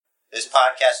This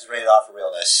podcast is rated off for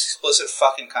realness. Explicit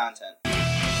fucking content.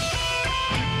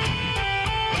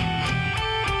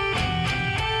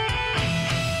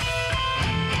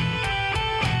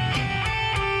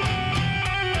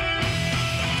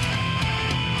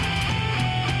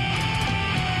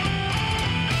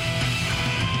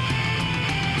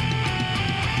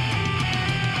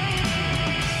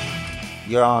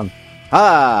 You're on.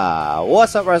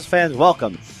 What's up, wrestling fans?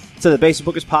 Welcome to the Basic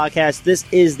Bookers Podcast. This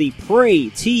is the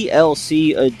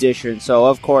pre-TLC edition. So,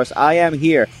 of course, I am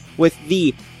here with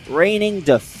the reigning,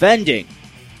 defending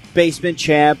basement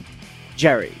champ,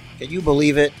 Jerry. Can you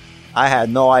believe it? I had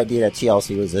no idea that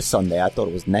TLC was this Sunday. I thought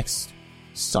it was next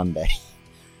Sunday.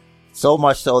 So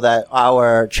much so that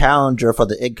our challenger for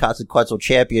the Inconsequential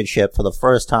Championship for the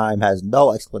first time has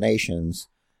no explanations.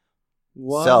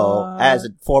 What? So, as a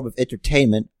form of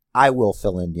entertainment, I will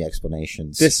fill in the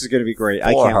explanations. This is going to be great.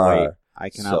 I can't wait. I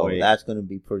cannot wait. So that's going to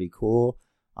be pretty cool.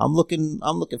 I'm looking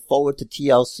forward to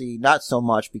TLC, not so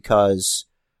much because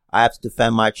I have to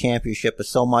defend my championship, but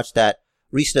so much that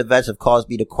recent events have caused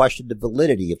me to question the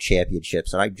validity of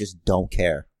championships, and I just don't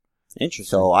care. Interesting.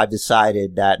 So I've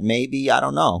decided that maybe, I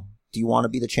don't know. Do you want to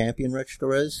be the champion, Rich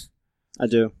Torres? I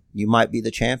do. You might be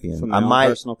the champion. For my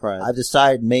own personal pride. I've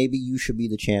decided maybe you should be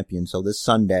the champion. So this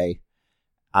Sunday,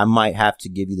 I might have to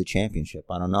give you the championship.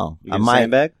 I don't know. You gonna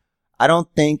sandbag? I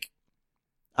don't think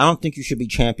you should be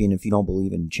champion if you don't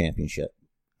believe in the championship.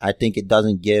 I think it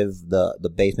doesn't give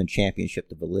the basement championship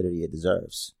the validity it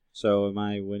deserves. So am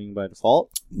I winning by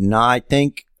default? No, I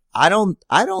don't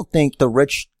think the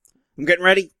Rich. I'm getting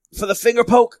ready for the finger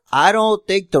poke. I don't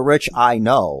think the Rich I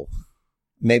know.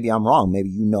 Maybe I'm wrong. Maybe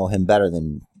you know him better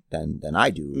than I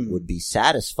do. Would be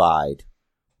satisfied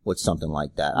with something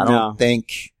like that. I don't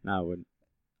think. No, I wouldn't.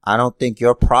 I don't think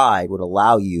your pride would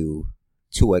allow you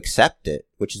to accept it,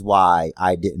 which is why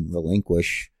I didn't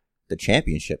relinquish the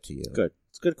championship to you. Good.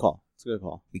 It's a good call.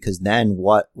 Because then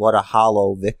what a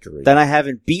hollow victory. Then I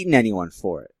haven't beaten anyone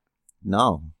for it.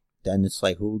 No. Then it's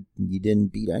like you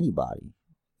didn't beat anybody.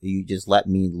 You just let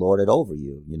me lord it over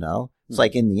you, you know? It's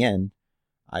like in the end,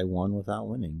 I won without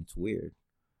winning. It's weird.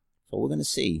 So we're going to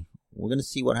see. We're going to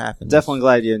see what happens. Definitely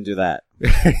glad you didn't do that.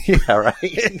 Yeah,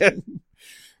 right?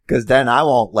 Because then I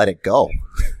won't let it go.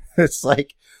 It's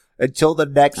like, until the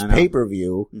next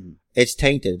pay-per-view, it's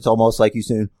tainted. It's almost like you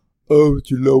saying, oh,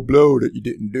 it's a low blow that you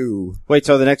didn't do. Wait,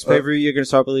 so the next pay-per-view, you're going to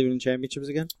start believing in championships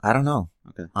again? I don't know.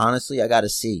 Okay. Honestly, I got to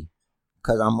see.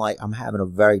 Because I'm having a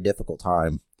very difficult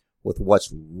time with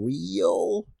what's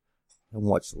real and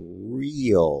what's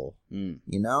real. You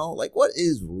know? Like, what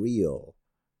is real?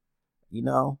 You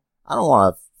know? I don't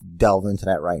want to delve into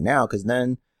that right now, because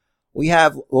then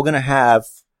we're going to have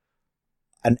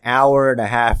an hour and a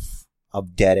half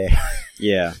of dead air.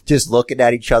 Yeah. Just looking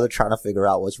at each other, trying to figure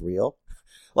out what's real.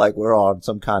 Like we're on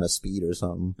some kind of speed or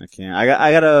something. I can't.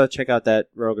 I gotta check out that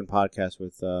Rogan podcast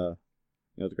with, Neil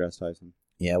deGrasse Tyson.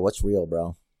 Yeah, what's real,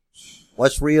 bro?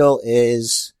 What's real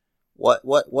is, what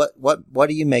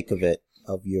do you make of it,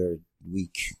 of your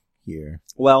week here?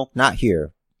 Well. Not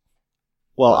here.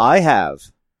 Well, I have.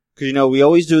 Because, we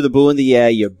always do the boo and the yeah.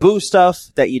 You boo stuff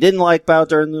that you didn't like about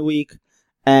during the week,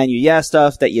 and you yeah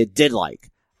stuff that you did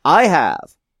like. I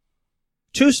have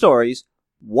 2 stories.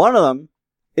 One of them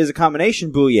is a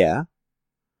combination boo yeah,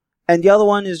 and the other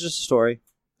one is just a story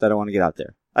that I want to get out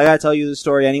there. I gotta tell you the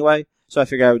story anyway, so I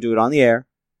figured I would do it on the air,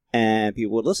 and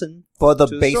people would listen. For the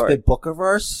basement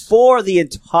Bookerverse? For the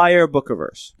entire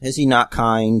Bookerverse. Is he not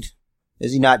kind?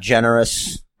 Is he not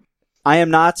generous? I am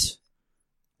not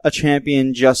a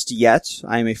champion just yet.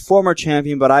 I am a former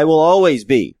champion, but I will always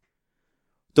be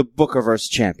the Bookerverse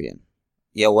champion.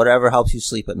 Yeah, whatever helps you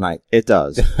sleep at night. It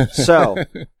does. So,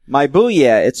 my boo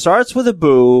yeah, it starts with a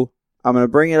boo. I'm going to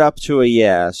bring it up to a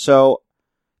yeah. So,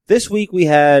 this week we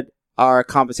had our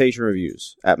compensation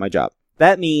reviews at my job.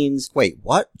 That means... Wait,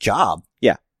 what? Job?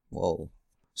 Yeah. Whoa.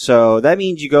 So, that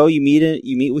means you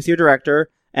meet with your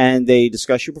director, and they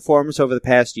discuss your performance over the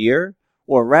past year.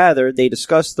 Or rather, they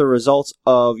discuss the results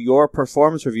of your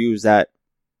performance reviews that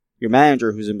your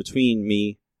manager, who's in between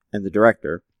me and the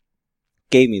director,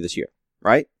 gave me this year,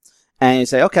 right? And you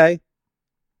say, okay,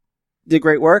 did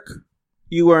great work.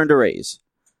 You earned a raise.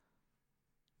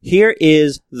 Here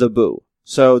is the boo.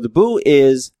 So the boo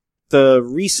is the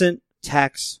recent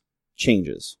tax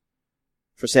changes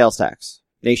for sales tax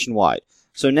nationwide.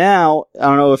 So now, I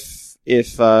don't know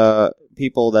if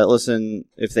people that listen,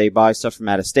 if they buy stuff from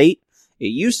out of state, it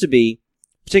used to be,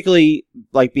 particularly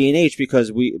like B&H,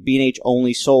 because B&H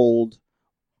only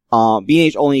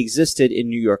B&H only existed in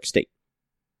New York State.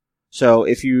 So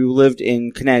if you lived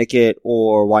in Connecticut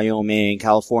or Wyoming,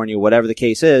 California, whatever the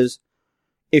case is,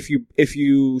 if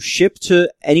you ship to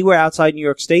anywhere outside New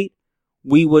York State,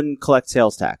 we wouldn't collect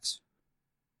sales tax.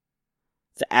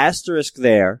 The asterisk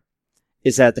there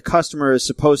is that the customer is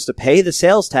supposed to pay the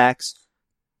sales tax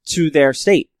to their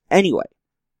state anyway.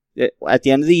 At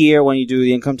the end of the year, when you do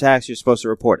the income tax, you're supposed to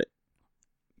report it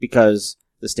because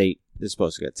the state is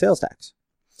supposed to get sales tax.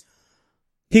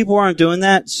 People aren't doing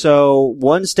that, so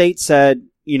one state said,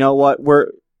 you know what,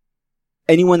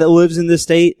 anyone that lives in this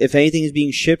state, if anything is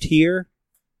being shipped here,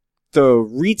 the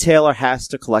retailer has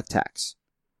to collect tax.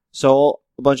 So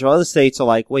a bunch of other states are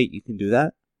like, wait, you can do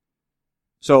that?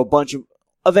 So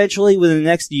eventually within the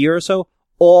next year or so,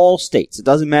 all states, it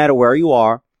doesn't matter where you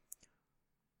are,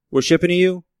 we're shipping to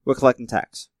you, we're collecting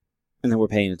tax. And then we're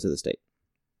paying it to the state,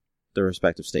 the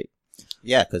respective state.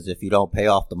 Yeah, because if you don't pay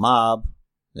off the mob,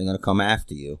 they're going to come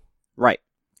after you. Right.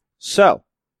 So,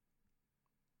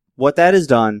 what that has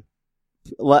done,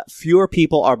 fewer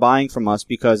people are buying from us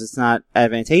because it's not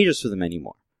advantageous for them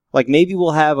anymore. Like, maybe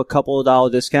we'll have a couple of dollar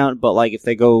discount, but like if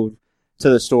they go to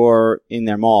the store in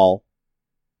their mall,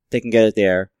 they can get it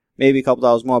there. Maybe a couple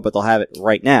dollars more, but they'll have it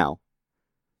right now.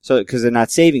 So, because they're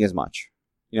not saving as much.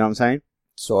 You know what I'm saying?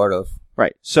 Sort of.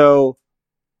 Right. So,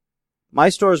 my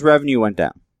store's revenue went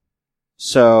down.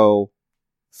 So,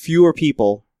 fewer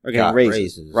people are getting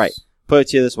raises. Right. Put it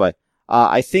to you this way.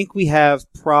 I think we have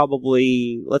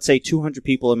probably, let's say, 200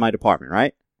 people in my department,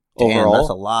 right? Damn, overall. That's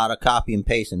a lot of copy and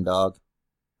pasting, dog.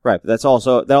 Right, but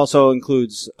that also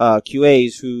includes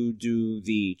QAs who do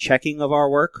the checking of our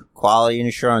work. Quality and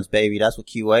assurance, baby. That's what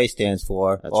QA stands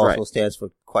for. That's also right. stands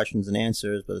for questions and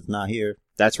answers, but it's not here.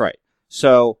 That's right.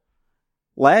 So,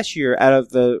 last year, out of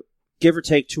the give or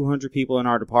take 200 people in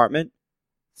our department,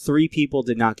 3 people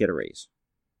did not get a raise.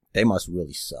 They must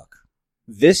really suck.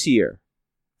 This year,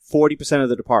 40% of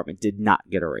the department did not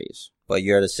get a raise. But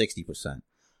you're at the 60%.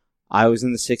 I was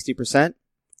in the 60%.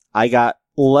 I got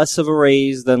less of a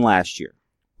raise than last year.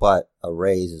 But a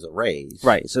raise is a raise.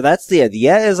 Right. So that's the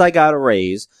yeah is I got a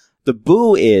raise. The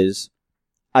boo is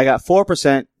I got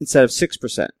 4% instead of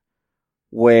 6%.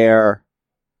 Where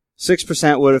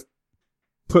 6% would have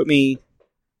bumped me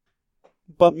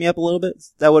up a little bit.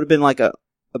 That would have been like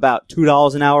about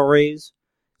 $2 an hour raise.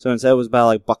 So instead it was about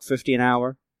like $1.50 an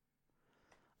hour.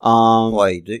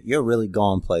 Boy, you're really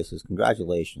going places.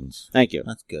 Congratulations. Thank you.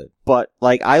 That's good. But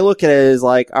like I look at it as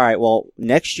like, all right, well,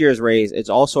 next year's raise, it's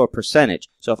also a percentage.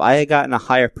 So if I had gotten a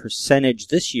higher percentage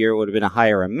this year, it would have been a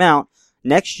higher amount.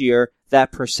 Next year,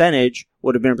 that percentage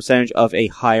would have been a percentage of a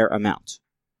higher amount.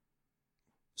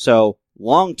 So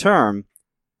long term,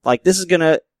 like this is going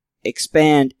to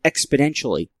expand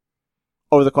exponentially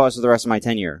over the course of the rest of my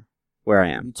tenure where I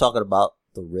am. You talking about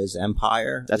the Riz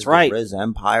Empire? That's right. The Riz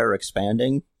Empire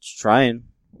expanding? Just trying.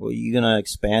 Well, you're gonna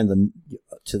expand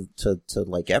to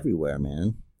like everywhere,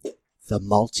 man. The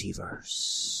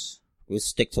multiverse. We'll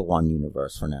stick to one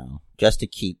universe for now, just to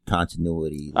keep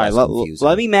continuity less confusing.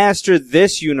 Let me master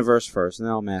this universe first, and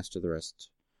then I'll master the rest.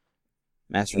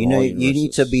 You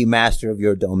need to be master of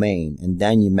your domain, and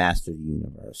then you master the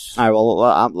universe. All right,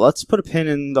 well, let's put a pin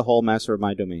in the whole master of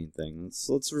my domain thing.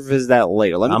 Let's revisit that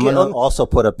later. I'm going to also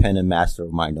put a pin in master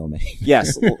of my domain.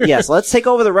 Yes. Let's take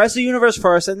over the rest of the universe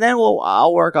first, and then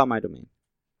I'll work on my domain.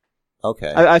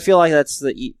 Okay. I feel like that's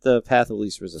the path of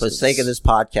least resistance. For the sake of this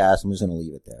podcast, I'm just going to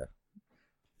leave it there.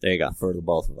 There you go. For the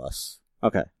both of us.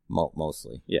 Okay.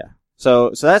 Mostly. Yeah.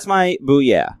 So that's my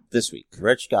booyah this week.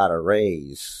 Rich got a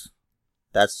raise.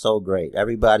 That's so great.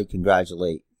 Everybody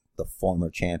congratulate the former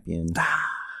champion.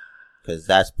 Because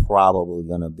that's probably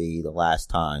going to be the last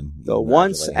time. The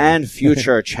once and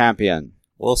future champion.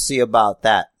 We'll see about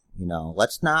that.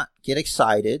 Let's not get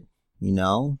excited.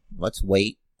 Let's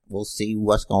wait. We'll see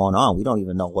what's going on. We don't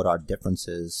even know what our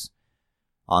differences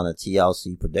on the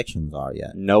TLC predictions are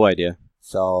yet. No idea.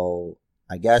 So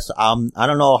I guess I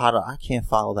don't know I can't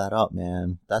follow that up,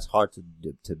 man. That's hard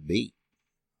to beat.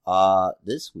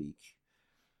 This week.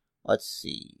 Let's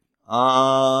see.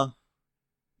 Man,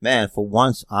 for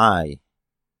once I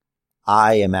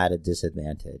am at a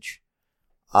disadvantage.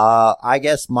 I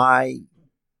guess my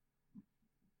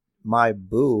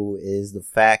boo is the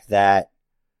fact that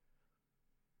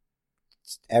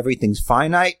everything's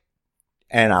finite,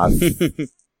 and I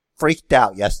freaked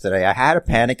out yesterday. I had a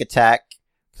panic attack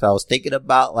because I was thinking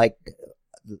about like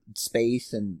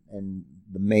space and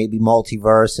the maybe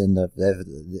multiverse and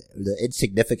the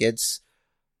insignificance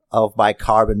of my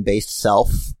carbon-based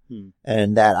self,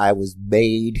 and that I was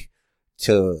made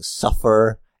to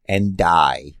suffer and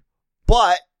die.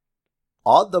 But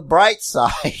on the bright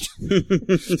side,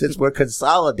 since we're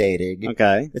consolidating,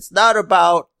 okay, it's not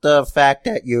about the fact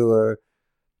that you're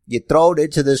thrown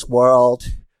into this world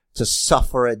to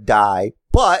suffer and die,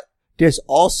 but there's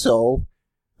also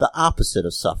the opposite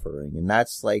of suffering, and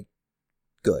that's like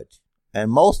good. And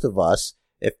most of us,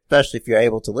 especially if you're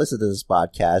able to listen to this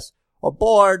podcast, are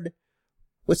born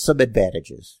with some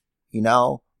advantages. You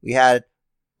know, we had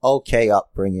okay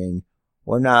upbringing.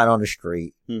 We're not on the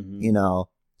street, you know,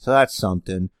 so that's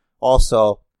something.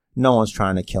 Also, no one's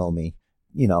trying to kill me,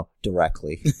 you know,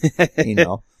 directly. You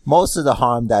know, most of the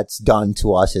harm that's done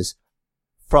to us is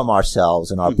from ourselves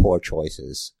and our poor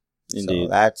choices. Indeed.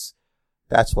 So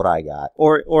that's what I got.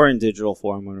 Or in digital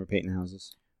form when we're painting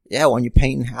houses. Yeah, when you're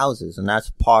painting houses, and that's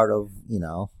part of, you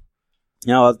know.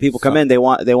 You know, other people come in, they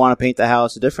want to paint the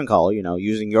house a different color, you know,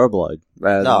 using your blood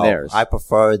rather than theirs. I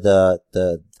prefer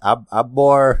I'm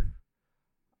more,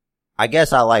 I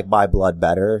guess I like my blood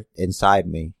better inside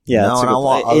me. Yeah, you know? And I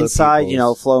want inside, you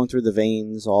know, flowing through the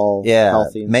veins, all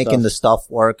healthy and making stuff. the stuff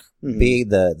work, be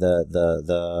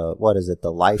the what is it,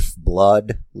 the life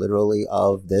blood, literally,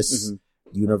 of this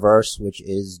universe, which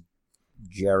is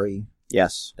Jerry.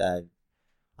 Yes. That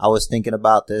I was thinking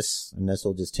about this, and this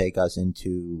will just take us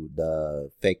into the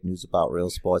fake news about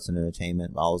real sports and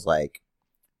entertainment. I was like,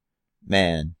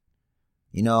 man,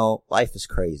 you know, life is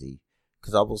crazy.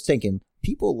 Because I was thinking,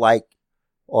 people like,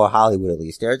 or Hollywood at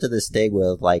least, they're to this thing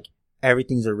where like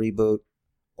everything's a reboot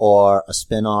or a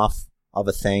spin-off of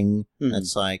a thing. And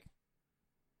it's like,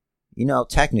 you know,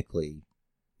 technically,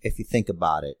 if you think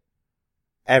about it,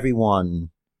 everyone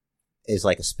is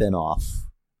like a spin-off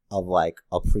of like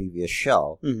a previous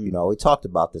show. You know, we talked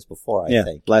about this before, I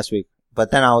think. Last week. But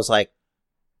then I was like,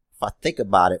 if I think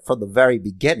about it, from the very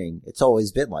beginning, it's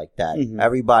always been like that.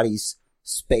 Everybody's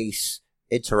space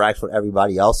interacts with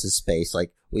everybody else's space.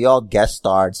 Like, we all guest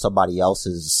starred somebody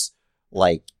else's,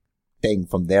 like, thing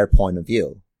from their point of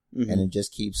view. And it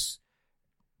just keeps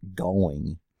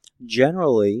going.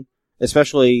 Generally,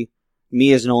 especially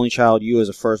me as an only child, you as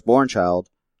a firstborn child,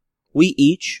 we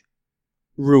each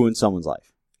ruin someone's life.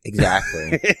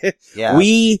 Exactly. Yeah.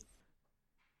 We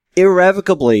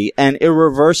irrevocably and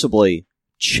irreversibly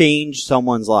change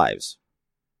someone's lives.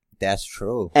 That's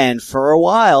true. And for a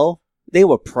while, they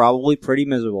were probably pretty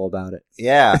miserable about it.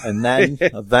 Yeah. And then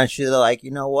eventually they're like,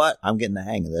 you know what? I'm getting the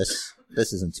hang of this.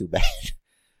 This isn't too bad.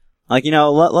 Like, you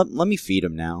know, let me feed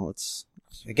him now.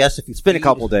 I guess if it's been a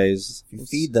couple days. If you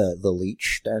feed the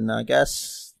leech, then I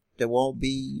guess it won't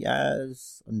be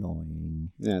as annoying.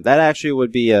 Yeah, that actually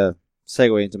would be a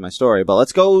segue into my story, but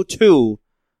let's go to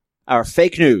our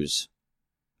fake news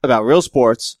about real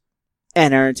sports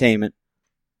and entertainment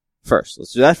first.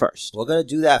 Let's do that first. We're going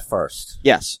to do that first.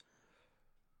 Yes.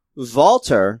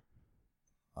 Walter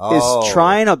is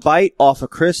trying to bite off of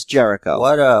Chris Jericho.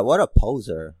 What a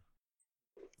poser.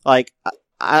 Like,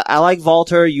 I like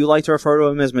Walter. You like to refer to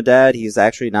him as my dad. He's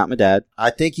actually not my dad. I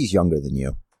think he's younger than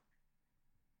you.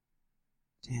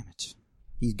 Damn it.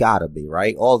 He's gotta be,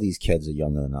 right? All these kids are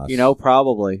younger than us. You know,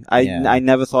 probably. I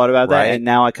never thought about that, and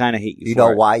now I kind of hate you for it. You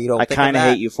know why you don't think of that? I kind of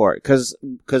hate you for it,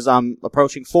 because I'm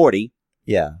approaching 40.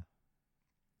 Yeah.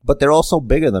 But they're also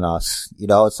bigger than us. You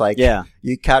know, it's like,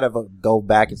 you kind of go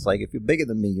back, it's like, if you're bigger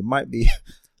than me, you might be.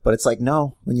 But it's like,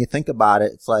 no, when you think about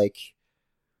it, it's like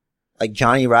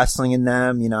Johnny Wrestling and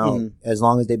them, you know, as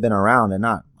long as they've been around,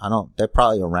 they're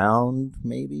probably around,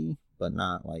 maybe, but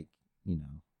not like, you know.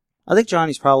 I think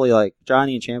Johnny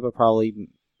and Ciampa probably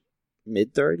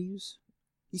mid-30s.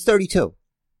 He's 32.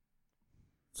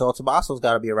 So Tommaso's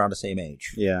got to be around the same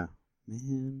age. Yeah.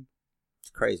 Man. It's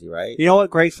crazy, right? You know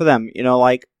what? Great for them. You know,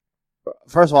 like,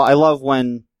 first of all, I love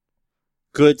when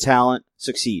good talent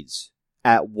succeeds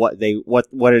at what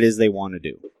it is they want to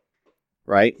do.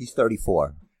 Right? He's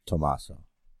 34, Tommaso.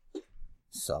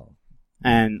 So.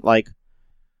 And, like,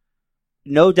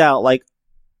 no doubt, like,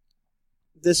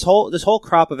 this whole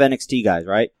crop of NXT guys,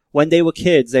 right? When they were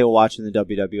kids, they were watching the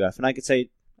WWF, and I could say,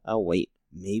 oh wait,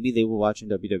 maybe they were watching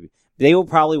WWE. They were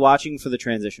probably watching for the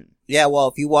transition. Yeah, well,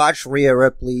 if you watch Rhea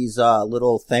Ripley's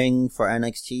little thing for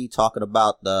NXT talking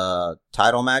about the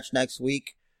title match next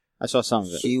week, I saw some of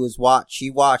it. She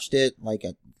watched it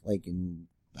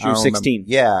she was 16.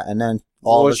 Yeah, and then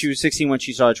she was 16 when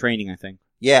she started training, I think.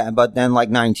 Yeah, but then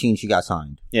 19 she got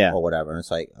signed. Yeah, or whatever, and it's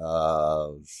like,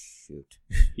 oh shoot.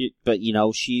 But you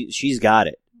know, she's got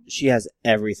it. She has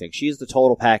everything. She's the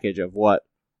total package of what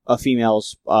a female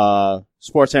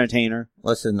sports entertainer,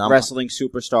 wrestling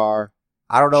superstar.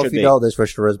 I don't know if you know this,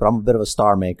 Richard, but I'm a bit of a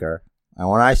star maker. And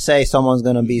when I say someone's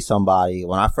going to be somebody,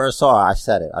 when I first saw her, I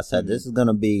said it. I said, this is going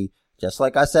to be, just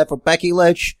like I said for Becky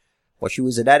Lynch, when she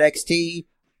was at NXT,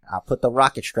 I put the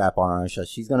rocket strap on her. And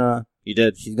she's going to... You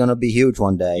did. She's going to be huge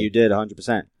one day. You did,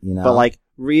 100%. You know? But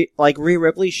Rhea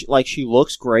Ripley, she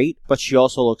looks great, but she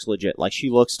also looks legit. Like, she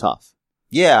looks tough.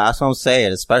 Yeah, that's what I'm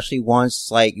saying. Especially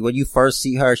once, like, when you first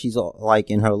see her, she's all,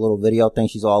 like, in her little video thing,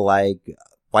 she's all like,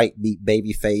 white beat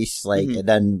baby face, like, and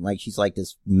then, like, she's like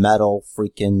this metal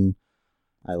freaking,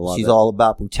 I love she's it. all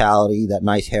about brutality, that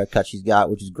nice haircut she's got,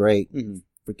 which is great.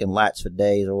 Freaking lats for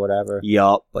days or whatever.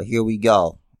 Yup. But here we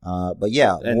go. But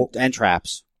yeah. And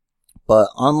traps. But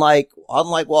unlike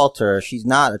Walter, she's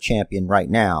not a champion right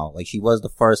now. Like, she was the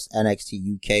first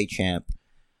NXT UK champ.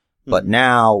 But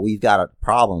now we've got a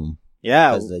problem.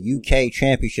 Yeah. Because the UK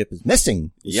championship is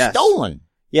missing. Yes. Stolen.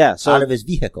 Yeah. So, out of his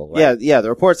vehicle, right? Yeah. The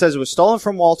report says it was stolen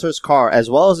from Walter's car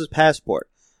as well as his passport.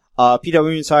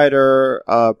 PW Insider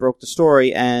broke the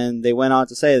story, and they went on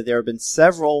to say that there have been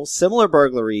several similar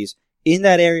burglaries in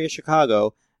that area of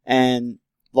Chicago, and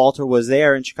Walter was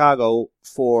there in Chicago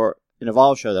for an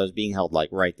Evolve show that was being held, like,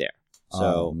 right there. So,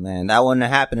 oh, man, that wouldn't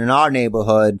have happened in our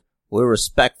neighborhood. We're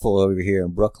respectful over here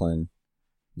in Brooklyn.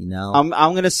 You know? I'm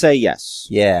gonna say yes.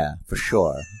 Yeah, for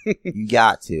sure. You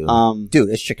got to. Dude,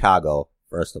 it's Chicago,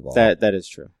 first of all. That is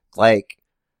true. Like,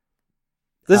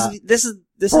 This is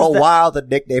for a while, the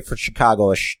nickname for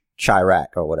Chicago is Chirac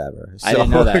or whatever. So, I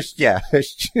didn't know that. Yeah.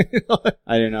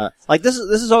 I didn't know that. Like, this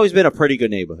has always been a pretty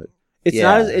good neighborhood. It's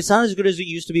not as good as it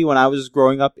used to be when I was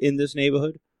growing up in this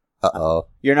neighborhood. Uh-oh.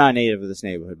 You're not a native of this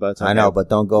neighborhood, but it's okay. I know, but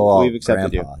don't go all We've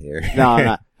accepted grandpa here. No, I'm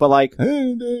not. But, like,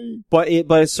 but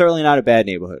it's certainly not a bad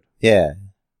neighborhood. Yeah.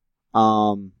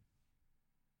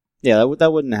 Yeah,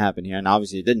 that wouldn't happen here, and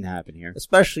obviously it didn't happen here.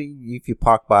 Especially if you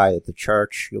park by the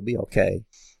church, you'll be okay.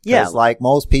 Yeah. Like,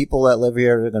 most people that live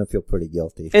here, they're gonna feel pretty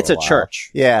guilty for It's a a while. church.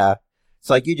 Yeah. It's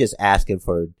like you're just asking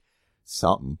for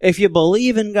something. If you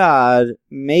believe in God,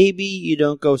 maybe you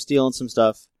don't go stealing some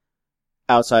stuff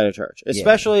outside of church.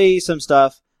 Especially some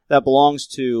stuff that belongs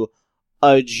to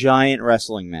a giant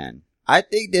wrestling man. I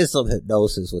think there's some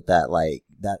hypnosis with that, like,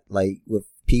 with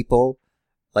people.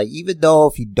 Like, even though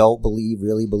if you don't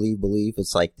really believe,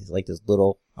 it's like this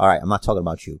little, alright, I'm not talking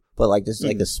about you, but like this,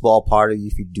 like this small part of you,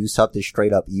 if you do something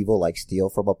straight up evil, like steal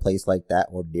from a place like that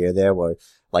or near there, where,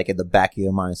 like, in the back of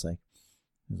your mind, it's like,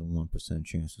 there's a 1%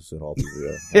 chance this would all be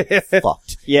real. Like,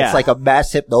 fucked. Yeah. It's like a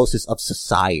mass hypnosis of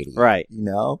society. Right. You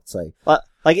know? It's like,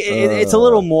 it's a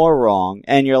little more wrong,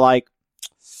 and you're like,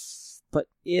 but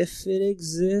if it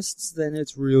exists, then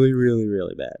it's really, really,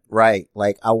 really bad. right.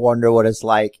 Like, I wonder what it's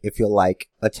like if you're like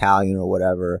Italian or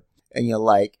whatever, and you're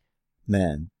like,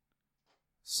 man,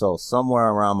 so somewhere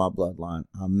around my bloodline,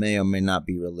 I may or may not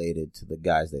be related to the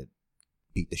guys that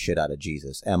beat the shit out of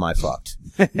Jesus. Am I fucked?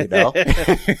 You know?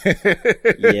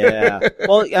 Yeah.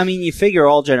 Well, I mean, you figure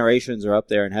all generations are up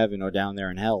there in heaven or down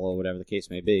there in hell or whatever the case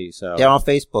may be. So they're on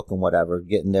Facebook and whatever,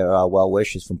 getting their well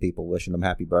wishes from people, wishing them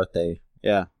happy birthday.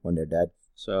 Yeah. When they're dead.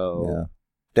 So yeah,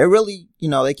 they're really,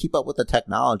 they keep up with the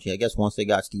technology. I guess once they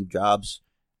got Steve Jobs,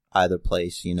 either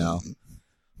place, I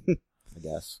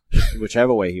guess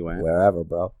whichever way he went, wherever,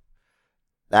 bro.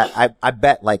 That I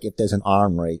bet, like, if there's an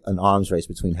arms race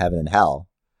between heaven and hell,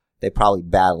 they're probably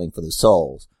battling for the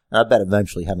souls. And I bet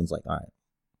eventually heaven's like, all right,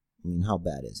 I mean, how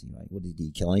bad is he? Like, did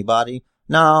he kill anybody?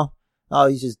 No,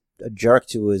 he's just a jerk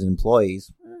to his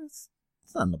employees. It's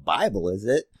not in the Bible, is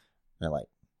it? And they're like,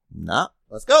 nah,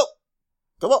 let's go.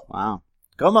 Come on. Wow.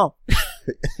 Come on.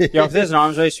 Yo, if there's an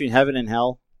arms race between heaven and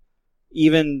hell,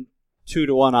 even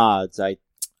 2-1 odds,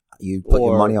 you put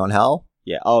your money on hell?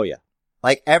 Yeah. Oh, yeah.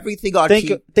 Like, everything on think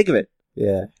of it.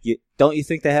 Yeah. Don't you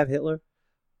think they have Hitler?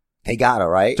 They gotta,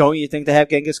 right? Don't you think they have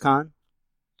Genghis Khan?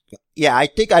 Yeah, I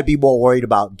think I'd be more worried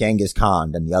about Genghis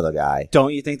Khan than the other guy.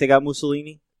 Don't you think they got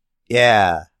Mussolini?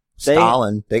 Yeah.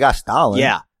 Stalin. They got Stalin.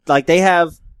 Yeah. Like, they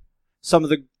have some of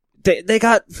the... They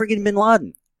got freaking Bin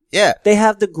Laden. Yeah. They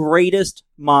have the greatest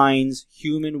minds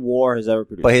human war has ever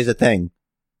produced. But here's the thing.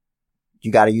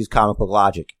 You gotta use comic book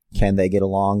logic. Can they get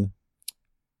along?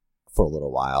 For a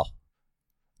little while.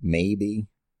 Maybe.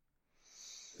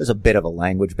 There's a bit of a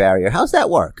language barrier. How's that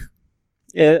work?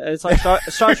 Yeah, it's like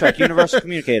Star Trek, Universal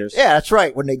Communicators. Yeah, that's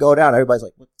right. When they go down, everybody's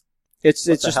like, what? It's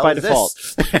just by default.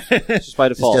 It's just by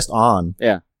default. It's just on.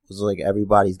 Yeah. It's like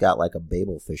everybody's got like a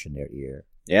Babel fish in their ear.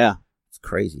 Yeah. It's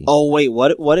crazy. Oh, wait,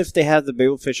 what if they have the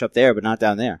Babel fish up there, but not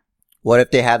down there? What if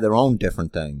they have their own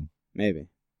different thing? Maybe.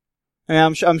 I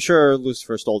mean, I'm sure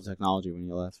Lucifer stole the technology when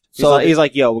you left. He's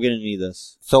like, yo, we're gonna need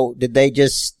this. So did they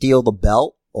just steal the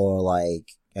belt, or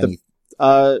like any?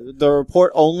 The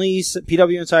report only,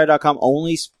 PWInsider.com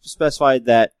only specified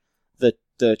that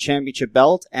the championship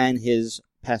belt and his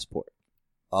passport.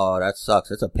 Oh, that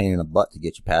sucks. It's a pain in the butt to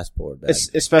get your passport back.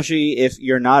 Especially if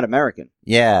you're not American.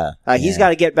 Yeah. He's got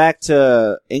to get back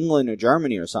to England or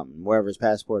Germany or something, wherever his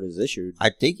passport is issued. I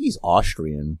think he's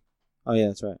Austrian. Oh, yeah,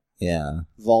 that's right. Yeah.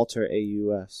 Walter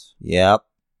AUS. Yep.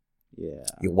 Yeah.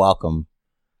 You're welcome.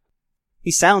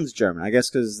 He sounds German, I guess,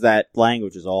 because that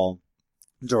language is all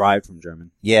derived from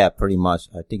German. Yeah, pretty much.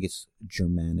 I think it's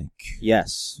Germanic.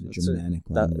 Yes. Germanic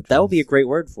language. That would be a great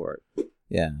word for it.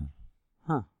 Yeah.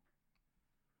 Huh.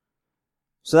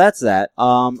 So that's that.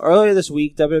 Earlier this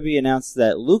week, WWE announced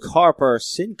that Luke Harper,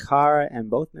 Sin Cara, and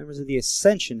both members of the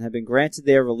Ascension have been granted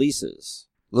their releases.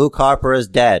 Luke Harper is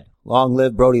dead. Long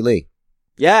live Brody Lee.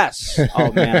 Yes!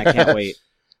 Oh man, I can't wait.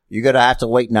 You're gonna have to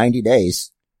wait 90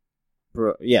 days.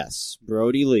 Yes,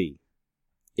 Brody Lee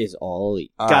is all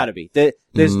elite. All Gotta right. be.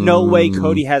 There's no way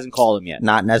Cody hasn't called him yet.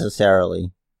 Not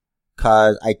necessarily.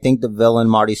 Cause I think the villain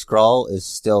Marty Scurll is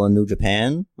still in New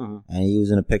Japan. And he was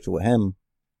in a picture with him.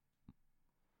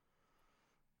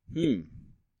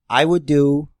 I would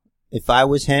do, if I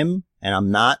was him, and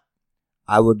I'm not,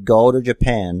 I would go to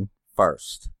Japan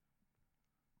first.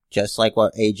 Just like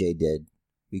what AJ did.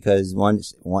 Because when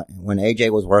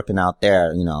AJ was working out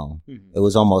there, you know, it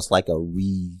was almost like a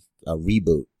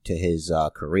reboot to his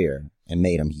career and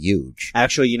made him huge.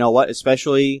 Actually, you know what?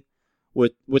 Especially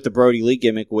with the Brody Lee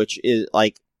gimmick, which is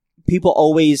like people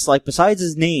always like, besides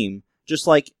his name, just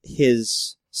like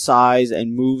his size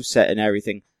and moveset and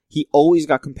everything, he always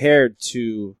got compared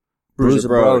to Bruiser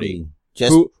Brody.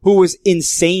 Who was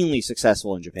insanely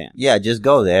successful in Japan. Yeah, just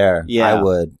go there. Yeah. I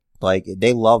would. Like,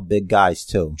 they love big guys,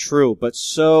 too. True, but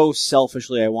so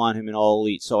selfishly I want him in All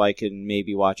Elite so I can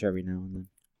maybe watch every now and then.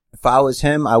 If I was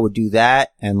him, I would do that,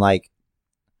 and, like,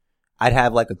 I'd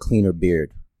have, like, a cleaner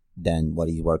beard than what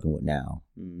he's working with now.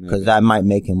 Because that might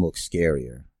make him look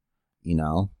scarier, you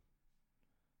know?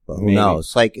 But who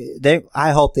knows? Like,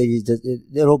 I hope he'll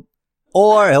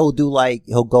do, like,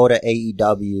 he'll go to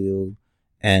AEW,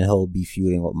 and he'll be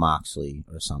feuding with Moxley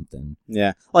or something.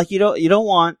 Yeah. Like, you don't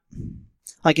want...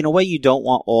 Like, in a way, you don't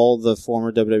want all the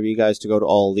former WWE guys to go to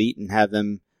All Elite and have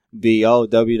them be,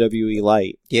 WWE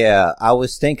Light. Yeah, I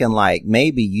was thinking, like,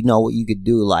 maybe, you know what you could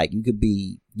do? Like,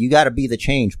 you gotta be the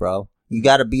change, bro. You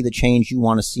gotta be the change you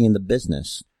want to see in the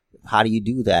business. How do you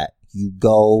do that? You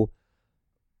go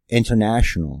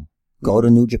international. Go to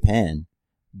New Japan,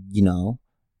 you know,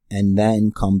 and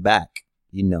then come back,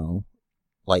 you know,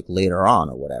 like, later on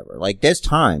or whatever. Like, there's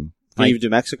time. Can you even do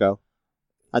Mexico?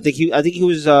 I think he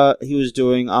was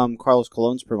doing Carlos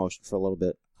Colon's promotion for a little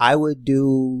bit. I would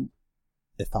do,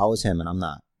 if I was him, and I'm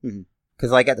not,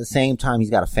 because like at the same time he's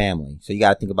got a family, so you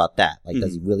got to think about that. Like,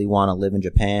 does he really want to live in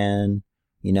Japan?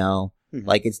 You know,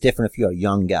 like it's different if you're a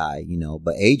young guy, you know.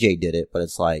 But AJ did it, but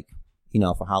it's like, you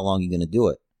know, for how long are you gonna do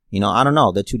it? You know, I don't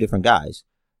know. They're two different guys.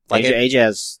 Like AJ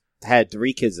has had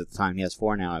 3 kids at the time. He has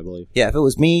 4 now, I believe. Yeah, if it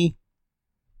was me,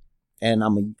 and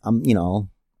I'm you know,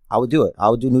 I would do it. I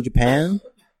would do New Japan.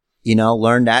 You know,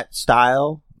 learn that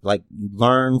style, like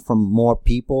learn from more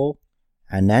people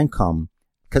and then come.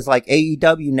 Cause like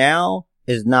AEW now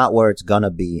is not where it's gonna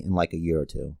be in like a year or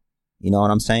two. You know what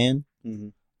I'm saying?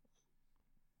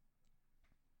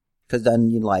 Cause then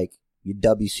you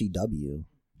WCW, you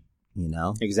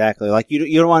know? Exactly. Like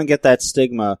you don't want to get that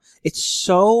stigma. It's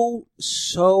so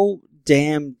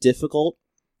damn difficult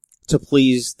to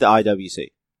please the IWC.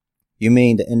 You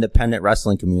mean the independent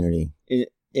wrestling community?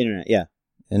 Internet, yeah.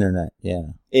 Internet, yeah.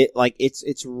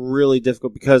 It's really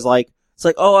difficult because like it's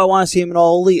like, oh, I want to see him in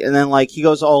All Elite, and then like he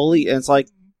goes to All Elite, and it's like,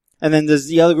 and then there's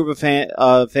the other group of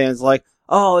fans like,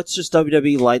 oh, it's just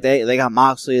WWE Light. They got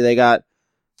Moxley, they got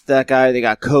that guy, they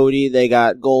got Cody, they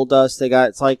got Goldust,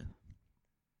 it's like,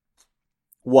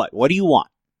 what do you want?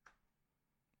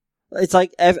 It's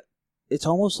like it's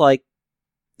almost like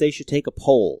they should take a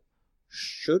poll.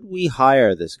 Should we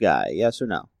hire this guy? Yes or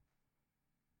no?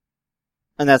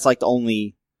 And that's like the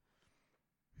only.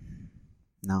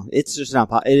 No, it's just not.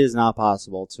 It is not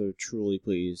possible to truly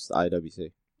please the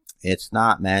IWC. It's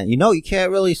not, man. You know, you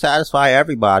can't really satisfy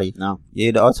everybody. No,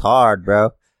 you know, it's hard,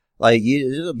 bro. Like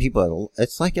people,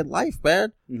 it's like in life,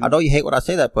 man. I know you hate when I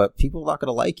say that, but people are not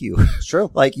gonna like you. It's true.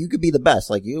 Like you could be the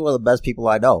best. Like you're one of the best people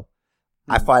I know.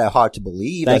 I find it hard to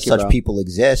believe that such people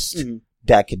exist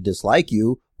that could dislike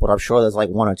you, but I'm sure there's like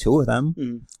 1 or 2 of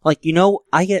them. Like, you know,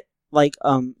 I get like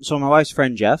so my wife's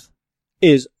friend Jeff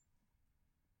is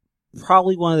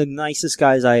probably one of the nicest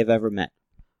guys I have ever met.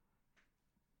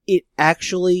 It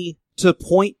actually, to the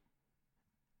point,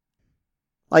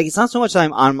 like, it's not so much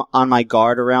that I'm on my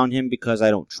guard around him because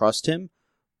I don't trust him,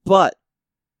 but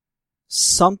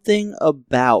something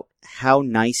about how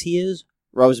nice he is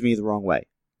rubs me the wrong way.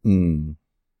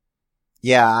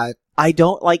 Yeah. I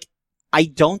don't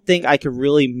think I could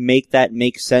really make that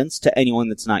make sense to anyone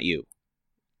that's not you.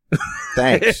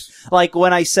 Thanks. Like,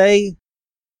 when I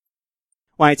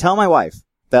tell my wife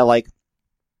that, like,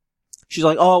 she's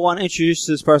like, oh, I want to introduce you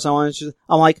to this person,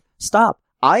 I'm like, stop.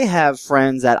 I have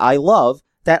friends that I love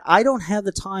that I don't have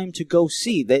the time to go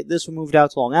see. This one moved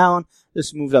out to Long Island.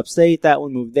 This one moved upstate. That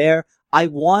one moved there. I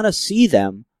want to see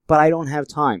them, but I don't have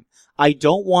time. I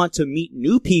don't want to meet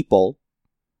new people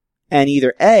and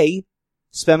either A,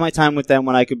 spend my time with them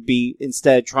when I could be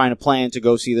instead trying to plan to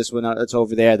go see this one that's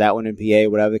over there, that one in PA,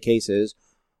 whatever the case is,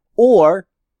 or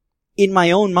in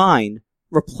my own mind,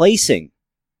 replacing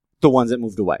the ones that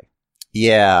moved away.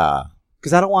 Yeah.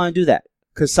 Because I don't want to do that.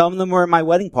 Because some of them were at my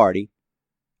wedding party,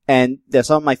 and they're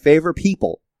some of my favorite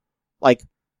people, like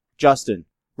Justin,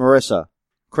 Marissa,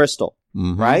 Crystal,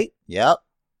 right? Yep.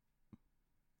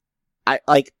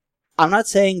 I'm not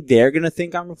saying they're going to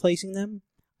think I'm replacing them.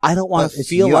 I don't want to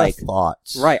feel like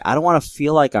thoughts. Right. I don't want to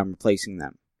feel like I'm replacing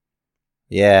them.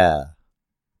 Yeah.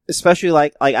 Especially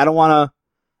like I don't want to,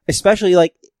 especially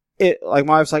like my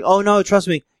wife's like, oh no, trust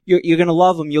me, you're going to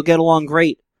love them. You'll get along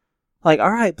great. Like,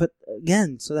 all right, but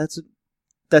again, so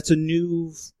that's a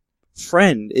new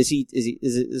friend. Is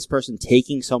this person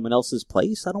taking someone else's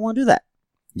place? I don't want to do that.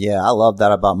 Yeah. I love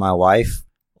that about my wife.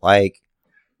 Like,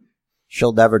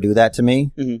 she'll never do that to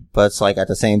me, but it's like at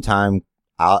the same time,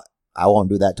 I won't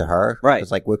do that to her. Right.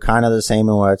 It's like we're kind of the same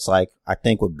in where it's like, I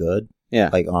think we're good. Yeah.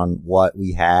 Like on what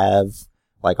we have,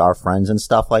 like our friends and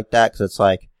stuff like that. Cause it's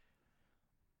like,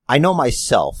 I know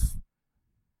myself.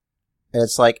 And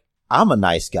it's like, I'm a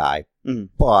nice guy,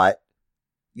 but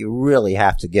you really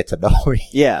have to get to know me.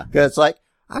 Yeah. Cause it's like,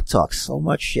 I talk so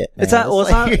much shit, man.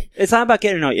 It's not about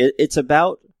getting to know you. It's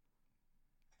about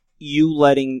you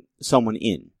letting someone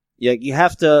in. You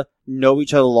have to know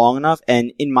each other long enough.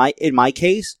 And in my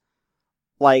case,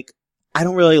 like, I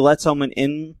don't really let someone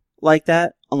in like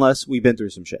that unless we've been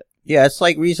through some shit. Yeah, it's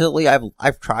like recently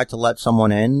I've tried to let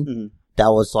someone in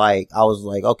that was like, I was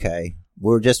like, okay,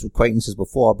 we're just acquaintances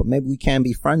before, but maybe we can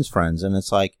be friends. And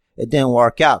it's like, it didn't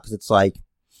work out because it's like,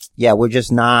 yeah, we're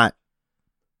just not,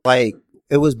 like,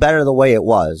 it was better the way it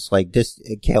was. Like, this,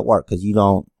 it can't work because you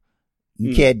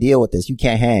can't deal with this. You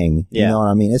can't hang. Yeah. You know what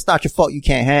I mean? It's not your fault you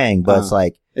can't hang, but it's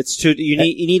like, you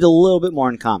need a little bit more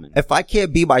in common. If I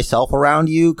can't be myself around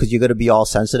you, cause you're going to be all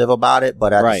sensitive about it,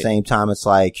 but at the same time, it's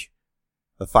like,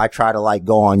 if I try to like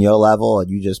go on your level and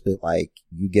you just be like,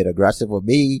 you get aggressive with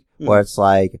me, or it's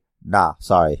like, nah,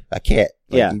 sorry, I can't.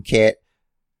 Like,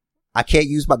 I can't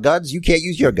use my guns. You can't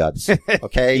use your guns.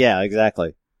 Okay. Yeah,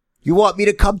 exactly. You want me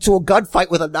to come to a gunfight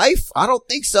with a knife? I don't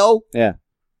think so. Yeah.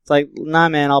 It's like, nah,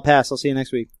 man, I'll pass. I'll see you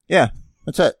next week. Yeah,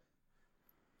 that's it.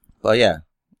 But yeah,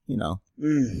 you know,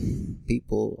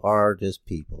 people are just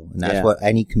people. And that's what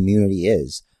any community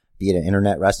is. Be it an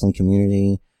internet wrestling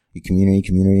community, your community,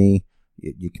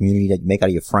 your community that you make out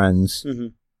of your friends,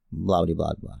 blah, blah,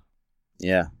 blah, blah.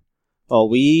 Yeah. Well,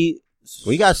 we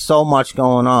got so much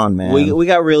going on, man. We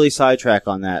got really sidetracked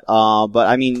on that. But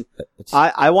I mean,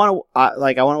 I want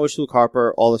to wish Luke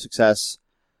Harper all the success.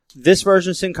 This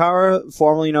version of Sin Cara,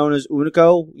 formerly known as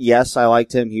Unico, yes, I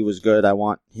liked him. He was good. I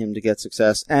want him to get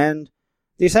success. And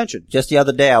the Ascension. Just the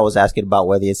other day, I was asking about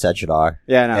where the Ascension are.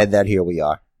 Yeah, I know. And then here we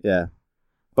are. Yeah.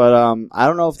 But I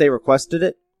don't know if they requested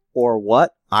it or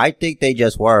what. I think they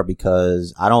just were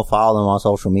because I don't follow them on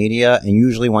social media. And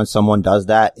usually when someone does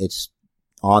that, it's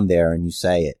on there and you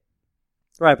say it.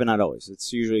 Right, but not always.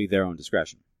 It's usually their own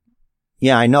discretion.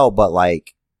 Yeah, I know. But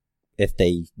like, if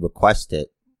they request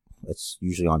it, it's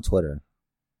usually on Twitter,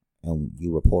 and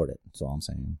you report it. That's all I'm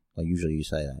saying. Like, usually you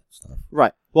say that stuff.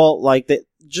 Right. Well, like,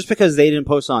 just because they didn't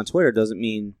post it on Twitter doesn't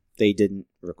mean they didn't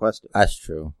request it. That's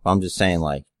true. I'm just saying,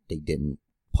 like, they didn't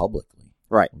publicly.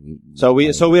 Right. So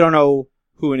we don't know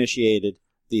who initiated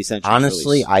the Ascension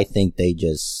Honestly, release. I think they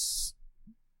just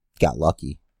got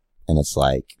lucky. And it's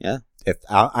like,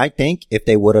 I think if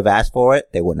they would have asked for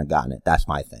it, they wouldn't have gotten it. That's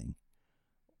my thing.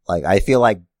 Like, I feel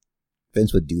like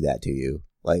Vince would do that to you.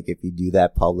 Like, if you do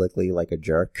that publicly like a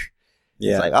jerk,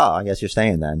 it's like, oh, I guess you're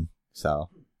staying then. So.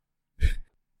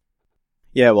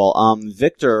 Yeah, well,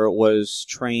 Victor was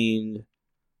trained,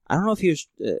 I don't know if he was,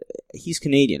 he's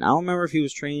Canadian. I don't remember if he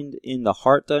was trained in the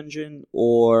Heart Dungeon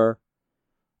or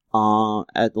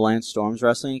at Lance Storm's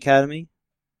Wrestling Academy.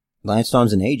 Lance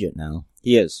Storm's an agent now.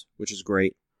 He is, which is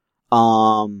great.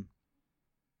 I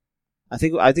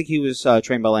think he was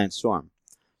trained by Lance Storm.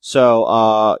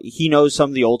 So, he knows some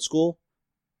of the old school.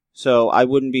 So I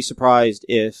wouldn't be surprised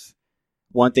if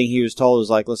one thing he was told was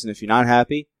like, listen, if you're not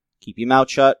happy, keep your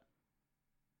mouth shut.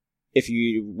 If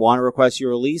you want to request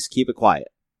your release, keep it quiet.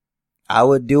 I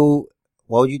would do,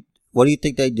 what do you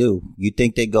think they do? You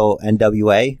think they go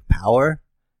NWA, Power,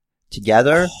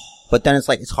 together? But then it's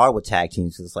like, it's hard with tag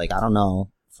teams. It's like, I don't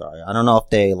know. Sorry. I don't know if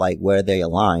they, like, where they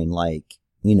align. Like,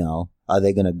 you know, are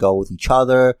they going to go with each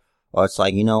other? Or it's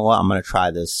like, you know what? I'm going to try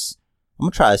this. I'm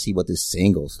going to try to see what this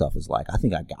single stuff is like. I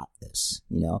think I got this,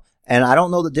 you know? And I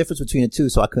don't know the difference between the two,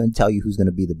 so I couldn't tell you who's going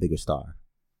to be the bigger star.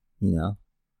 You know?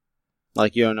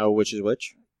 Like, you don't know which is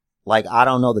which? Like, I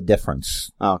don't know the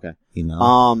difference. Oh, okay. You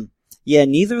know? Yeah,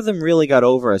 neither of them really got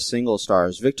over as single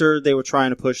stars. Victor, they were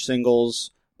trying to push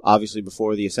singles, obviously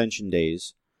before the Ascension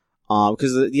days.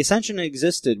 Because the Ascension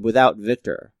existed without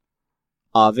Victor.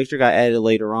 Victor got added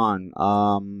later on.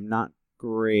 Not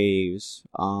Graves.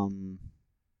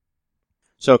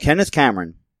 So Kenneth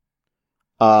Cameron,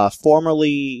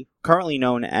 currently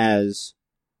known as,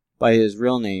 by his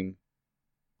real name,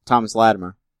 Thomas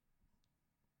Latimer.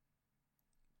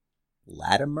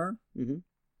 Latimer? Mm-hmm.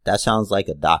 That sounds like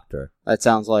a doctor. That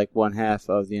sounds like one half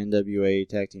of the NWA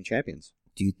Tag Team Champions.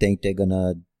 Do you think they're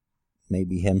gonna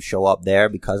maybe him show up there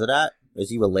because of that?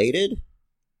 Is he related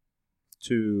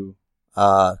to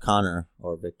Connor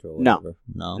or Victor or whatever?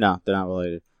 No, they're not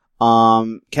related.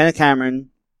 Kenneth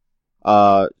Cameron,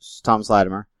 Thomas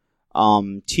Latimer,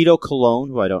 Tito Colon,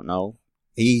 who I don't know.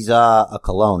 He's a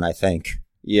Cologne, I think.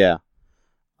 Yeah.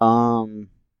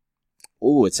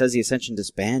 It says the Ascension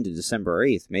disbanded December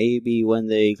 8th. Maybe when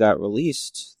they got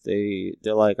released,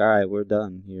 they're like, all right, we're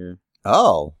done here.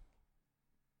 Oh.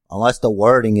 Unless the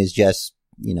wording is just,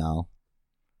 you know.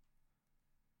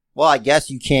 Well, I guess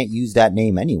you can't use that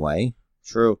name anyway.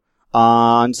 True.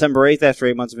 On December 8th, after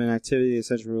 8 months of inactivity, the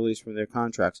Ascension were released from their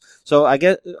contracts. So I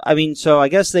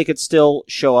guess they could still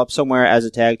show up somewhere as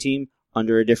a tag team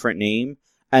under a different name,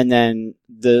 and then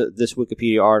this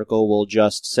Wikipedia article will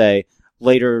just say,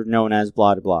 later known as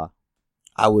blah blah blah.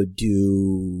 I would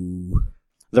do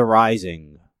The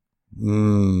Rising.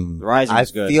 The Rising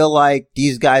is good. I feel like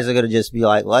these guys are going to just be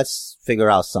like, let's figure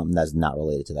out something that's not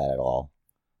related to that at all.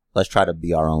 Let's try to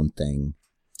be our own thing.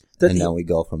 Then we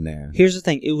go from there. Here's the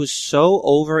thing. It was so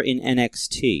over in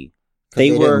NXT. They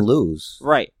didn't lose.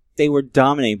 Right. They were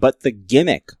dominating, but the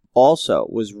gimmick also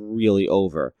was really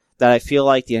over. That I feel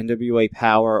like the NWA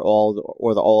Power or the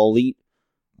All Elite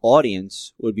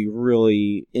audience would be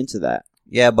really into that.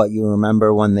 Yeah, but you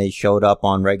remember when they showed up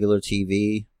on regular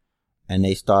TV and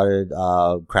they started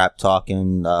crap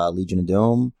talking Legion of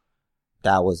Doom?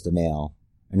 That was the nail.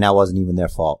 And that wasn't even their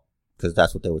fault, because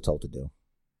that's what they were told to do.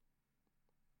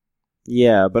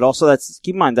 Yeah, but also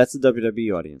keep in mind, that's the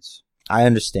WWE audience. I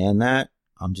understand that.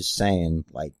 I'm just saying,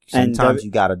 like, sometimes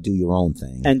you gotta do your own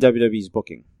thing. And WWE's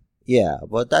booking. Yeah,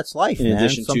 but that's life, in man.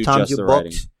 Addition sometimes to just you're the booked.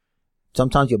 writing.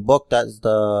 Sometimes you're booked as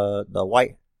the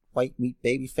white meat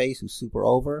baby face who's super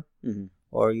over,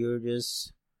 or you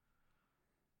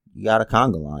got a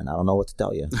conga line. I don't know what to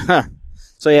tell you.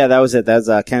 So yeah, that was it. That's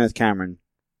Kenneth Cameron.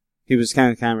 He was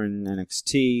Kenneth Cameron in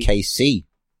NXT. KC.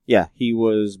 Yeah, he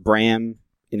was Bram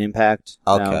in Impact.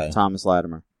 Okay. Now Thomas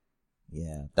Latimer.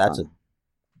 Yeah, that's a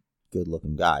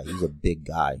good-looking guy. He's a big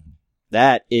guy.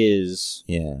 That is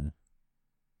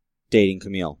dating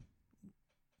Camille.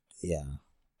 Yeah.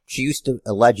 She used to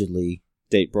allegedly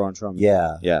date Braun Strowman.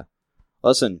 Yeah. Yeah.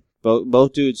 Listen,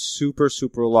 both dudes super,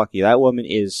 super lucky. That woman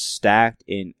is stacked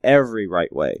in every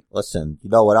right way. Listen, you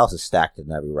know what else is stacked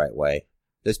in every right way?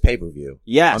 This pay-per-view.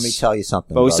 Yes. Let me tell you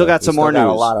something. But we still got some more news.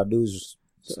 A lot of news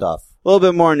stuff. A little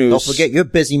bit more news. Don't forget, you're a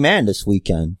busy man this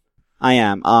weekend. I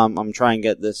am. I'm trying to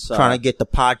get this. Trying to get the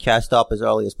podcast up as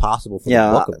early as possible for the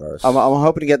Bookiverse. I'm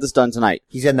hoping to get this done tonight.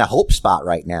 He's in the hope spot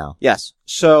right now. Yes.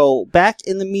 So back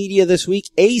in the media this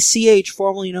week, ACH,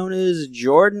 formerly known as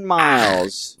Jordan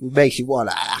Miles. Makes you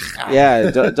want to. Yeah.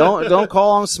 Don't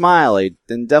call him Smiley.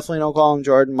 Then definitely don't call him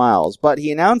Jordan Miles. But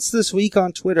he announced this week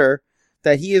on Twitter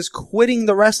that he is quitting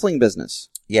the wrestling business.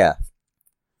 Yeah.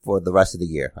 For the rest of the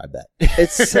year, I bet.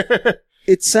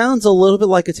 It sounds a little bit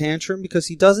like a tantrum because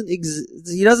he doesn't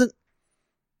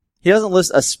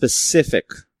list a specific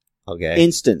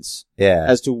instance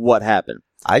as to what happened.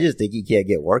 I just think he can't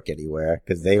get work anywhere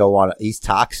because they don't want to. He's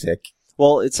toxic.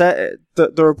 Well, the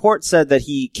report said that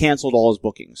he canceled all his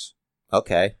bookings.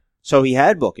 Okay. So he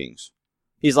had bookings.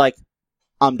 He's like,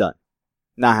 I'm done.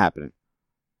 Not happening.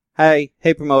 Hey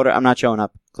promoter, I'm not showing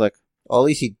up. Click. Well, at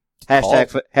least he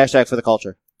hashtag for the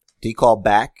culture. Did he call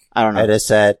back? I don't know. And it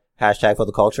said hashtag for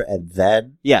the culture and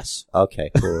then? Yes. Okay,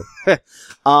 cool.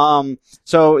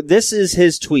 So this is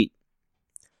his tweet.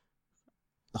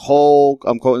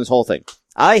 I'm quoting this whole thing.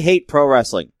 I hate pro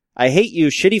wrestling. I hate you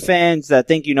shitty fans that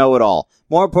think you know it all.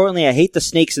 More importantly, I hate the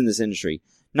snakes in this industry.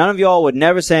 None of y'all would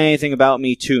never say anything about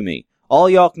me to me. All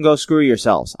y'all can go screw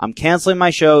yourselves. I'm canceling my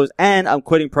shows and I'm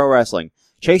quitting pro wrestling.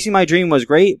 Chasing my dream was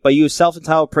great, but you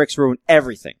self-entitled pricks ruined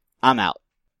everything. I'm out.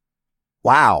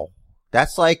 Wow.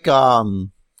 That's like the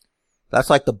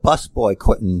busboy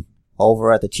quitting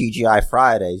over at the TGI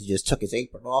Fridays. He just took his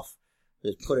apron off,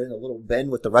 just put it in a little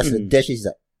bin with the rest of the dishes. He's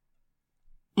like,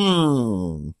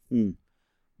 We've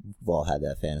all had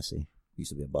that fantasy. Used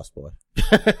to be a busboy.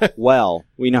 Well,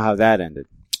 we know how that ended.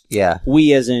 Yeah.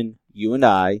 We as in you and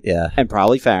I. Yeah. And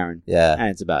probably Farron. Yeah. And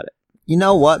it's about it. You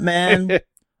know what, man?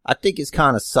 I think it's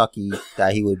kind of sucky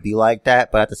that he would be like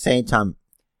that, but at the same time,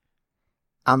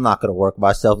 I'm not going to work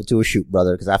myself into a shoot,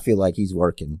 brother, because I feel like he's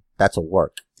working. That's a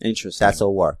work. Interesting. That's a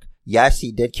work. Yes,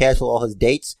 he did cancel all his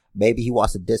dates. Maybe he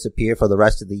wants to disappear for the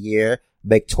rest of the year,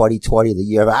 make 2020 the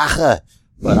year of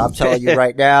But I'm telling you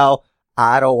right now,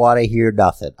 I don't want to hear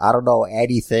nothing. I don't know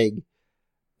anything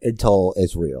until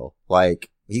it's real. Like,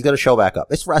 he's going to show back up.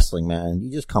 It's wrestling, man.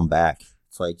 You just come back.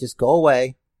 It's like, just go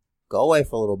away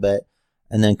for a little bit,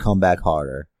 and then come back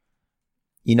harder.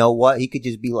 You know what? He could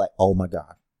just be like, oh my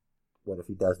God. What if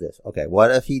he does this? Okay,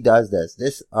 what if he does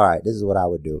this? Alright, this is what I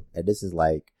would do. And this is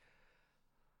like,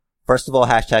 first of all,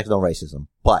 hashtags no racism.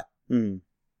 But,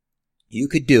 you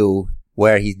could do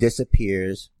where he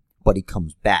disappears, but he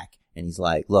comes back. And he's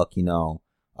like, look,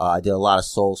 I did a lot of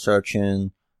soul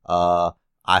searching. I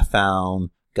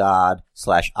found God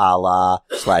 / Allah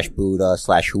 / Buddha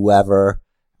 / whoever.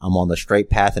 I'm on the straight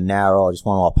path and narrow. I just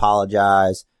want to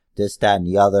apologize. This, that, and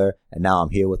the other. And now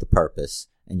I'm here with a purpose.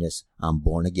 And just, I'm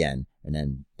born again. And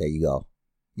then there you go.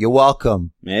 You're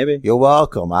welcome. Maybe. You're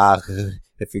welcome.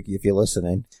 If you're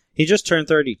listening. He just turned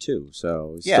 32,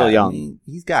 so he's still young. I mean,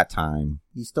 he's got time.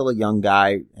 He's still a young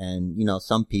guy. And,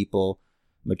 some people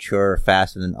mature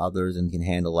faster than others and can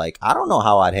handle, like, I don't know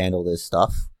how I'd handle this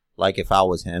stuff. Like, if I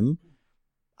was him,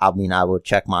 I mean, I would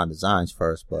check my designs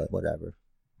first, but whatever.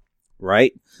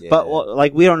 Right? Yeah. But,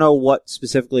 like, we don't know what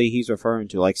specifically he's referring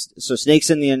to. Like, so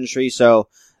Snake's in the industry, so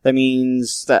that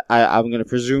means that I'm going to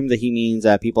presume that he means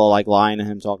that people like lying to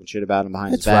him, talking shit about him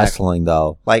behind his back. It's wrestling,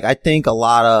 though. Like, I think a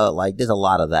lot of, like, there's a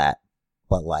lot of that.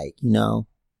 But, like,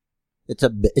 it's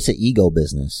an ego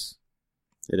business.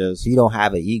 It is. If you don't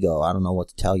have an ego, I don't know what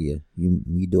to tell you.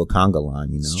 You do a conga line,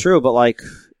 It's true, but, like,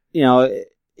 I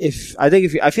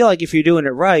feel like if you're doing it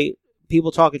right,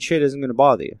 people talking shit isn't going to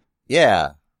bother you.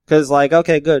 Yeah. Because, like,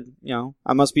 okay, good.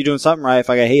 I must be doing something right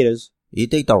if I got haters. You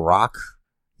think The Rock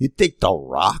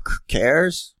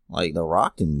cares? Like, The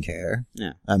Rock didn't care.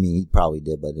 Yeah. I mean, he probably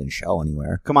did, but it didn't show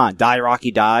anywhere. Come on, die,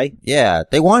 Rocky, die. Yeah,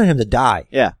 they wanted him to die.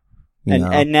 Yeah.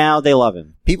 And now they love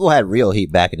him. People had real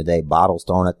heat back in the day, bottles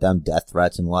thrown at them, death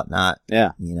threats and whatnot.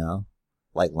 Yeah.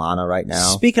 Like Lana right now.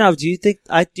 Speaking of, do you think,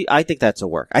 I think that's a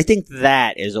work. I think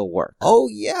that is a work. Oh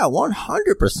yeah,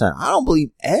 100%. I don't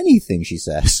believe anything she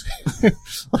says.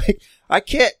 Like, I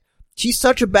can't, she's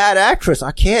such a bad actress.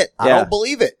 I don't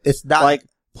believe it. It's not. Like,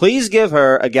 please give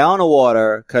her a gallon of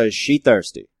water because she's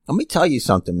thirsty. Let me tell you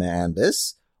something, man.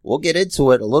 We'll get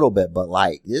into it a little bit, but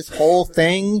like, this whole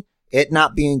thing, it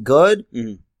not being good.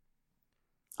 Mm-hmm.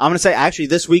 I'm going to say, actually,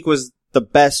 this week was the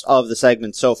best of the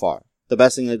segments so far. The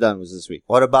best thing they've done was this week.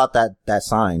 What about that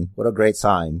sign? What a great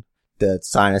sign. The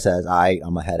sign that says, I'm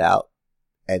gonna head out.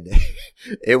 And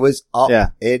it was up.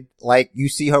 Yeah. It, like, you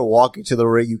see her walking to the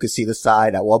ring, you could see the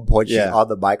sign. At one point, she's on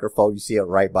the microphone, you see it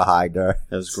right behind her.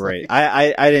 That was great.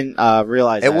 I didn't,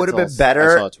 realize it would have been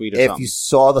better if you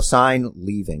saw the sign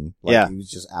leaving. Like, he was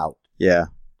just out. Yeah.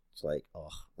 It's like,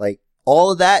 like,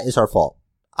 all of that is her fault.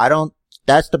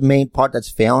 That's the main part that's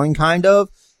failing, kind of.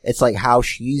 It's like how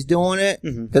she's doing it.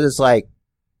 Cause it's like,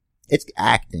 it's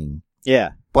acting.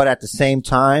 Yeah. But at the same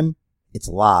time, it's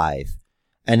live.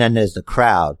 And then there's the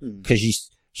crowd. Cause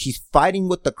she's fighting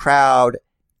with the crowd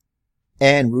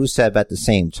and Rusev at the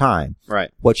same time.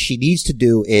 Right. What she needs to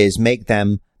do is make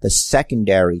them the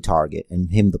secondary target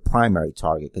and him the primary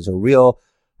target. Cause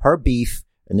her beef,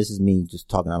 and this is me just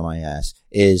talking out of my ass,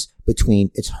 is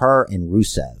it's her and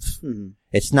Rusev.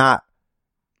 It's not,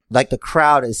 like, the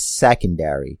crowd is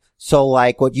secondary. So,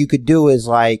 like, what you could do is,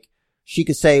 like, she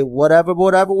could say whatever to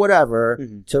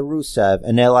Rusev,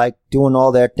 and they're, like, doing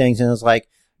all their things, and it's like,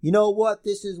 you know what?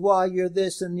 This is why you're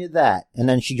this and you're that. And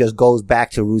then she just goes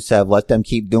back to Rusev, let them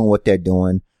keep doing what they're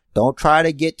doing. Don't try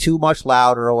to get too much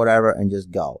louder or whatever, and just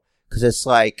go. Cause it's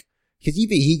like, cause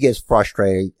even he gets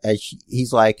frustrated, and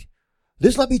he's like,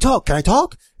 just let me talk. Can I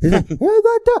talk? He's like,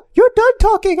 you're done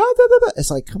talking.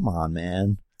 It's like, come on,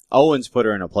 man. Owens put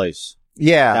her in a place.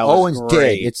 Yeah, Owens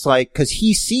did. It's like, cause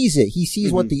he sees it. He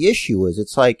sees what the issue is.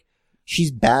 It's like, she's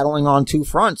battling on two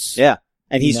fronts. Yeah.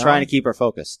 And he's trying to keep her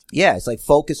focused. Yeah, it's like,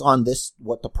 focus on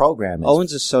what the program is.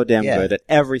 Owens is so damn good at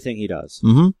everything he does.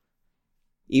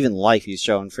 Even life, he's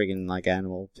showing freaking, like,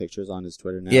 animal pictures on his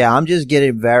Twitter now. Yeah, I'm just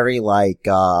getting very, like,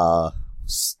 I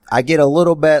get a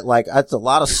little bit, like, that's a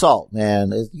lot of salt,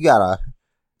 man. You got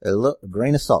a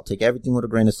grain of salt. Take everything with a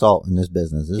grain of salt in this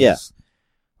business.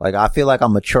 Like, I feel like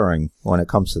I'm maturing when it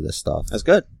comes to this stuff. That's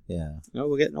good. Yeah.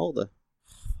 We're getting older.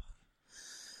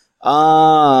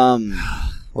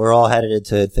 We're all headed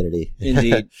into infinity.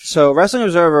 Indeed. So, Wrestling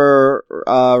Observer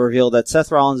revealed that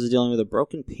Seth Rollins is dealing with a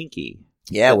broken pinky.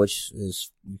 Yeah, which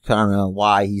is kind of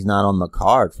why he's not on the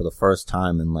card for the first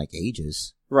time in like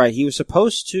ages. Right. He was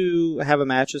supposed to have a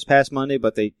match this past Monday,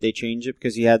 but they changed it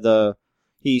because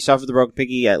he suffered the broken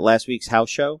pinky at last week's house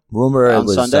show. Rumor it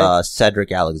was Sunday.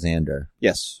 Cedric Alexander.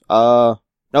 Yes. No,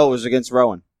 it was against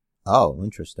Rowan. Oh,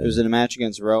 interesting. It was in a match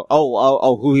against Rowan.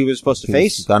 Oh, who he was supposed to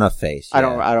face? He's gonna face. Yeah.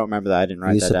 I don't remember that. I didn't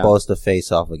write that down. He's supposed to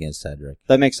face off against Cedric.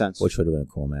 That makes sense. Which would have been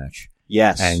a cool match.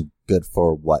 Yes. And good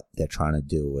for what they're trying to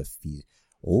do with the...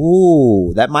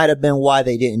 Ooh, that might have been why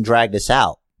they didn't drag this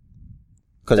out.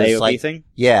 Because the it's AOP like, thing?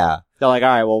 Yeah. They're like, all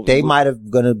right, well... They might have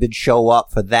gonna show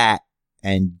up for that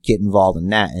and get involved in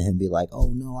that and him be like,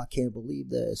 oh no, I can't believe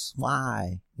this.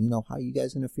 Why? You know, how you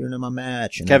guys interfering in my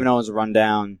match? And Kevin Owens run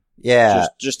down. Yeah.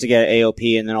 Just to get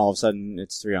AOP, and then all of a sudden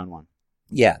it's 3-on-1.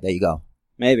 Yeah, there you go.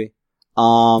 Maybe.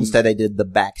 Instead they did the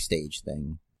backstage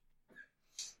thing.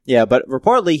 Yeah, but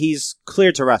reportedly he's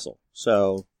cleared to wrestle,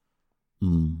 so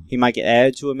he might get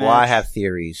added to a match. Well, I have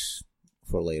theories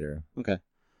for later. Okay.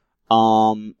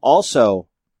 Also,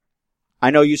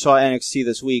 I know you saw NXT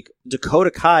this week.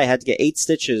 Dakota Kai had to get 8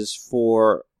 stitches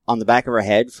on the back of her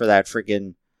head for that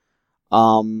freaking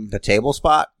the table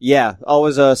spot? Yeah. Oh, it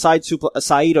was a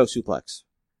Saito suplex.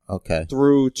 Okay.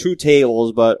 Through 2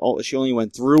 tables, but she only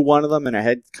went through one of them, and her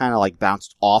head kind of like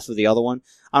bounced off of the other one.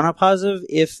 I'm not positive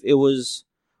if it was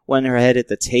when her head hit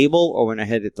the table or when her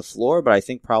head hit the floor, but I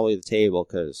think probably the table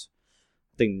because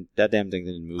that damn thing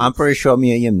didn't move. I'm pretty sure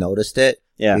Miriam noticed it.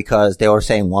 Yeah. Because they were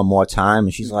saying one more time,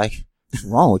 and she's like, what's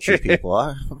wrong with you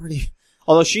people?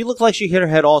 Although she looked like she hit her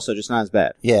head also, just not as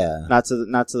bad. Yeah. Not to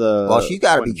the. Well, she's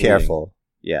got to be careful.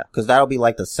 Yeah. Because that'll be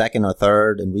like the second or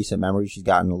third in recent memory she's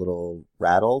gotten a little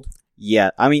rattled.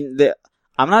 Yeah. I mean,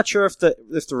 I'm not sure if the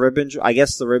rib injury, I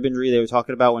guess the rib injury they were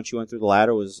talking about when she went through the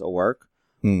ladder was a work.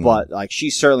 But, like, she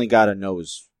certainly got a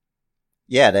nose.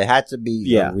 Yeah, there had to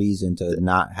be a reason to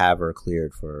not have her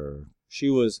cleared for... She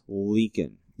was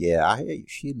leaking. Yeah, I hear you.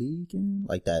 She leaking?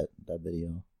 Like that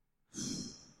video.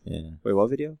 Yeah. Wait, what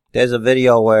video? There's a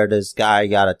video where this guy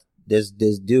this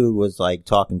dude was, like,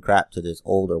 talking crap to this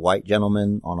older white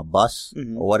gentleman on a bus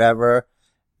or whatever.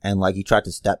 And, like, he tried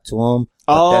to step to him.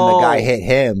 But then the guy hit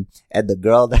him. And the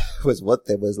girl that was with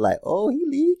him was like, oh, he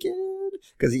leaking.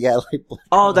 Because he had like...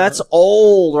 Oh, that's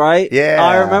old, right? Yeah.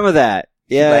 I remember that.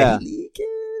 Yeah. Like, he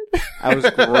leaking. That was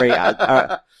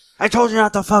great. I told you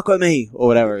not to fuck with me. Or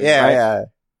whatever. Yeah, right? yeah.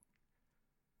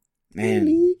 Man.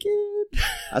 He leaking.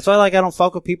 That's why, like, I don't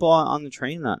fuck with people on the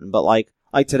train or nothing. But, like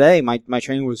today, my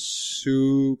train was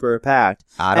super packed.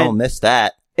 I don't miss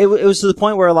that. It was to the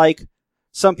point where, like,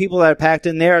 some people that are packed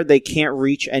in there, they can't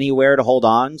reach anywhere to hold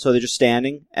on. So they're just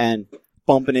standing and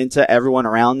bumping into everyone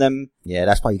around them. Yeah,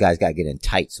 that's why you guys gotta get in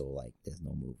tight, so like there's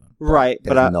no movement. Right,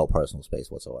 there's no personal space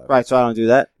whatsoever. Right, so I don't do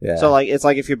that. Yeah. So like it's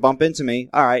like if you bump into me,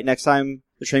 all right, next time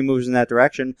the train moves in that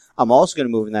direction, I'm also going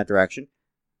to move in that direction.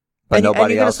 But and you're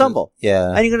going to stumble. Yeah.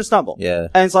 And you're going to stumble. Yeah.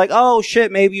 And it's like, oh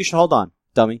shit, maybe you should hold on,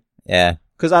 dummy. Yeah.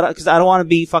 Because I don't want to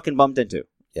be fucking bumped into.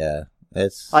 Yeah.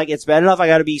 It's like it's bad enough I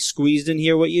got to be squeezed in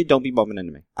here with you. Don't be bumping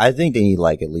into me. I think they need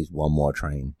like at least one more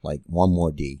train, like one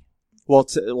more D. Well,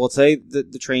 today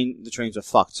the trains are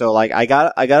fucked. So like I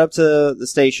got up to the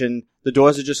station. The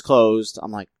doors are just closed.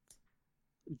 I'm like,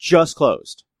 just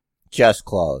closed. Just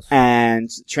closed. And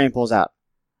train pulls out.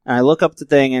 And I look up the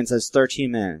thing and it says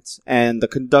 13 minutes. And the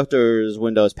conductor's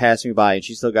window is passing me by and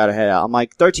she still got her head out. I'm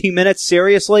like, 13 minutes?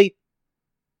 Seriously?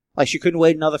 Like she couldn't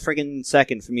wait another friggin'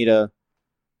 second for me to...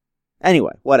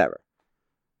 Anyway, whatever.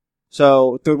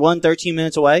 So, the 13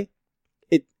 minutes away,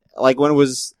 like when it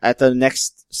was at the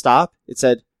next stop, it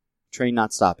said, train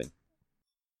not stopping.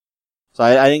 So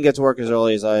I didn't get to work as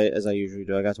early as I usually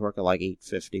do. I got to work at like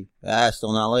 8:50.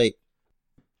 Still not late.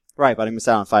 Right, but I missed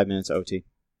out on 5 minutes OT.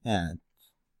 Yeah.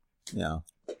 Yeah.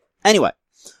 Anyway.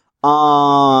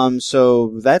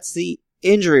 So that's the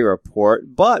injury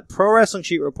report, but Pro Wrestling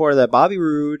Sheet reported that Bobby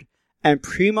Roode and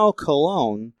Primo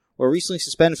Colon were recently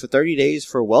suspended for 30 days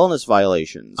for wellness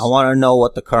violations. I want to know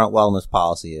what the current wellness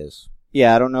policy is.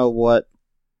 Yeah, I don't know what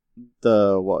they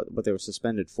were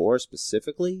suspended for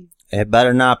specifically. It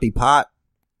better not be pot,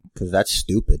 because that's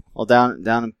stupid. Well, down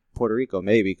in Puerto Rico,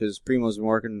 maybe, because Primo's been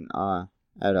working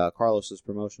at Carlos's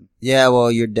promotion. Yeah,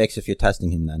 well, you're dicks if you're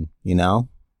testing him then, you know?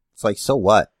 It's like, so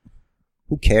what?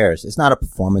 Who cares? It's not a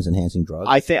performance-enhancing drug.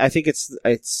 I think it's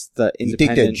the independent... You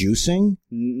think they're juicing?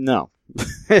 No.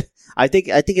 I think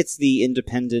it's the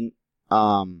independent,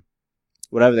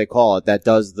 whatever they call it, that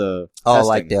does the testing.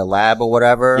 Like their lab or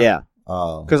whatever? Yeah.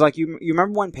 Oh. Because, like, you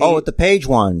remember when Paige... Oh, with the Paige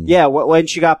one. Yeah, when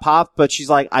she got popped, but she's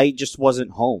like, I just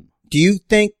wasn't home. Do you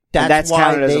think that's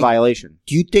counted as a violation.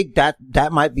 Do you think that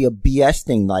might be a BS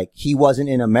thing? Like, he wasn't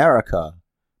in America.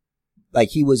 Like,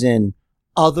 he was in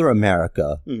other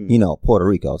America. You know, Puerto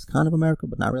Rico. It's kind of America,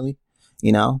 but not really.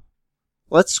 You know?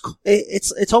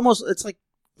 It's almost, it's like,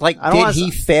 did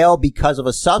he fail because of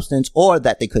a substance or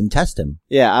that they couldn't test him?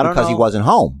 Yeah, I don't know. Because he wasn't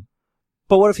home.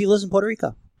 But what if he lives in Puerto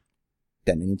Rico?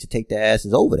 Then they need to take their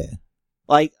asses over there.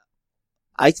 Like,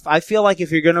 I feel like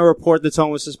if you're going to report that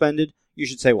someone was suspended, you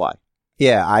should say why.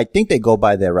 Yeah, I think they go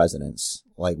by their residence,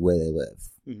 like where they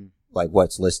live. Like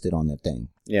what's listed on their thing.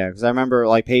 Yeah, because I remember,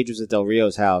 like, Paige was at Del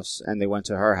Rio's house, and they went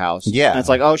to her house. Yeah. And it's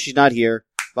like, oh, she's not here.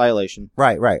 Violation.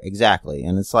 Right, exactly.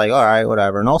 And it's like, all right,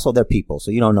 whatever. And also, they're people,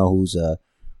 so you don't know who's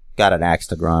got an axe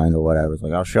to grind or whatever. It's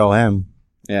like, I'll show him.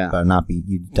 Yeah. But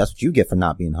that's what you get for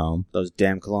not being home. Those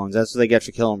damn colognes. That's what they get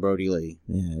for killing Brody Lee.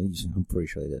 Yeah, I'm pretty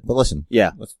sure they did. But listen.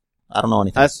 Yeah. I don't know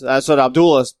anything. That's what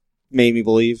Abdullah made me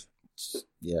believe.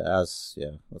 Yeah, let's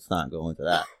not go into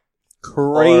that.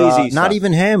 Crazy stuff. Not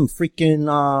even him,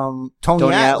 freaking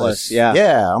Tony Atlas. Yeah.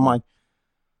 Yeah, I'm like,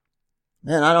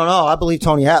 man, I don't know. I believe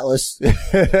Tony Atlas.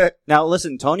 Now,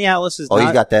 listen, Tony Atlas is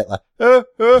he's got that.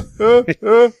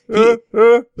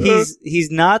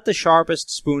 He's not the sharpest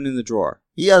spoon in the drawer.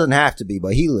 He doesn't have to be,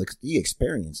 but he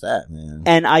experienced that, man.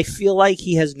 And I feel like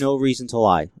he has no reason to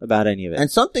lie about any of it.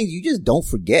 And some things you just don't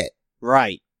forget.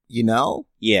 Right. You know?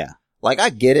 Yeah. Like,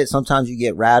 I get it. Sometimes you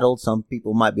get rattled. Some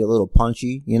people might be a little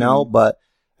punchy, you know? But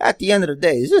at the end of the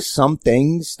day, there's just some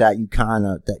things that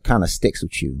kind of sticks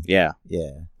with you. Yeah.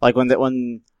 Yeah. Like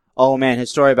oh man, his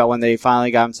story about when they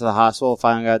finally got him to the hospital,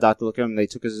 finally got a doctor to look at him, they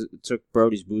took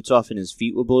Brody's boots off and his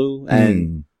feet were blue.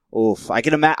 And oof, I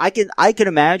can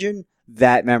imagine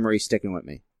that memory sticking with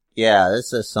me. Yeah,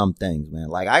 this is some things, man.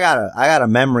 Like, I got a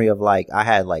memory of, like, I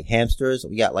had, like, hamsters.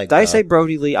 We got, like, did I say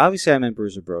Brody Lee? Obviously I meant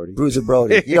Bruiser Brody. Bruiser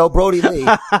Brody. Yo, Brody Lee.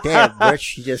 Damn,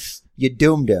 Rich, you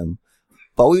doomed him.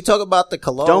 But we talk about the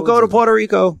colognes. Don't go to Puerto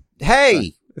Rico.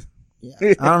 Hey!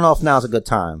 Yeah, I don't know if now's a good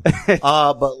time.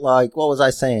 But, like, what was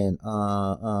I saying?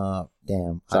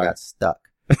 Damn, sorry. I got stuck.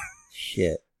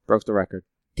 Shit. Broke the record.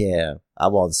 Yeah,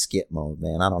 I'm on skip mode,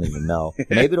 man. I don't even know.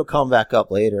 Maybe it'll come back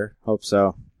up later. Hope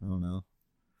so. I don't know.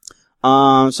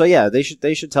 So yeah, they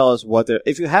should tell us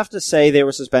if you have to say they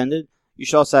were suspended, you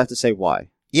should also have to say why.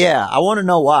 Yeah, I want to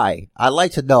know why. I'd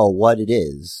like to know what it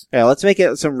is. Yeah, let's make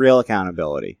it some real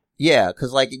accountability. Yeah,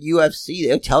 cause like at UFC,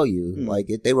 they'll tell you, like,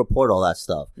 they report all that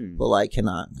stuff. But like, can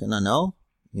I know?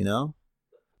 You know?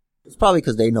 It's probably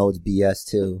cause they know it's BS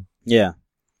too. Yeah.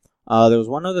 There was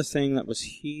one other thing that was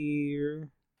here.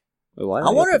 Wait,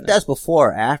 I wonder if that's before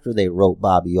or after they wrote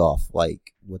Bobby off,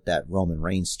 like, with that Roman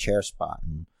Reigns chair spot.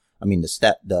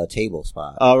 The table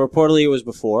spot. Reportedly it was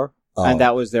before, and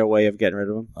that was their way of getting rid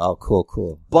of him. Oh,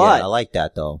 cool. But yeah, I like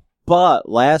that though. But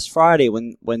last Friday,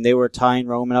 when they were tying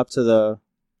Roman up to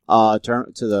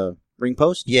the ring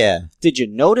post, yeah, did you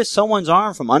notice someone's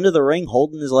arm from under the ring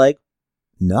holding his leg?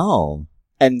 No.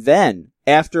 And then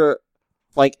after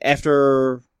a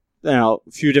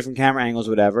few different camera angles,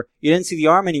 whatever, you didn't see the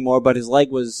arm anymore, but his leg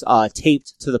was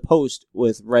taped to the post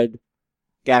with red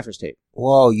gaffer's tape.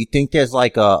 Whoa, you think there's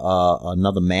like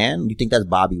another man? You think that's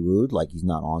Bobby Roode? Like he's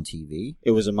not on TV?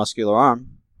 It was a muscular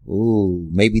arm. Ooh,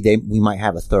 maybe we might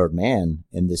have a third man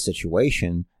in this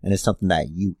situation, and it's something that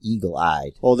you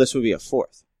eagle-eyed. Well, this would be a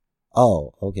fourth.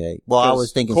 Oh, okay. Well, I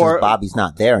was thinking since Bobby's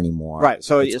not there anymore. Right,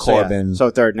 so it's Corbin. Yeah,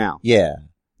 so third now. Yeah,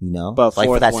 you know? But like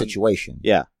for that situation.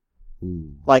 Yeah.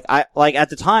 Ooh. Like at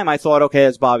the time I thought, okay,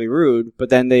 it's Bobby Roode, but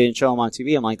then they didn't show him on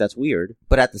TV. I'm like, that's weird.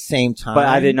 But at the same time, but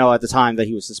I didn't know at the time that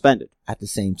he was suspended. At the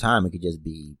same time, it could just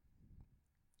be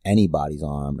anybody's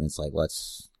arm, and it's like,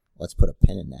 let's put a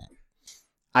pin in that.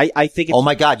 I think it's, oh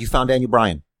my God, you found Daniel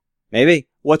Bryan. Maybe.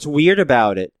 What's weird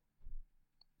about it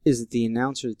is that the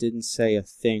announcers didn't say a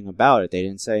thing about it. They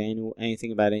didn't say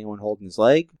anything about anyone holding his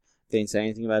leg. They didn't say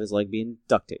anything about his leg being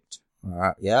duct taped. All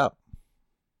right, yeah.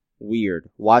 Weird.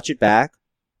 Watch it back.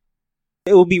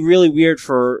 It would be really weird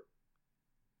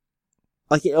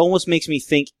like, it almost makes me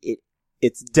think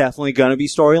it's definitely gonna be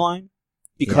storyline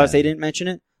because they didn't mention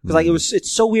it. Because like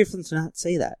it's so weird for them to not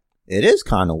say that. It is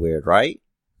kind of weird, right?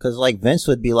 Because like Vince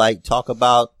would be like, talk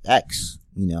about X,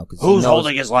 you know? Cause who's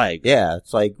holding his leg? Yeah,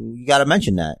 it's like you got to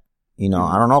mention that. You know,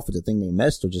 I don't know if it's a thing they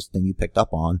missed or just a thing you picked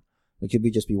up on. It could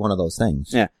just be one of those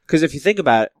things. Yeah, because if you think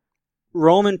about it,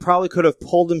 Roman probably could have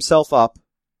pulled himself up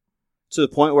to the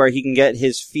point where he can get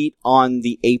his feet on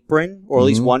the apron, or at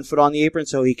least 1 foot on the apron,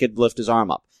 so he could lift his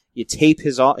arm up. You tape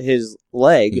his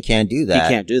leg. You can't do that. You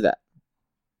can't do that.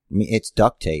 I mean, it's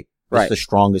duct tape. Right. It's the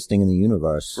strongest thing in the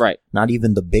universe. Right. Not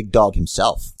even the big dog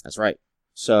himself. That's right.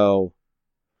 So,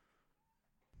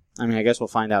 I mean, I guess we'll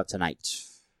find out tonight.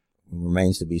 It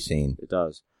remains to be seen. It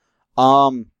does.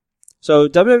 So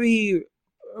WWE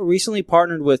recently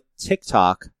partnered with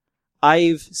TikTok.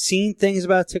 I've seen things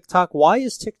about TikTok. Why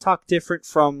is TikTok different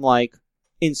from, like,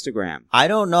 Instagram? I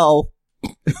don't know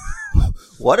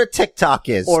what a TikTok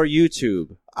is. Or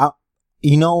YouTube.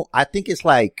 I think it's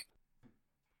like,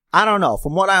 I don't know.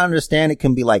 From what I understand, it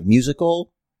can be like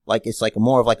musical. Like, it's like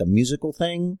more of like a musical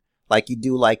thing. Like, you could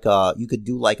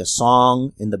do like a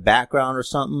song in the background or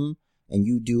something, and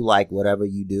you do like whatever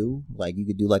you do. Like, you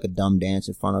could do like a dumb dance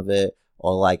in front of it,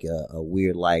 or like a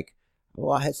weird, like, oh,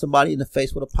 I hit somebody in the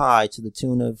face with a pie to the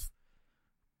tune of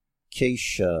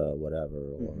Keisha, whatever,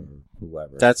 or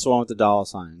whoever. That's the one with the dollar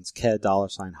signs.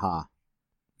 $ha.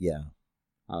 Yeah.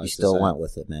 Like you still went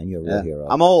with it, man. You're a real hero.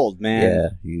 I'm old,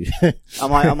 man. Yeah.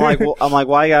 I'm like,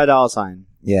 why you got a dollar sign?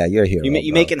 Yeah, you're a hero.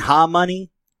 You making ha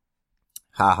money?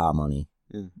 Ha money.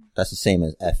 Yeah. That's the same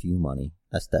as FU money.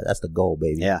 That's the goal,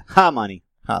 baby. Yeah. Ha money.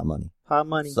 Ha money. Ha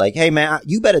money. It's like, hey man,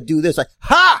 you better do this. Like,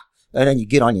 ha! And then you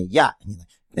get on your yacht and you're like,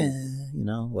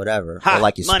 whatever. Ha, or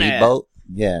like your money. speedboat.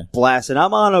 Yeah. Blasting,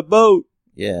 I'm on a boat.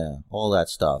 Yeah. All that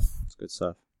stuff. It's good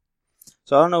stuff.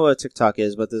 So I don't know what TikTok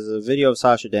is, but there's a video of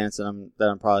Sasha dancing that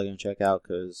I'm probably gonna check out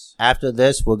because after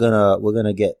this we're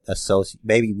gonna get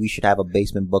maybe we should have a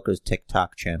Basement Booker's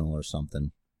TikTok channel or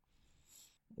something.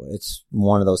 It's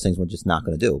one of those things we're just not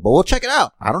gonna do, but we'll check it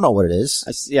out. I don't know what it is.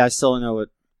 I still don't know what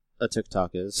a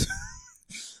TikTok is.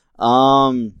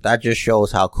 That just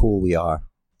shows how cool we are.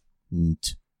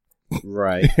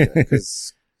 Right,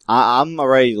 because I'm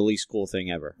already the least cool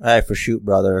thing ever. Hey, for shoot,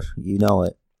 brother, you know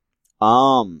it.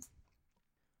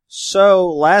 So,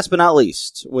 last but not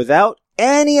least, without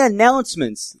any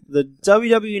announcements, the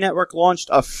WWE Network launched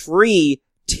a free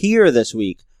tier this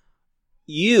week.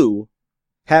 You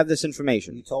have this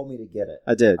information. You told me to get it.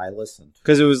 I did. I listened.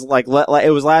 Because it was like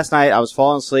it was last night. I was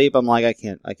falling asleep. I'm like, I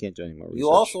can't do any more research. You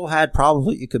also had problems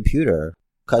with your computer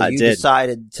because you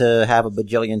decided to have a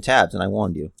bajillion tabs, and I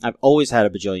warned you. I've always had a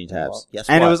bajillion tabs. Well, guess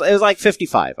and what? it was like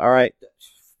 55. All right.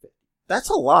 That's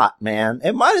a lot, man.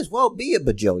 It might as well be a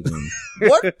bajillion.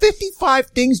 What 55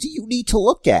 things do you need to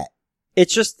look at?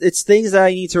 It's things that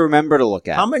I need to remember to look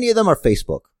at. How many of them are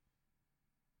Facebook?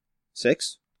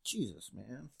 6? Jesus,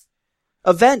 man.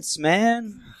 Events,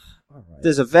 man. All right.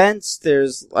 There's events.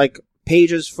 There's like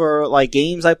pages for like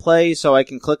games I play, so I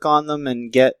can click on them and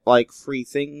get like free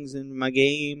things in my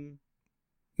game.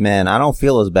 Man, I don't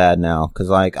feel as bad now because,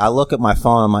 like, I look at my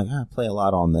phone. I'm like, I play a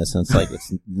lot on this, and it's like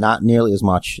it's not nearly as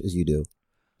much as you do.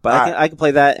 But I can play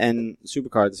that and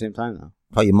Supercard at the same time now.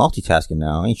 Oh, you're multitasking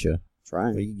now, ain't you? That's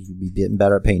right. You'd be getting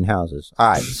better at painting houses.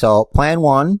 All right, so plan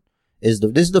 1 is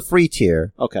this is the free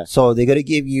tier. Okay. So they're gonna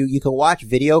give you can watch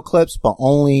video clips, but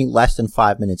only less than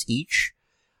 5 minutes each.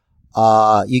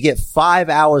 You get 5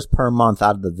 hours per month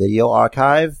out of the video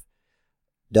archive.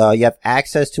 You have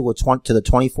access to the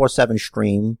 24/7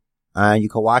 stream, and you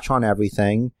can watch on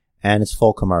everything, and it's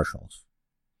full commercials.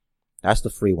 That's the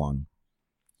free one.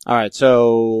 All right,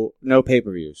 so no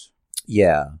pay-per-views.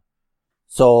 Yeah.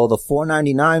 So the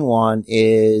 $4.99 one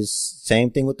is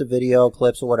same thing with the video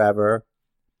clips or whatever.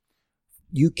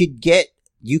 You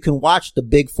can watch the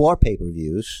big 4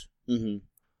 pay-per-views. Mm-hmm.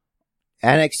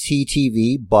 NXT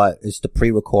TV, but it's the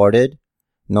pre-recorded,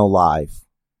 no live.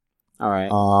 All right.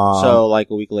 So like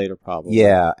a week later, probably.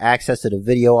 Yeah. Access to the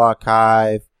video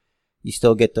archive. You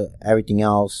still get everything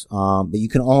else. But you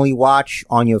can only watch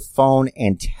on your phone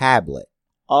and tablet.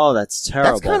 Oh, that's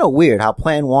terrible. That's kind of weird how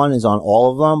plan 1 is on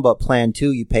all of them, but plan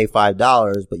 2 you pay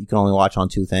 $5, but you can only watch on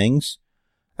 2 things.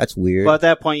 That's weird. But at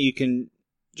that point you can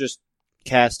just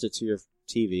cast it to your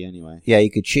TV anyway. Yeah, you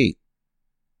could cheat.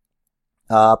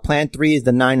 Plan 3 is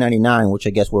the $9.99, which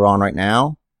I guess we're on right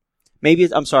now. Maybe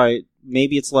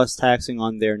it's less taxing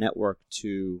on their network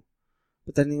to,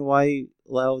 but then why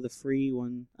allow the free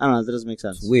one? I don't know. That doesn't make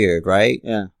sense. It's weird, right?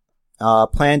 Yeah.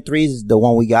 Plan 3 is the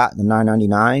one we got, the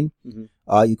 $9.99. Mm-hmm.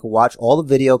 You can watch all the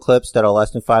video clips that are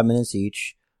less than 5 minutes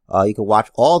each. You can watch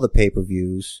all the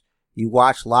pay-per-views. You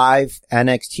watch live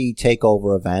NXT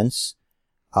takeover events.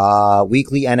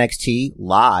 Weekly NXT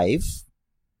live.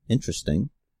 Interesting.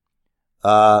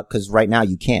 Cause right now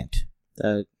you can't.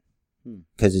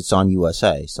 Cause it's on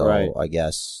USA. So right. I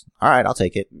guess, alright, I'll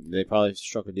take it. They probably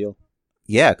struck a deal.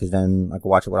 Yeah, cause then I can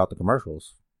watch it without the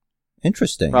commercials.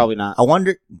 Interesting. Probably not. I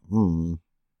wonder,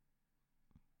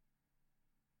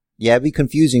 Yeah, it'd be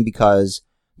confusing because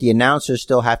the announcers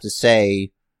still have to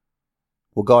say,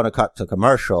 we're going to cut to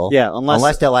commercial. Yeah,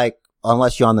 unless they're like,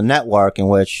 unless you're on the network, in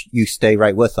which you stay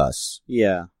right with us.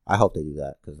 Yeah. I hope they do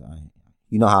that because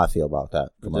you know how I feel about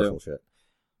that commercial shit.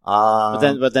 But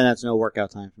then that's no workout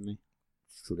time for me.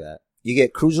 True that. You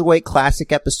get Cruiserweight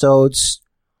Classic episodes.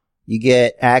 You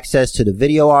get access to the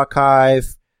video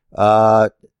archive.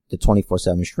 The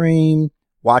 24/7 stream.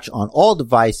 Watch on all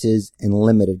devices and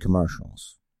limited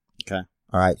commercials. Okay.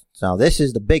 All right. So this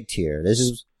is the big tier.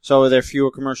 So are there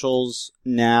fewer commercials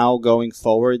now going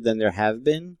forward than there have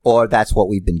been? Or that's what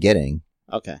we've been getting.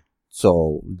 Okay.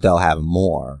 So they'll have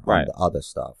more on Right. the other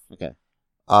stuff. Okay.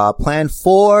 Plan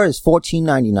 4 is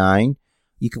 $14.99.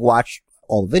 You can watch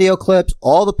all the video clips,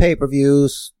 all the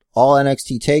pay-per-views, all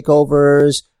NXT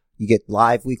takeovers. You get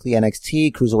live weekly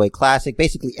NXT, Cruiserweight Classic,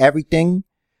 basically everything.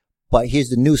 But here's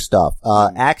the new stuff.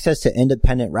 Access to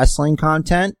independent wrestling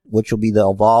content, which will be the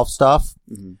Evolve stuff.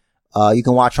 Mm-hmm. You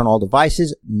can watch on all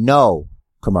devices. No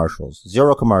commercials.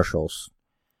 0 commercials.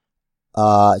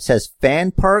 It says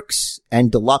fan perks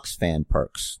and deluxe fan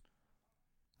perks.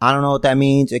 I don't know what that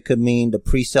means. It could mean the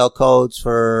pre-sale codes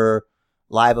for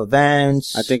live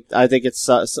events. I think it's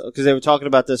because they were talking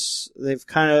about this. They've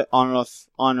kind of on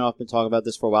and off been talking about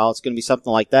this for a while. It's going to be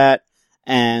something like that,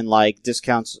 and like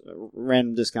discounts,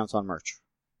 random discounts on merch.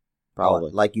 Probably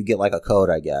like you get like a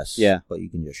code, I guess. Yeah, but you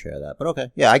can just share that. But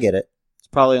okay, yeah, I get it. It's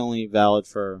probably only valid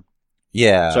for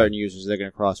certain users. They're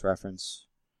going to cross-reference.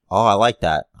 Oh, I like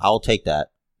that. I'll take that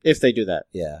if they do that.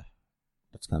 Yeah,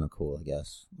 that's kind of cool. I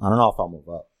guess I don't know if I'll move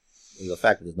up. The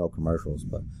fact that there's no commercials,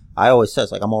 but I always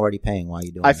says like I'm already paying. Why are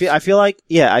you doing? I feel like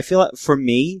for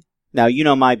me now. You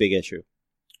know my big issue.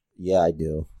 Yeah, I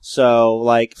do. So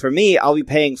like for me, I'll be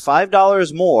paying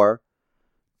 $5 more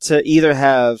to either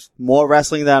have more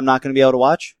wrestling that I'm not going to be able to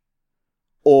watch,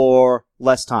 or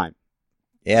less time.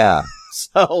 Yeah.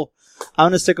 So I'm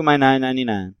gonna stick with my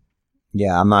 $9.99.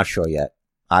 Yeah, I'm not sure yet.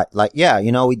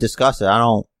 We discussed it. I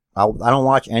don't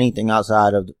watch anything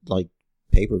outside of like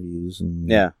pay-per-views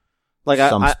and like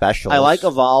some specials. I like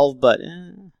Evolve, but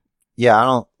yeah, I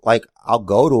don't like. I'll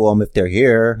go to them if they're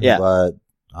here. Yeah, but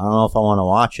I don't know if I want to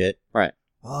watch it. Right.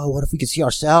 Oh, what if we could see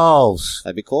ourselves?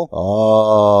 That'd be cool.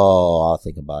 Oh, I'll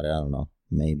think about it. I don't know.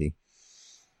 Maybe.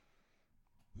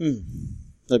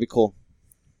 That'd be cool.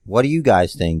 What do you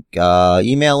guys think?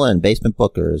 Email in Basement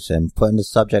Bookers and put in the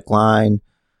subject line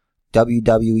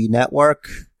WWE Network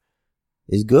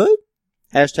is good?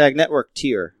 # network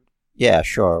tier. Yeah,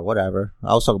 sure, whatever.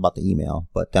 I was talking about the email,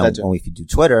 but then only if you do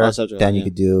Twitter, then you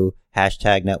could do #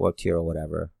 network tier or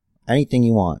whatever. Anything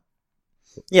you want.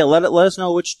 Yeah, let us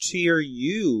know which tier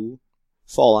you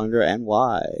fall under and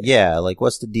why. Yeah, like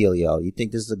what's the dealio? You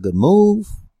think this is a good move?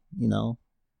 You know?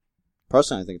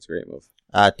 Personally, I think it's a great move.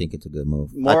 I think it's a good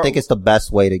move. I think it's the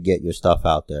best way to get your stuff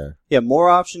out there. Yeah, more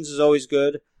options is always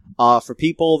good. For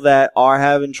people that are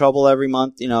having trouble every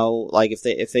month, like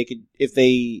if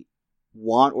they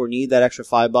want or need that extra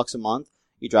 $5 a month,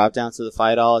 you drop down to the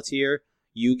 $5 tier.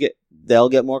 They'll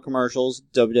get more commercials.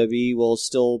 WWE will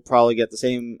still probably get the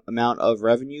same amount of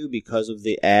revenue because of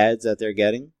the ads that they're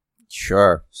getting.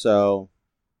 Sure. So,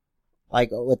 like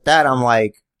with that, I'm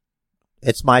like,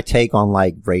 it's my take on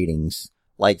like ratings.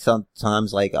 Like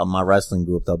sometimes, like on my wrestling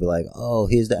group, they'll be like, "Oh,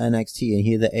 here's the NXT and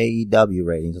here's the AEW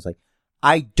ratings." It's like,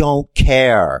 I don't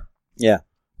care. Yeah.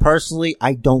 Personally,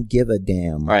 I don't give a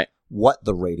damn. Right. What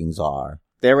the ratings are.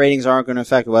 Their ratings aren't going to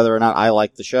affect whether or not I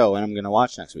like the show and I'm going to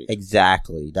watch next week.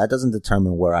 Exactly. That doesn't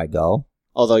determine where I go.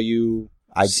 Although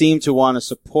I seem to want to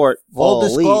support full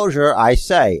disclosure, I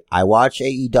say I watch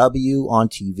AEW on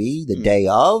TV the day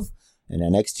of, and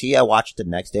NXT I watch the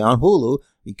next day on Hulu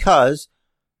because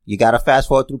you got to fast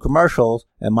forward through commercials,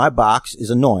 and my box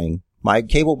is annoying. My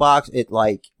cable box, it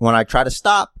like when I try to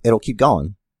stop, it'll keep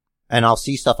going, and I'll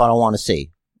see stuff I don't want to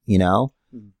see, you know.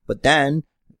 But then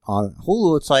on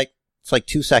Hulu, it's like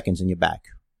 2 seconds and you're back.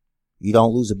 You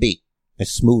don't lose a beat.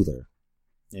 It's smoother.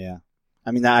 Yeah.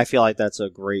 I mean, I feel like that's a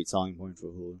great selling point for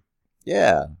Hulu.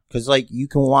 Yeah. Cause like you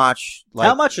can watch like.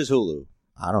 How much is Hulu?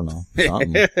 I don't know.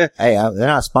 Hey, they're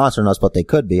not sponsoring us, but they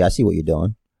could be. I see what you're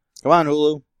doing. Come on,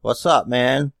 Hulu. What's up,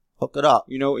 man? Hook it up.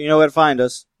 You know where to find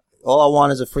us. All I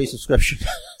want is a free subscription.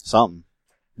 Something.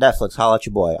 Netflix, holla at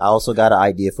your boy. I also got an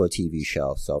idea for a TV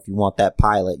show. So if you want that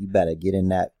pilot, you better get in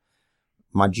my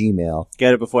Gmail.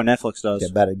 Get it before Netflix does. You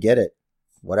better get it.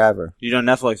 Whatever. You know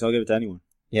Netflix, I'll give it to anyone.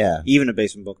 Yeah. Even a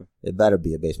basement booker. It better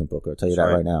be a basement booker. I'll tell you that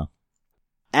right now.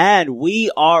 And we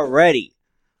are ready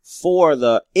for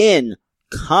the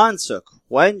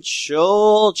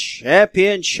Inconsequential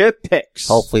Championship picks.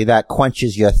 Hopefully that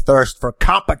quenches your thirst for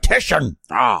competition.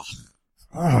 How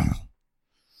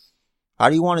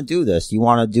do you want to do this? Do you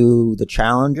want to do the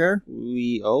challenger?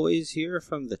 We always hear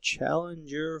from the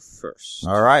challenger first.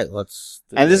 All right, let's.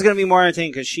 And this is going to be more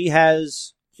entertaining because she had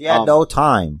no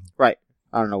time. Right.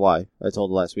 I don't know why. I told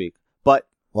her last week. But.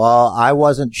 Well, I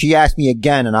wasn't. She asked me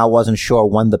again, and I wasn't sure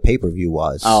when the pay-per-view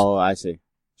was. Oh, I see.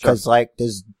 Because, like,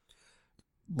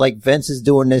 like Vince is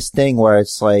doing this thing where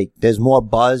it's like there's more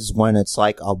buzz when it's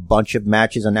like a bunch of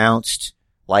matches announced,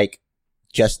 like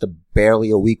just barely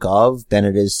a week of, than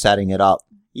it is setting it up.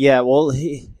 Yeah, well,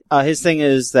 his thing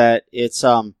is that it's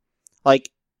like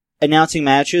announcing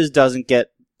matches doesn't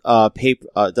get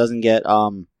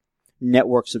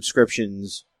network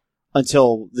subscriptions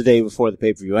until the day before the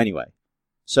pay-per-view anyway.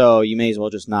 So you may as well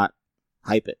just not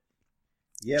hype it.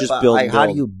 Yeah, just but build. Like, how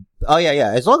do you? Oh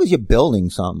yeah. As long as you're building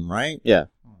something, right? Yeah.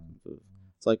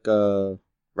 It's like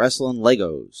wrestling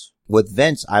Legos. With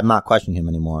Vince, I'm not questioning him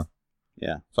anymore.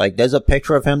 Yeah. It's like there's a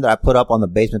picture of him that I put up on the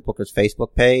Basement Bookers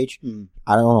Facebook page.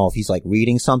 I don't know if he's like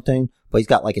reading something, but he's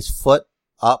got like his foot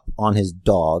up on his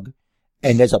dog,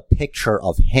 and there's a picture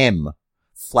of him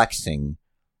flexing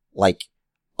like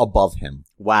above him.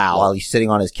 Wow. While he's sitting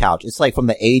on his couch. It's like from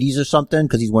the 80s or something,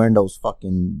 because he's wearing those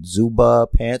fucking Zuba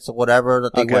pants or whatever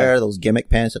that they wear, those gimmick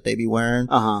pants that they be wearing.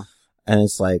 And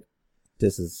it's like,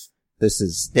 this is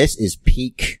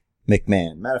peak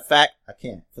McMahon. Matter of fact, I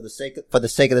can't. For the sake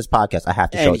of this podcast, I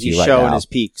have to show it to you right now. He's showing his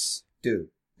peaks. Dude.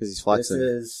 Because he's flexing.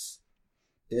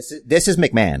 This is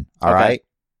McMahon. All right.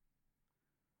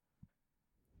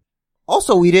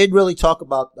 Also, we did really talk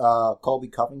about Colby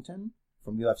Covington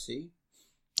from UFC.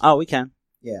 Oh, we can.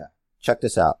 Yeah. Check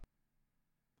this out.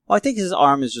 Well, I think his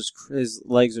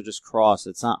legs are just crossed.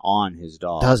 It's not on his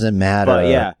dog. Doesn't matter. But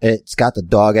yeah. It's got the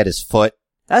dog at his foot.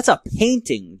 That's a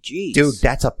painting. Jeez. Dude,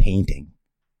 that's a painting.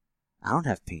 I don't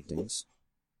have paintings.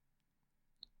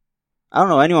 I don't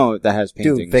know anyone that has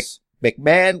paintings. Dude,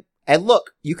 McMahon. And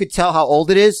look, you could tell how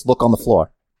old it is. Look on the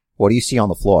floor. What do you see on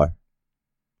the floor?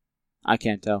 I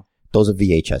can't tell. Those are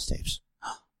VHS tapes.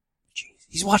 Jeez.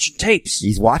 He's watching tapes.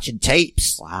 He's watching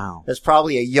tapes. Wow. There's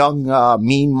probably a young,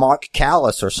 mean Mark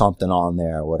Callis or something on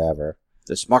there or whatever.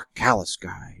 This Mark Callis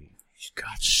guy. He's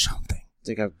got something. I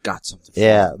think I've got something.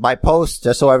 Yeah. My post,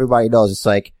 just so everybody knows, it's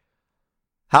like,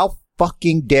 how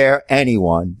fucking dare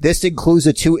anyone, this includes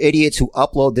the two idiots who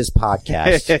upload this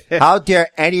podcast, how dare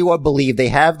anyone believe they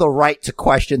have the right to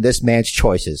question this man's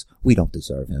choices? We don't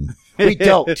deserve him. We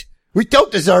don't. We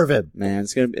don't deserve him. Man,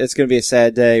 it's gonna be a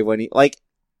sad day when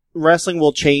wrestling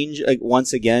will change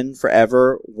once again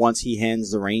forever once he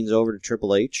hands the reins over to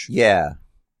Triple H. Yeah.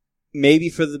 Maybe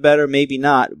for the better, maybe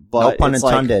not, but no pun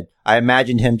intended. I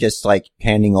imagined him just like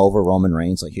handing over Roman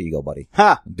Reigns, like, here you go, buddy.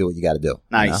 Ha! Do what you gotta do.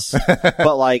 Nice. You know?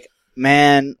 But like,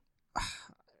 man,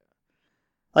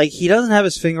 like he doesn't have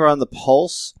his finger on the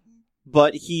pulse,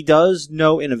 but he does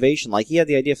know innovation. Like he had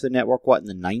the idea for the network, in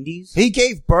the 90s? He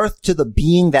gave birth to the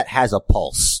being that has a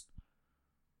pulse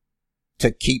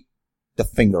to keep the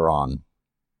finger on.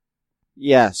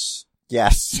 Yes.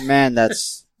 Yes. Man,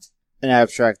 that's an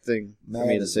abstract thing Man, for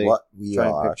me to see. What we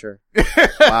are. Picture.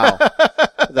 Wow.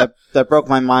 That broke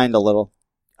my mind a little.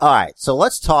 All right. So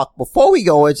let's talk, before we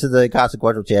go into the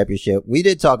Consequential Championship, we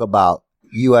did talk about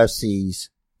UFC's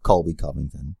Colby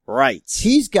Covington. Right.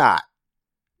 He's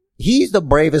the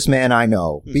bravest man I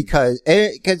know because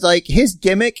like his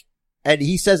gimmick, and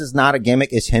he says it's not a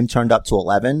gimmick, is him turned up to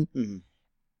 11,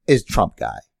 is Trump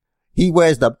guy. He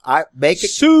wears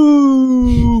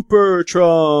Super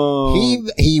Trump.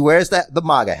 He wears the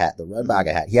MAGA hat, the red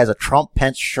MAGA hat. He has a Trump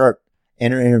Pence shirt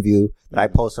in an interview that I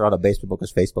posted on the Basement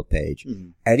Bookers Facebook page.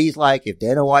 And he's like, if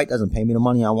Dana White doesn't pay me the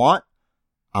money I want,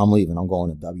 I'm leaving. I'm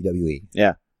going to WWE.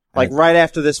 Yeah. Like right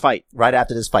after this fight. Right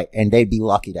after this fight. And they'd be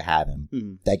lucky to have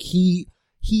him. Like he's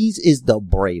is the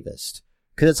bravest.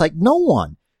 Cause it's like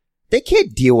they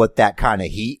can't deal with that kind of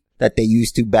heat that they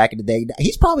used to back in the day.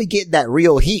 He's probably getting that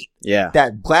real heat. Yeah.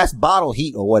 That glass bottle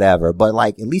heat or whatever. But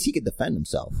like, at least he can defend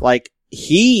himself. Like,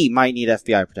 he might need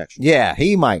FBI protection. Yeah,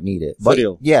 he might need it. But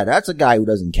yeah, that's a guy who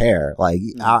doesn't care. Like,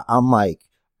 I'm like,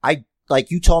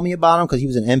 you told me about him because he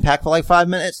was in Impact for like 5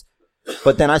 minutes.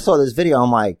 But then I saw this video.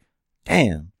 I'm like,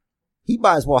 damn, he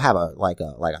might as well have a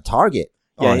target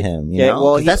on him. You know?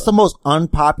 Well, that's the most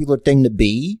unpopular thing to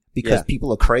be because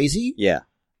people are crazy. Yeah.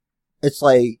 It's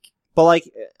like, but like,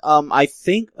 I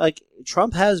think like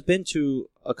Trump has been to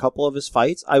a couple of his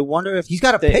fights. I wonder if he's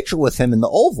got a picture with him in the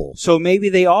Oval. So maybe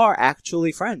they are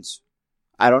actually friends.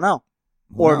 I don't know.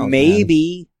 Or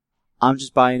maybe I'm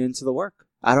just buying into the work.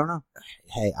 I don't know.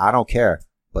 Hey, I don't care.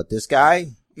 But this guy,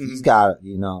 he's got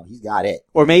it.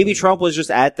 Or maybe Trump was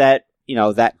just at that,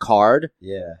 that card.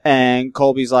 Yeah. And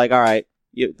Colby's like, all right,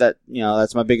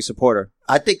 that's my biggest supporter.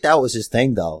 I think that was his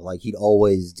thing though. Like he'd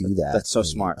always do that. That's so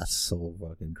smart. That's so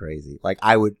fucking crazy. Like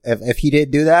I would, if he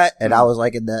did do that and I was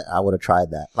like in that, I would have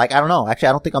tried that. Like, I don't know. Actually,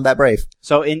 I don't think I'm that brave.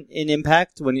 So in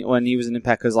Impact, when he was in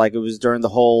Impact, cause like it was during the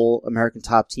whole American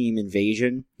Top Team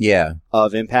invasion. Yeah.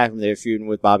 Of Impact when they were feuding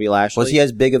with Bobby Lashley. Was he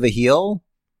as big of a heel?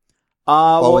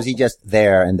 Or was he just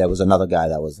there and there was another guy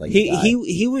that was like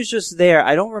he was just there.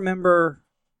 I don't remember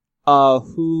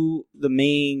who the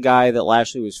main guy that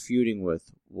Lashley was feuding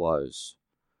with was.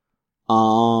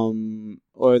 Lashley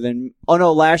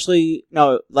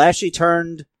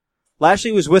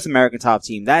was with American Top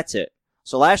Team. That's it.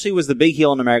 So Lashley was the big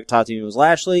heel in American Top Team. It was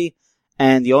Lashley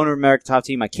and the owner of American Top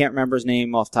Team. I can't remember his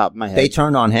name off the top of my head. They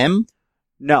turned on him?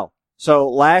 No. So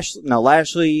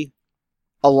Lashley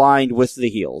aligned with the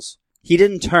heels. He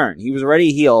didn't turn. He was already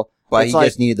a heel. But he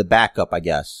just needed the backup, I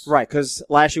guess. Right, because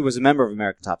Lashley was a member of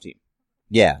American Top Team.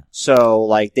 Yeah. So,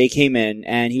 they came in,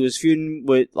 and he was feuding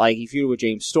with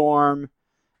James Storm,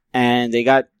 and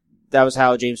that was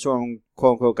how James Storm,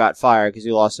 quote unquote, got fired, because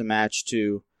he lost a match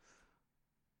to,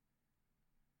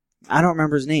 I don't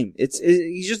remember his name.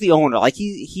 He's just the owner.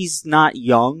 He's not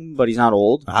young, but he's not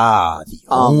old. The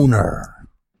owner.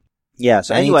 Yeah,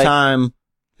 so anyway.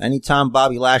 Anytime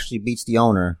Bobby Lashley beats the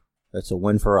owner, that's a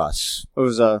win for us. It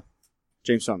was,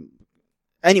 James Storm.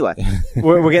 Anyway,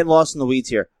 we're getting lost in the weeds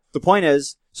here. The point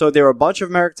is, so there were a bunch of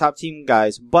American Top Team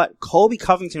guys, but Colby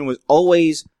Covington was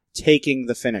always taking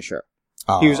the finisher.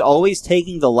 He was always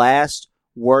taking the last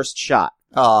worst shot.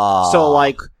 So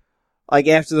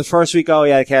after the first week, he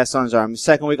had a cast on his arm. The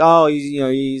second week,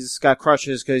 he's got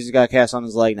crutches because he's got a cast on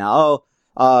his leg now.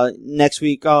 Next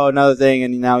week, another thing,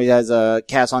 and now he has a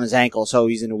cast on his ankle, so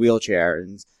he's in a wheelchair.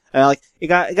 And it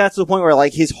got to the point where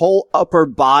his whole upper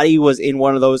body was in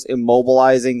one of those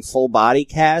immobilizing full body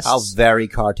casts. How very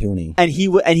cartoony. And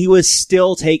he was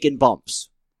still taking bumps.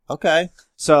 Okay.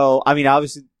 So, I mean,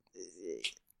 obviously,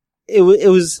 it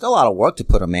was still a lot of work to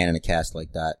put a man in a cast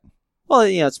like that. Well,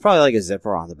 it's probably like a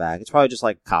zipper on the back. It's probably just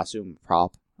like a costume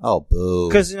prop. Oh, boo.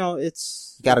 Because,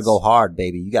 it's... You gotta go hard,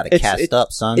 baby. You gotta cast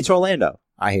up, son. It's Orlando.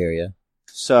 I hear you.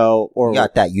 So, you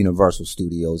got that Universal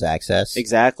Studios access.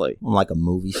 Exactly. Like a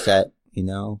movie set,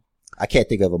 I can't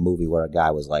think of a movie where a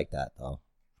guy was like that, though.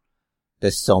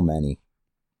 There's so many.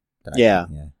 Yeah.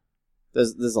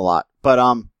 There's a lot. But,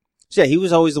 so yeah, he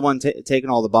was always the one taking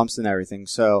all the bumps and everything.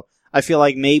 So, I feel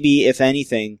like maybe, if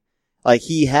anything,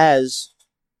 he has,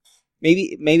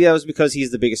 maybe that was because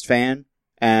he's the biggest fan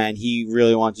and he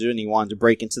really wanted to do it and he wanted to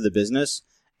break into the business.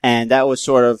 And that was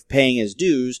sort of paying his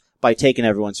dues by taking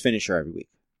everyone's finisher every week.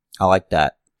 I like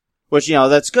that. Which,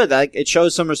 that's good. It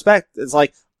shows some respect. It's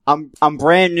like, I'm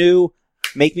brand new.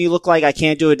 Make me look like I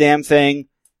can't do a damn thing.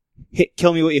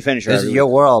 Kill me with your finisher. This is your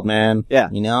world, man. Yeah.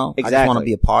 Exactly. I just want to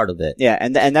be a part of it. Yeah.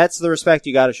 And that's the respect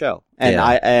you gotta show.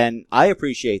 And I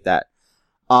appreciate that.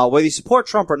 Whether you support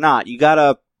Trump or not, you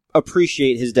gotta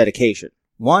appreciate his dedication.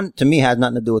 One, to me, has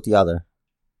nothing to do with the other.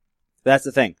 That's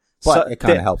the thing. But it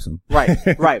kind of helps him.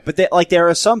 Right. But there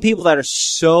are some people that are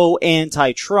so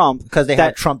anti-Trump. Because they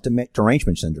have Trump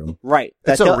derangement syndrome. Right.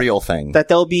 That's a real thing. That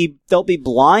they'll be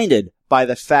blinded by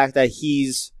the fact that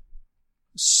his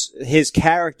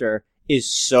character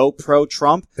is so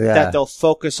pro-Trump that they'll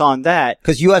focus on that.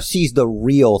 Because UFC's the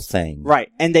real thing.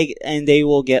 Right. And they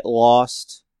will get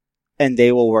lost and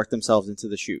they will work themselves into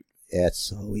the chute. It's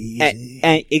so easy.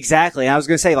 And exactly. And I was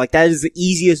going to say, that is the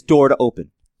easiest door to open.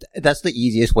 That's the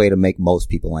easiest way to make most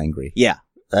people angry. Yeah.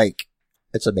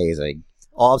 It's amazing.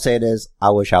 All I'm saying is, I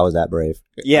wish I was that brave.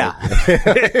 Yeah.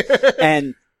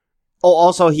 And,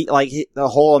 also, the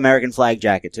whole American flag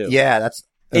jacket, too. Yeah, that's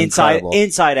inside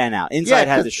and out. Inside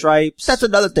had the stripes. That's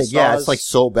another thing. Stars. Yeah, it's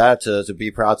so bad to be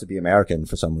proud to be American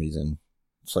for some reason.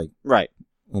 It's right.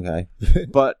 Okay.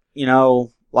 But,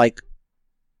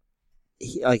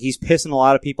 he's pissing a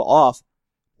lot of people off.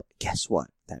 But guess what?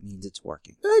 That means it's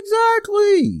working.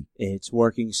 Exactly. It's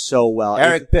working so well.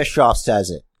 Eric Bischoff says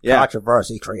it. Yeah.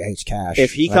 Controversy creates cash.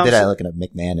 If he comes, I look at a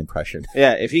McMahon impression.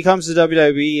 Yeah, if he comes to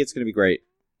WWE, it's going to be great.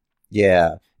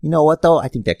 Yeah. You know what though? I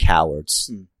think they're cowards.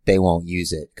 They won't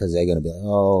use it because they're going to be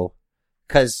like,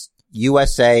 because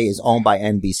USA is owned by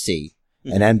NBC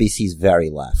and NBC's very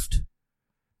left.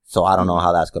 So I don't know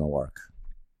how that's going to work.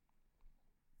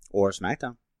 Or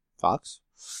SmackDown. Fox.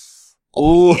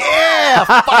 Oh, yeah!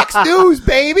 Fox News,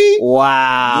 baby!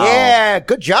 Wow. Yeah,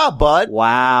 good job, bud.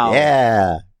 Wow.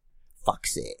 Yeah.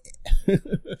 Fox it.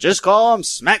 Just call him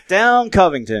SmackDown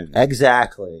Covington.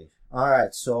 Exactly.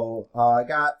 Alright, so, I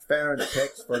got Farron's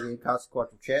picks for the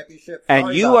Inconsequential Championship.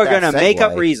 And you are gonna make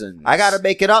up reasons. I gotta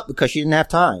make it up because she didn't have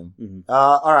time.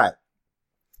 Alright.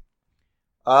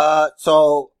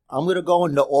 So, I'm gonna go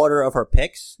in the order of her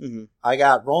picks. I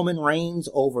got Roman Reigns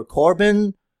over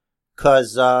Corbin.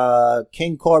 Because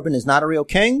King Corbin is not a real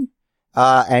king,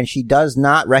 and she does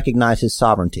not recognize his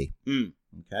sovereignty.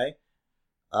 Okay.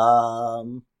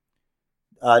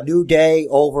 New Day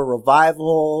over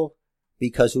Revival,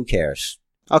 because who cares?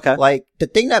 Okay. The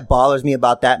thing that bothers me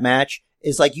about that match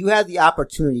is like you had the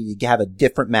opportunity to have a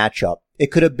different matchup. It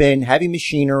could have been Heavy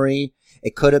Machinery.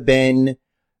 It could have been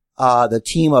the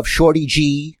team of Shorty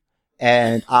G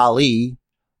and Ali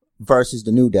versus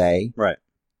the New Day. Right.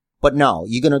 But no,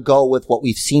 you're going to go with what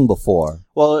we've seen before.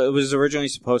 Well, it was originally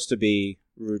supposed to be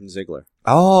Rude and Ziggler.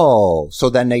 Oh, so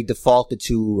then they defaulted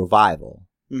to Revival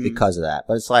because of that.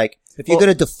 But it's like, if you're going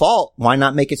to default, why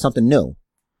not make it something new?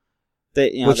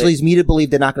 Which leads me to believe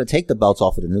they're not going to take the belts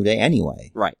off of the New Day anyway.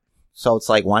 Right. So it's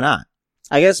like, why not?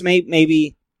 I guess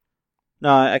maybe... No,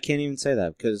 I can't even say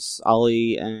that because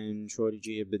Ali and Shorty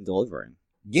G have been delivering.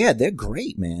 Yeah, they're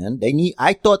great, man.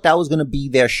 I thought that was going to be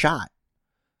their shot.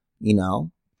 You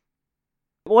know?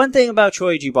 One thing about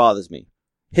Shorty G bothers me.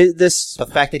 The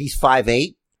fact that he's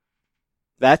 5'8".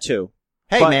 That too.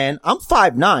 Hey, man, I'm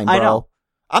 5'9", bro. I know.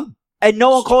 And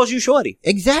no one calls you Shorty.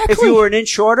 Exactly. If you were an inch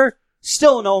shorter,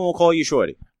 still no one will call you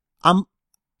Shorty.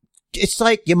 It's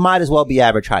like you might as well be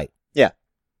average height. Yeah.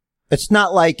 It's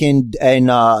not like if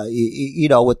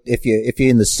you're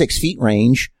in the 6 feet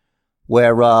range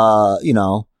where,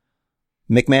 McMahon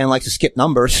likes to skip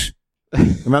numbers.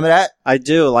 Remember that? I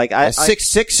do. Like, 6'6",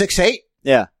 6'8".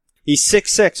 Yeah. He's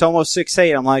 6'6", almost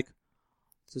 6'8". I'm like,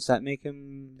 does that make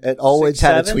him It always 6'7"?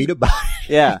 had a tweet about it.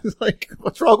 Yeah. Like,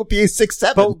 what's wrong with being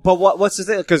 6'7"? But what's the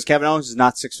thing? Because Kevin Owens is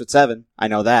not 6'7". I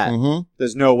know that. Mm-hmm.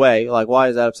 There's no way. Like, why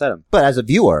does that upset him? But as a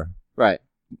viewer. Right.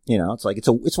 It's like,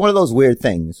 it's one of those weird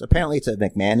things. Apparently it's a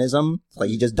McMahonism. It's like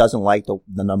he just doesn't like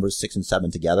the numbers 6 and 7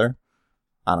 together.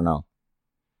 I don't know.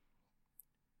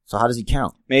 So how does he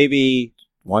count? Maybe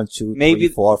 1, 2, 3,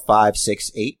 4, 5,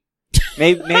 6, 8.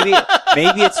 Maybe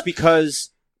it's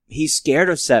because he's scared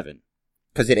of 7.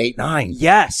 Because it 8, 9.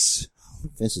 Yes.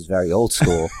 Vince is very old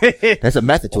school. There's a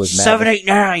method to his madness. 7, 8,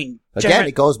 9. Again,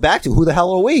 it goes back to who the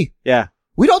hell are we? Yeah.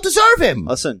 We don't deserve him.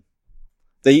 Listen,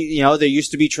 there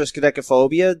used to be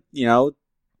triskaidekaphobia.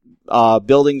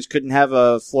 Buildings couldn't have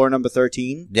a floor number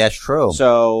 13. That's true.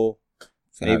 So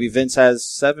maybe Vince has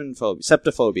 7 phobia,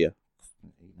 septophobia.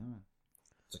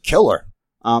 It's a killer.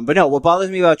 But no, what bothers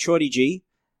me about Shorty G,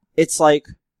 it's like,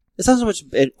 it's not so much,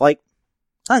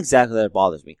 not exactly that it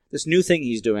bothers me. This new thing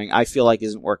he's doing, I feel like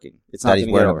isn't working. It's not that he's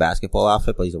wearing a basketball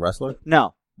outfit, but he's a wrestler?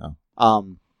 No.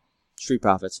 Oh. Street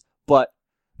Profits. But,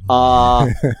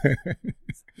 the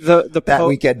that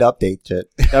weekend update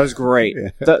shit. That was great.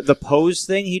 Yeah. The pose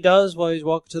thing he does while he's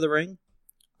walking to the ring.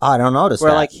 I don't notice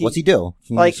that. Like what's he do?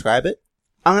 Can you describe it?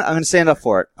 I'm going to stand up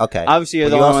for it. Okay. Obviously, you're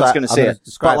the only one that's going to say it.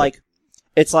 But like,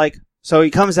 it's like, so he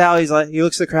comes out, he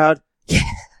looks at the crowd. Yeah.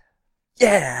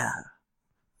 Yeah.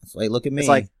 It's like, look at me. It's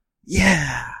like,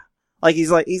 yeah. Like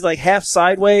he's like half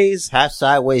sideways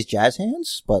jazz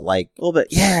hands, but like a little bit,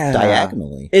 yeah.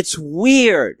 Diagonally. It's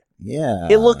weird. Yeah.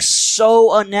 It looks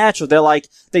so unnatural.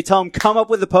 They tell him, come up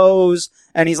with the pose,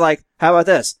 and he's like, how about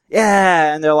this?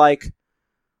 Yeah. And they're like,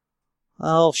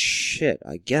 oh shit,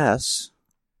 I guess.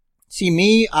 See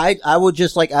me, I would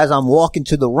just like, as I'm walking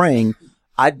to the ring,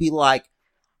 I'd be like,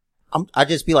 I'd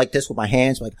just be like this with my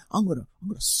hands, like, I'm gonna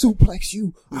suplex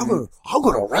you. I'm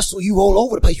gonna wrestle you all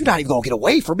over the place. You're not even gonna get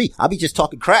away from me. I'll be just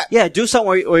talking crap. Yeah, do something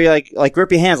where you like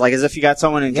grip your hands, like as if you got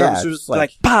someone in German suits,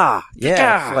 like, bah!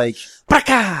 Yeah, it's like,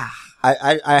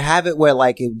 I have it where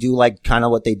like, it do like kind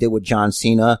of what they did with John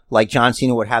Cena. Like John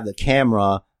Cena would have the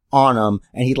camera on him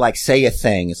and he'd like say a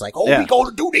thing. It's like, we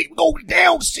gonna do this. We going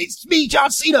down. It's me,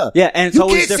 John Cena. Yeah, and it's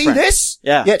always different. You can't see this?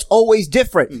 Yeah. Yeah, it's always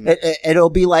different. Mm-hmm. It'll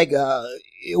be like,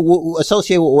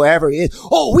 associated with wherever it is.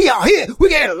 Oh, we out here. We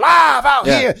getting live out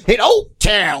here in Old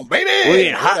Town, baby. We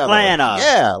in Hot Atlanta.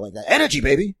 Yeah, like that energy,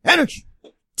 baby. Energy.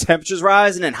 Temperatures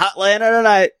rising in Hot Atlanta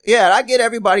tonight. Yeah, I get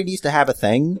everybody needs to have a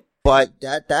thing, but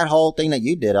that whole thing that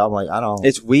you did, I'm like,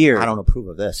 it's weird. I don't approve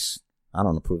of this. I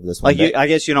don't approve of this one. Like, I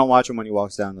guess you don't watch him when he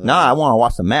walks down the I want to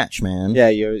watch the match, man. Yeah,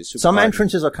 you're super Some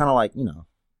entrances are kind of like,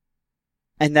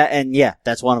 And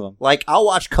that's one of them. Like, I'll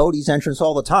watch Cody's entrance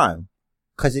all the time.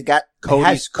 Cause it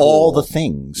has cool. all the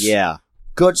things. Yeah.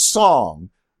 Good song,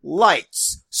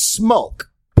 lights,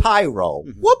 smoke, pyro.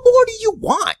 Mm-hmm. What more do you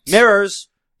want? Mirrors.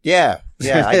 Yeah,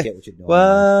 I get what you're doing.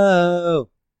 Whoa.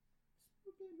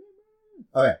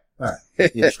 All right.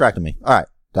 You distracted me. All right.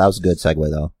 That was a good segue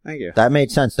though. Thank you. That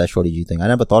made sense, that Shorty G thing. I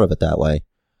never thought of it that way.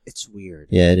 It's weird.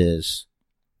 Yeah, it is.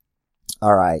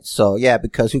 All right. So yeah,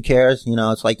 because who cares?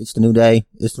 It's like, it's the New Day.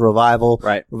 It's the Revival.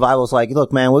 Right. Revival's like,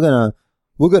 look, man, we're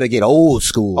gonna get old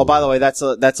school. Oh, by the way, that's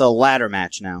a ladder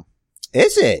match now.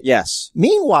 Is it? Yes.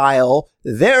 Meanwhile,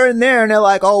 they're in there and they're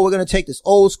like, oh, we're gonna take this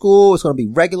old school. It's gonna be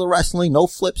regular wrestling, no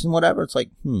flips and whatever. It's like,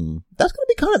 that's gonna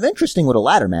be kind of interesting with a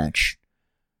ladder match.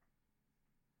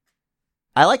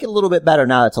 I like it a little bit better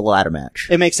now that it's a ladder match.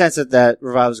 It makes sense that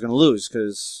Revival's gonna lose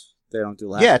because they don't do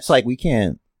ladders. Yeah, it's like we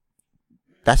can't.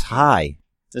 That's high.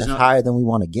 That's higher than we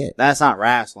want to get. That's not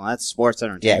wrestling. That's sports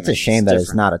entertainment. Yeah, it's a shame that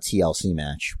it's not a TLC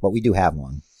match, but we do have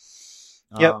one.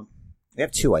 Yep. We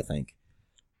have two, I think.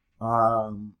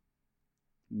 One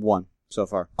so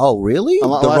far. Oh, really? The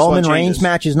Roman Reigns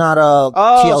match is not a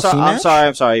TLC match?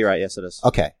 I'm sorry. You're right. Yes, it is.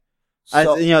 Okay.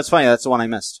 So, it's funny. That's the one I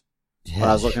missed when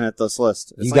I was looking at this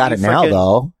list. You got it now,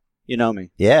 though. You know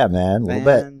me. Yeah, man. A little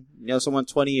bit. You know someone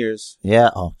 20 years. Yeah.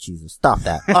 Oh, Jesus. Stop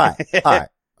that. All right. All right.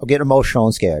 I'll get emotional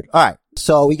and scared. All right.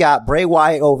 So we got Bray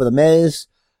Wyatt over The Miz.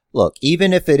 Look,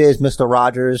 even if it is Mr.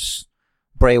 Rogers,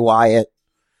 Bray Wyatt,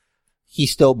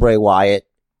 he's still Bray Wyatt.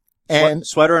 And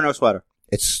sweater or no sweater?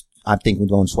 I think we're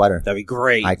going sweater. That'd be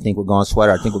great. I think we're going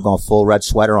sweater. I think we're going full red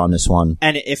sweater on this one.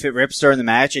 And if it rips during the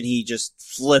match and he just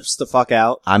flips the fuck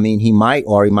out? I mean, he might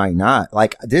or he might not.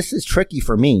 Like, this is tricky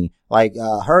for me. Like,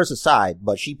 hers aside,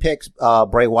 but she picks,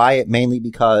 Bray Wyatt mainly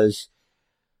because,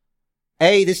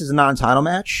 this is a non-title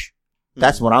match.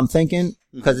 That's what I'm thinking.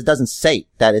 Because it doesn't say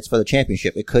that it's for the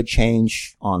championship. It could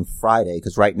change on Friday.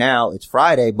 Because right now it's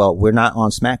Friday, but we're not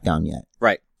on SmackDown yet.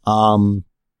 Right. And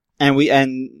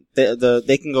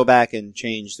they can go back and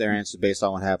change their answers based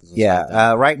on what happens.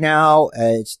 Yeah. Right now,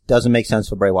 it doesn't make sense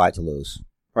for Bray Wyatt to lose.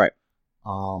 Right.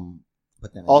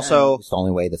 But then again, also, it's the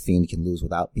only way the Fiend can lose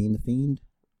without being the Fiend.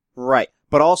 Right.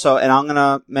 But also, and I'm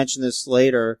gonna mention this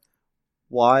later,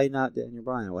 why not Daniel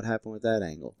Bryan? What happened with that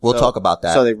angle? We'll talk about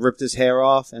that. So they ripped his hair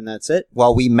off and that's it?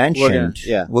 Well, we mentioned,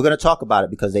 we're gonna talk about it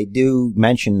because they do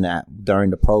mention that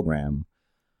during the program.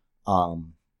 All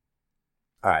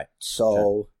right. So,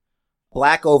 okay.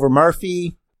 Black over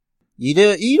Murphy. You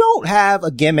don't have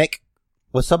a gimmick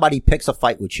where somebody picks a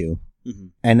fight with you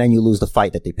and then you lose the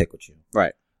fight that they pick with you.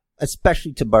 Right.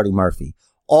 Especially to Buddy Murphy.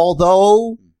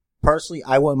 Although, personally,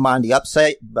 I wouldn't mind the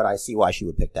upset, but I see why she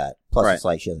would pick that. Plus, it's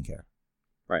like she doesn't care.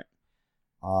 Right.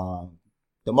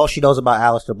 The most she knows about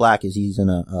Aleister Black is he's in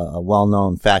a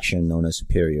well-known faction known as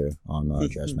Superior on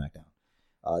Jazz SmackDown.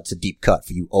 It's a deep cut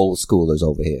for you old schoolers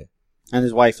over here. And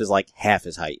his wife is like half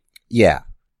his height. Yeah.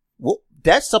 Well,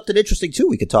 that's something interesting too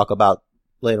we could talk about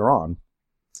later on.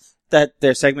 That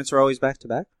their segments are always back to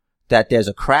back? That there's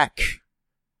a crack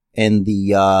in the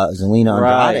Zelina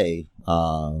Andrade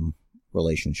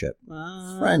relationship.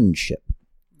 Friendship.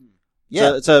 Yeah.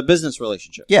 So it's a business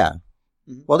relationship. Yeah.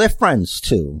 Well, they're friends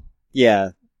too. Yeah.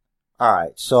 All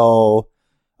right. So,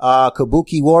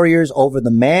 Kabuki Warriors over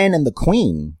the Man and the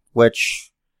Queen,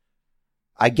 which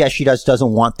I guess she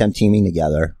doesn't want them teaming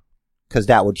together because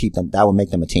that would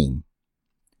make them a team.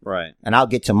 Right. And I'll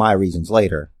get to my reasons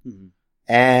later.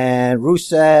 And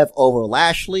Rusev over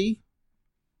Lashley.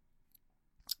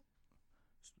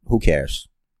 Who cares?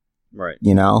 Right.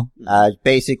 You know,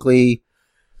 basically,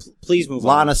 please move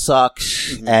on. Lana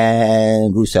sucks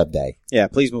and Rusev Day. Yeah,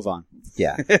 please move on.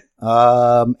 Yeah.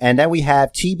 And then we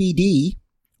have TBD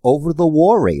over the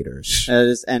War Raiders. It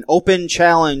is an open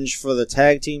challenge for the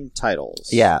tag team titles.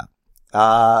 Yeah.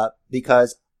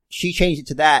 Because she changed it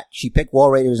to that. She picked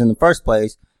War Raiders in the first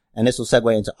place, and this will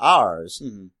segue into ours.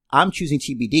 I'm choosing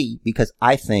TBD because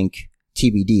I think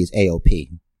TBD is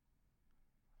AOP.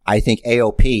 I think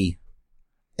AOP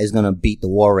is going to beat the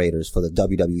War Raiders for the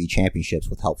WWE Championships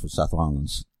with help from Seth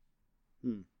Rollins.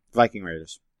 Viking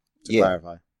Raiders, to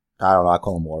clarify. I don't know. I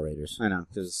call them War Raiders. I know,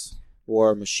 because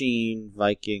War Machine,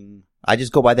 Viking. I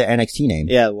just go by their NXT name.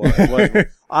 Yeah,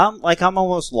 I'm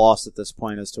almost lost at this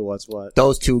point as to what's what.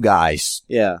 Those two guys.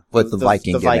 Yeah. With the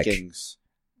Viking gimmick. Vikings.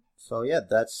 So yeah,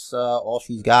 that's all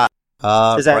she's got.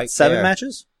 Is that 7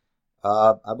 matches?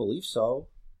 I believe so.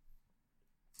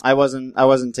 I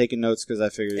wasn't taking notes because I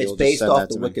figured it's based off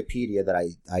the Wikipedia that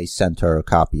I sent her a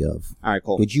copy of. All right,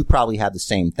 cool. Would you probably have the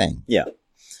same thing? Yeah.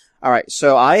 All right,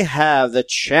 so I have the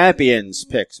champions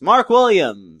picks. Mark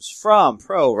Williams from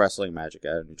Pro Wrestling Magic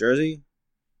out of New Jersey.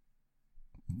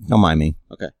 Don't mind me.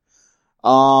 Okay.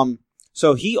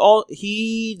 So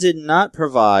he did not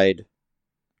provide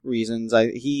reasons.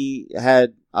 He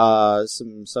had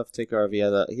some stuff to take care of.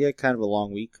 He had kind of a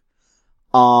long week.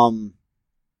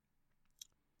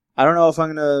 I don't know if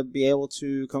I'm going to be able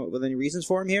to come up with any reasons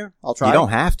for him here. I'll try. You don't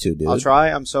have to, dude. I'll try.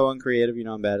 I'm so uncreative. You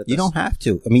know I'm bad at this. You don't have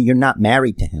to. I mean, you're not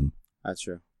married to him. That's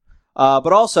true.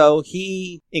 But also,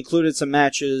 he included some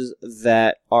matches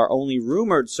that are only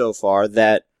rumored so far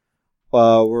that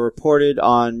were reported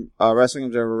on Wrestling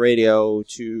Observer Radio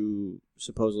to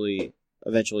supposedly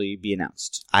eventually be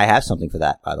announced. I have something for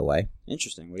that, by the way.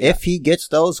 Interesting. If he gets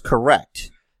those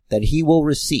correct, that he will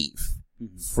receive,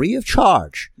 free of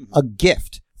charge, a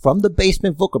gift from the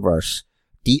Basement Bookiverse,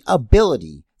 the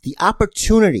ability, the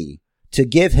opportunity to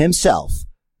give himself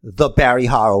the Barry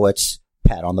Horowitz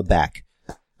pat on the back,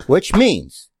 which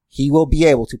means he will be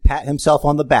able to pat himself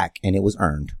on the back, and it was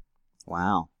earned.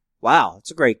 Wow. Wow,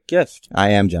 that's a great gift.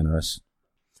 I am generous.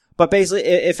 But basically,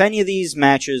 if any of these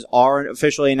matches are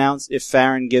officially announced, if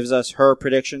Farron gives us her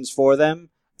predictions for them,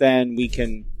 then we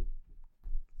can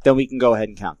go ahead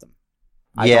and count them.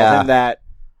 I told him that.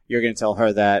 You're going to tell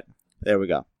her that. There we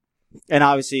go. And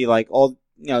obviously,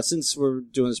 since we're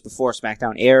doing this before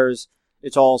SmackDown airs,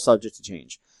 it's all subject to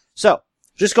change. So,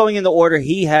 just going in the order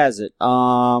he has it.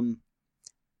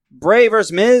 Bray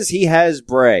versus Miz, he has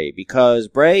Bray, because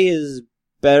Bray is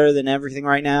better than everything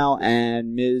right now,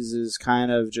 and Miz is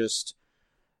kind of just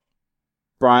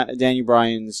Daniel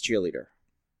Bryan's cheerleader,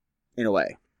 in a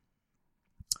way.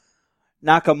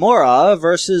 Nakamura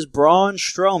versus Braun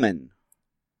Strowman.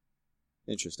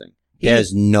 Interesting.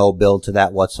 There's no build to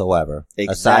that whatsoever.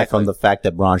 Exactly. Aside from the fact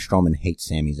that Braun Strowman hates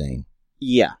Sami Zayn.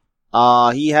 Yeah.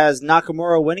 He has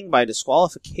Nakamura winning by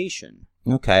disqualification.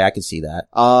 Okay, I can see that.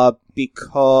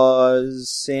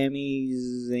 Because Sami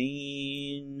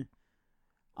Zayn,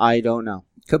 I don't know.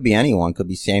 Could be anyone. Could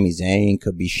be Sami Zayn.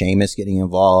 Could be Sheamus getting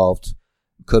involved.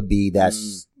 Could be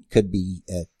could be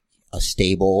a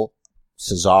stable.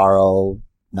 Cesaro,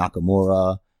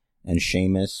 Nakamura, and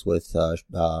Sheamus with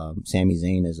Sami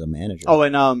Zayn as a manager. Oh,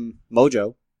 and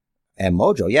Mojo. And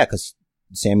Mojo, yeah, because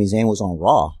Sami Zayn was on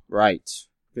Raw. Right.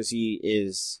 Because he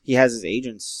has his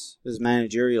agents, his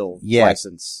managerial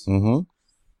license. Mm-hmm.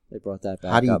 They brought that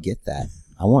back. How do you get that?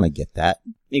 I want to get that.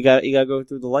 You got to go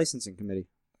through the licensing committee.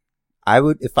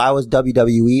 If I was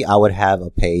WWE, I would have a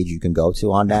page you can go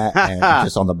to on that, and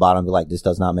just on the bottom be like, this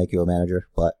does not make you a manager,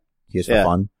 but here's for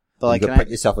fun. But you could print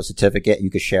yourself a certificate.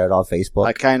 You could share it on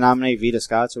Facebook. Can I nominate Vita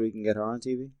Scott so we can get her on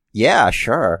TV? Yeah,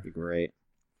 sure. That'd be great.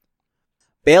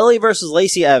 Bayley versus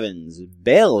Lacey Evans.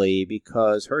 Bayley,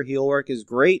 because her heel work is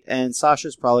great, and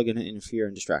Sasha's probably going to interfere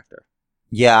and distract her.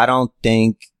 Yeah, I don't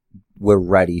think we're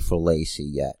ready for Lacey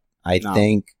yet. I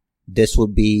think this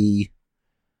would be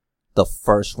the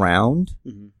first round,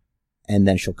 and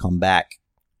then she'll come back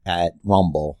at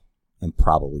Rumble and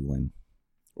probably win.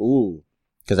 Ooh.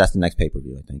 Because that's the next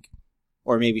pay-per-view, I think.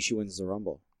 Or maybe she wins the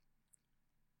Rumble.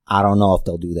 I don't know if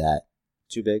they'll do that.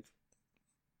 Too big?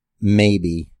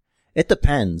 Maybe. It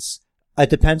depends.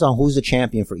 It depends on who's the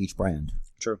champion for each brand.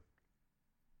 True.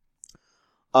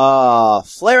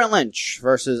 Flair and Lynch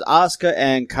versus Asuka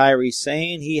and Kairi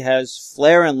Sane. He has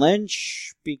Flair and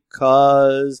Lynch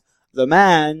because the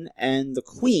man and the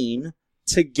queen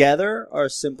together are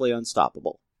simply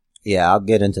unstoppable. Yeah, I'll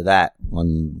get into that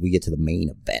when we get to the main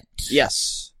event.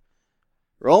 Yes.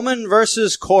 Roman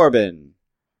versus Corbin.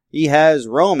 He has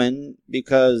Roman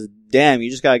because, damn,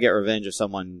 you just gotta get revenge if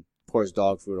someone pours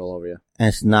dog food all over you. And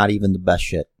it's not even the best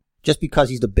shit. Just because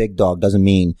he's the big dog doesn't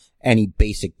mean any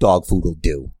basic dog food will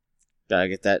do. Gotta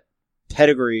get that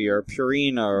pedigree or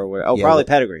Purina or whatever. Oh, yeah, probably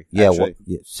pedigree. Yeah,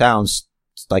 it sounds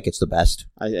like it's the best.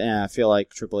 I feel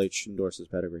like Triple H endorses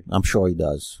pedigree. I'm sure he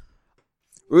does.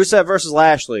 Rusev versus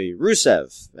Lashley.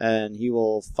 Rusev. And he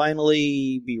will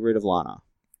finally be rid of Lana.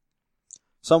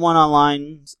 Someone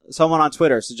on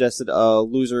Twitter suggested a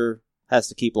loser has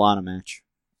to keep Lana match.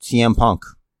 CM Punk.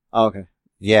 Oh, okay.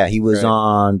 Yeah, he was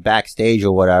on backstage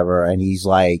or whatever, and he's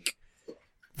like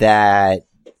that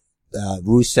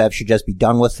Rusev should just be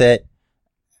done with it.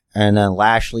 And then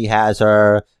Lashley has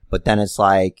her, but then it's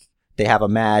like they have a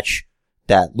match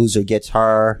that loser gets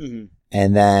her,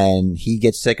 and then he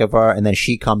gets sick of her, and then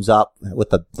she comes up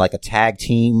with a tag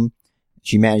team.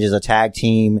 She manages a tag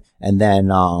team, and then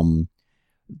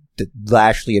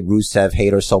Lashley and Rusev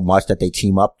hate her so much that they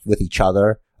team up with each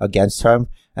other against her.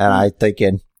 And I'm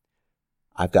thinking,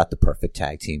 I've got the perfect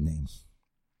tag team name.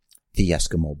 The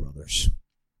Eskimo Brothers.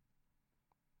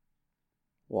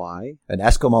 Why? An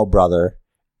Eskimo brother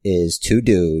is two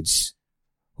dudes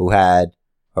who had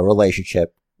a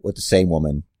relationship with the same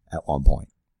woman at one point.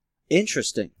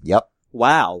 Interesting. Yep.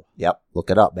 Wow. Yep. Look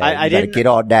it up, man. I you gotta get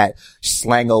on that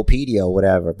Slangopedia or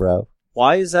whatever, bro.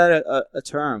 Why is that a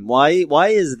term? Why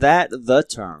is that the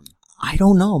term? I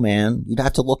don't know, man. You'd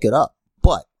have to look it up.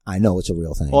 But I know it's a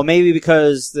real thing. Well, maybe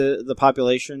because the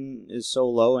population is so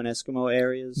low in Eskimo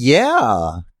areas.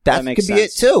 Yeah. That could be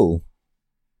it too.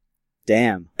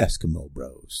 Damn. Eskimo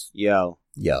Bros. Yo.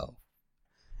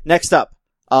 Next up.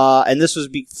 And this was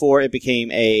before it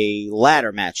became a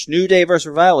ladder match. New Day versus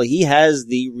Revival. He has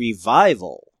the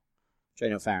Revival, which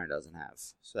I know Farron doesn't have.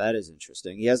 So that is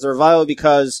interesting. He has the Revival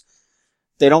because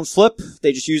they don't flip.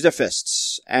 They just use their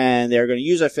fists. And they're going to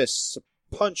use their fists to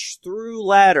punch through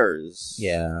ladders.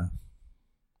 Yeah.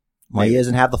 Well, he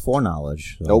doesn't have the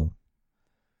foreknowledge. So. Nope.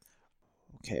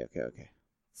 Okay.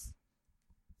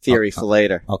 Theory for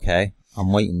later. Okay.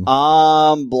 I'm waiting.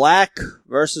 Black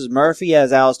versus Murphy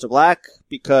as Aleister Black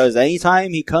because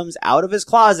anytime he comes out of his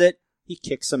closet, he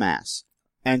kicks some ass.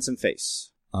 and some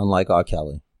face. Unlike R.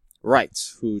 Kelly. Right,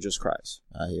 who just cries.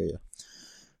 I hear you.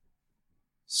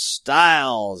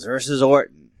 Styles versus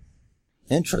Orton.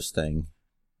 Interesting.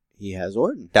 He has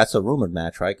Orton. That's a rumored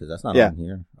match, right? Because that's not on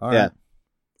here. All right. Yeah.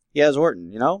 He has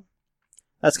Orton, you know?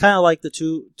 That's kind of like the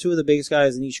two of the biggest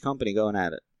guys in each company going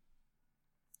at it.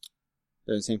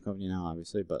 They're in the same company now,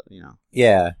 obviously, but, you know.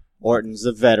 Yeah. Orton's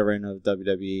the veteran of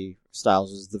WWE.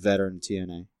 Styles is the veteran of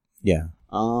TNA. Yeah.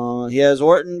 He has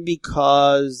Orton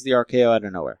because the RKO out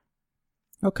of nowhere.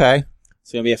 Okay.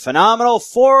 It's going to be a phenomenal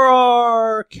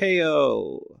 4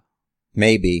 RKO.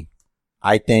 Maybe.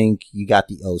 I think you got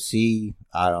the OC.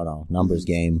 I don't know. Numbers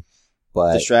game.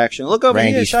 But distraction. Look over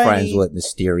Randy's here, Shiny. friends with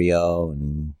Mysterio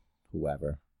and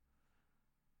whoever.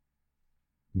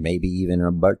 Maybe even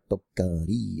Roberto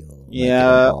Carrillo.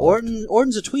 Yeah,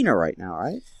 Orton's a tweener right now,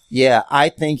 right? Yeah, I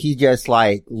think he's just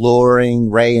like luring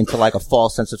Ray into like a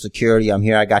false sense of security. I'm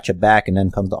here, I got your back, and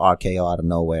then comes the RKO out of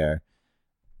nowhere.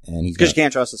 And he's because you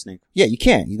can't trust the Snake. Yeah, you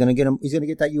can't. He's gonna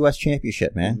get that U.S.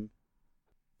 championship, man.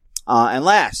 Mm-hmm. And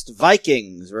last,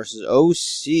 Vikings versus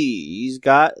OC. He's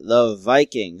got the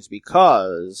Vikings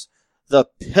because the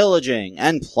pillaging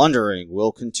and plundering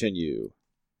will continue.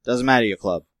 Doesn't matter your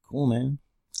club. Cool, man.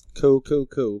 Cool.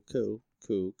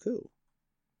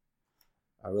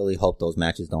 I really hope those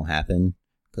matches don't happen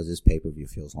because this pay-per-view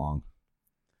feels long.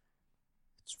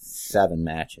 It's 7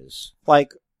 matches.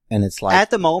 And it's like,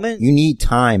 at the moment, you need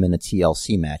time in a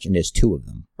TLC match, and there's 2 of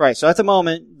them. Right. So at the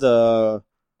moment, the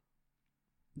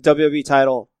WWE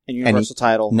title and Universal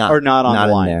title are not on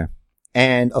the line. In there.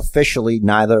 And officially,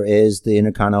 neither is the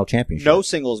Intercontinental Championship. No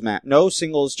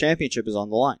singles championship is on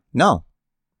the line. No.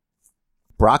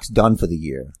 Brock's done for the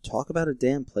year. Talk about a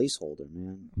damn placeholder,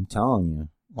 man. I'm telling you.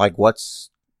 Like, what's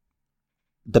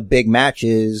the big match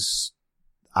is,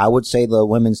 I would say, the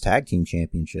women's tag team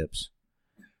championships.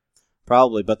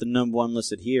 Probably, but the number one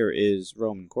listed here is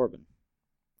Roman Corbin.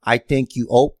 I think you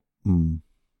open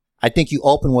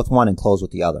with one and close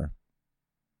with the other.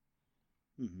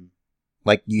 Mm-hmm.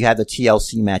 Like, you have the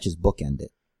TLC matches bookended.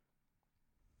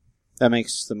 That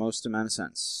makes the most amount of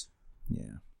sense.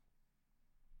 Yeah.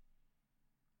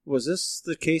 Was this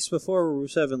the case before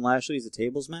Rusev and Lashley's a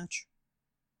tables match?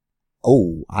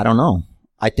 Oh, I don't know.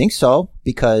 I think so,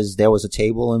 because there was a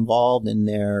table involved in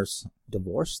their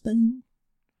divorce thing.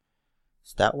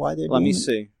 Is that why they're doing it? Let me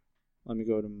see. Let me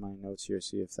go to my notes here,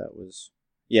 see if that was...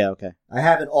 Yeah, okay. I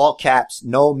have in all caps,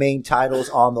 no main titles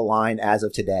on the line as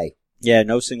of today. Yeah,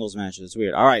 no singles matches. It's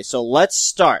weird. All right, so let's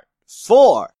start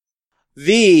for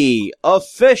the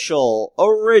official,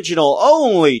 original,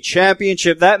 only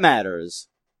championship that matters.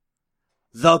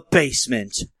 The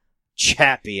Basement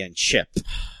Championship.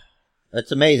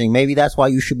 That's amazing. Maybe that's why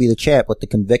you should be the champ, with the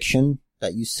conviction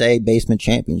that you say Basement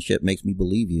Championship makes me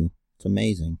believe you. It's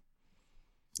amazing.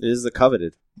 It is the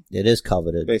coveted. It is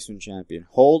coveted. Basement champion.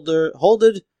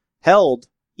 Held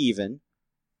even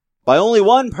by only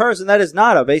one person that is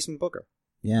not a basement booker.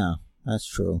 Yeah, that's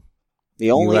true.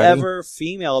 The only ever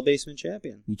female basement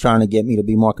champion. You trying to get me to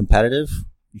be more competitive?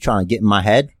 You trying to get in my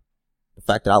head? The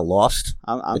fact that I lost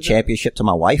the championship to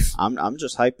my wife? I'm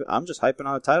just hyping on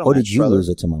a title. Or did you lose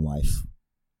it to my wife?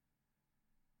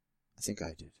 I think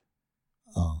I did.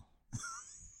 Oh.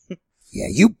 Yeah,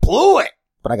 you blew it!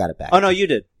 But I got it back. Oh, no, you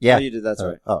did. Yeah. Oh, you did. That's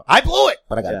right. Oh, I blew it!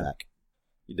 But I got it back.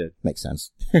 You did. Makes sense.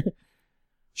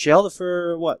 She held it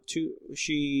for, what, 2?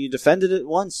 She defended it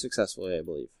once successfully, I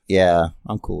believe. Yeah,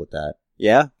 I'm cool with that.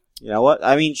 Yeah? You know what?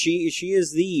 I mean, she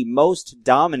is the most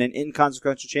dominant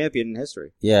inconsequential champion in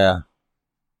history. Yeah.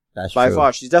 That's true. By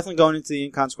far. She's definitely going into the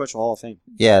Inconsequential Hall of Fame.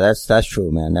 Yeah, that's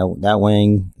true, man. That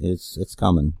wing, it's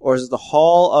coming. Or is it the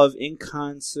Hall of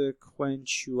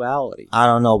Inconsequentiality? I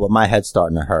don't know, but my head's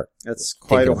starting to hurt. That's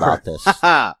quite a about this.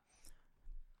 All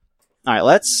right,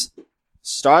 let's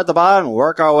start at the bottom and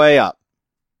work our way up.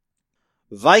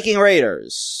 Viking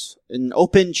Raiders, an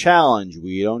open challenge.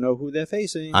 We don't know who they're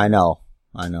facing. I know.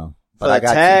 But for I the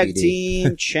got tag TBD.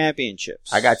 team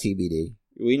championships. I got TBD.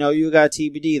 We know you got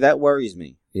TBD. That worries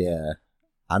me. Yeah.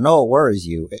 I know it worries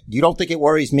you. You don't think it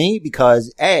worries me?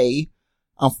 Because A,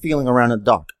 I'm feeling around in the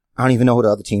dark. I don't even know who the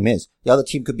other team is. The other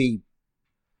team could be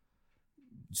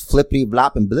flippity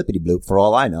blop and blippity bloop for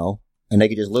all I know. And they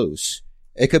could just lose.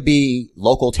 It could be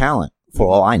local talent for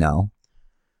all I know.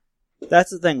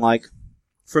 That's the thing. Like,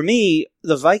 for me,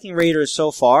 the Viking Raiders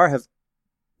so far have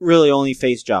really only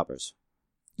faced jobbers.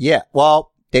 Yeah.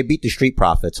 Well, they beat the Street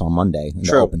Profits on Monday in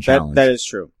the Open Challenge. That is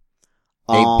true.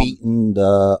 They beaten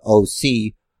the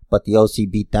OC, but the OC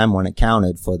beat them when it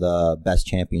counted for the best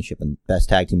championship and best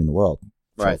tag team in the world.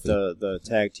 Right, the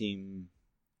tag team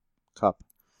cup.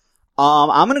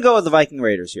 I'm going to go with the Viking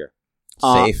Raiders here.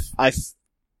 Safe.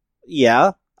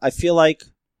 yeah, I feel like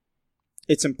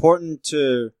it's important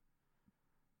to,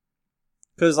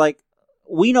 because like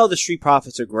we know the Street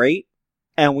Profits are great,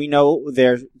 and we know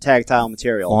they're tag title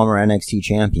material, Former NXT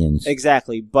champions.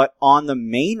 exactly. But on the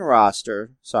main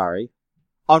roster,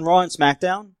 on Raw and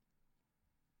SmackDown,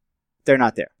 they're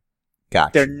not there.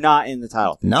 Gotcha. They're not in the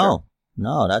title picture.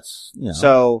 No, that's,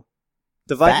 So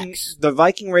the Facts.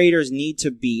 Viking Raiders need to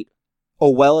beat a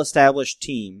well-established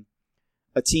team,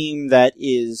 a team that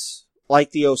is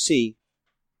like the OC,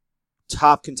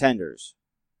 top contenders,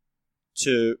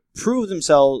 to prove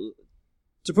themselves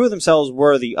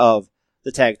worthy of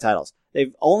the tag titles.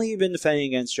 They've only been defending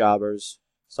against jobbers.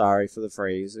 Sorry for the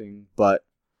phrasing, but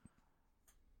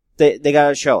they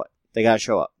gotta show it. They gotta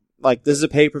show up. Like, this is a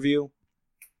pay-per-view.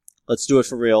 Let's do it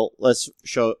for real. Let's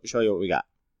show you what we got.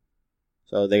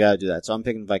 So they gotta do that. So I'm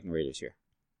picking Viking Raiders here.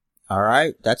 all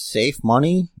right. That's safe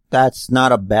money. That's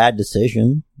not a bad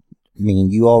decision. I mean,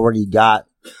 you already got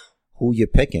who you're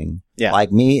picking. Yeah.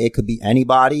 Like me, it could be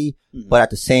anybody, Mm-hmm. but at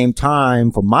the same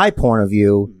time, from my point of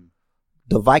view,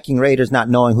 the Viking Raiders not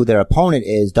knowing who their opponent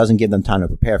is doesn't give them time to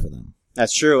prepare for them.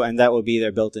 That's true, and that would be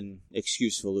their built-in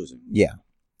excuse for losing. Yeah.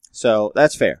 So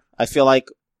that's fair. I feel like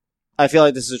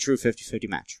this is a true 50-50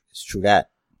 match. It's true that.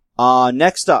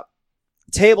 Next up,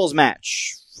 tables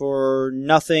match for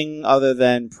nothing other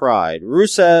than pride.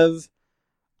 Rusev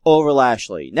over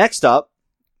Lashley. Next up,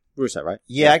 Rusev, right?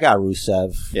 Yeah, I got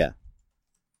Rusev. Yeah.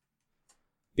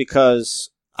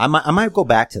 Because I might go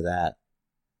back to that,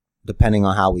 depending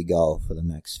on how we go for the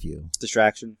next few.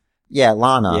 distraction. Yeah,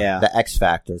 Lana, Yeah. the X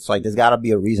Factor. It's like, there's got to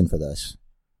be a reason for this.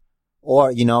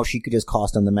 Or, she could just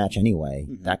cost them the match anyway.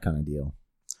 Mm-hmm. That kind of deal.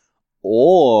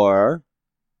 Or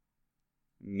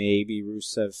maybe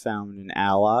Rusev found an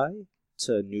ally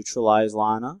to neutralize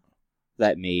Lana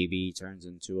that maybe turns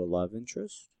into a love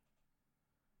interest.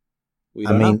 We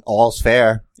don't know. all's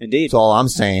fair. Indeed. That's all I'm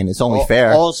saying. It's only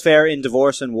fair. All's fair in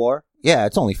divorce and war. Yeah,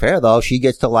 it's only fair, though. She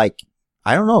gets to, I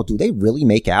don't know. Do they really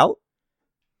make out?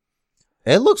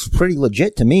 It looks pretty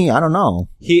legit to me. I don't know.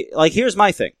 Here's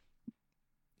my thing.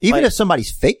 Even if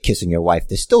somebody's fake kissing your wife,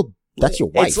 that's your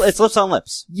wife. It's lips on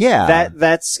lips. Yeah.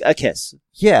 That's a kiss.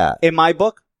 Yeah. In my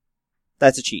book,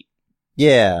 that's a cheat.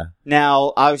 Yeah.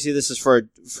 Now, obviously, this is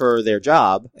for their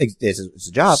job. It's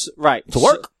a job. Right. To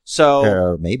work.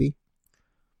 So maybe.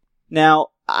 now,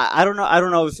 I don't know. I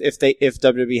don't know if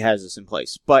WWE has this in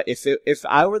place. But if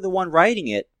I were the one writing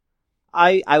it,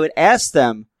 I would ask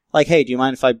them, like, hey, do you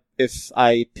mind if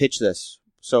I pitch this?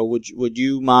 So would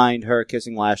you mind her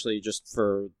kissing Lashley just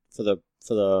for the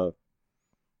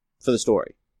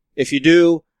story? If you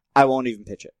do, I won't even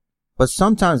pitch it. But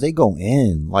sometimes they go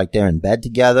in, like they're in bed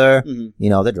together,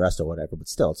 Mm-hmm. they're dressed or whatever, but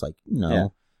still, it's like, Yeah.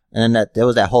 and then there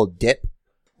was that whole dip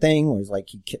thing where it's like,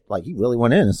 he really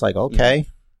went in. It's like, okay.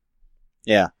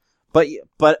 Yeah. But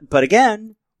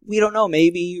again, we don't know.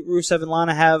 Maybe Rusev and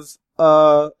Lana have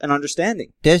an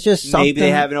understanding. There's just something. Maybe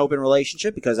they have an open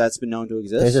relationship because that's been known to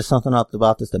exist. There's just something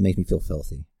about this that makes me feel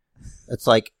filthy. It's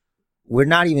like, we're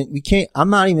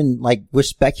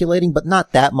speculating, but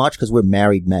not that much because we're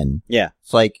married men. Yeah.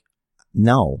 It's like,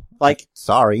 no.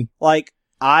 Sorry.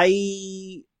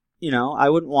 I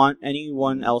wouldn't want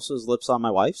anyone else's lips on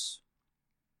my wife's.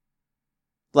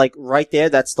 Like, right there,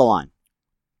 that's the line.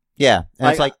 Yeah. And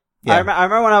it's like, yeah. I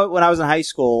remember when I was in high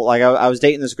school, like, I was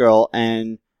dating this girl,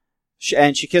 and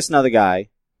she kissed another guy,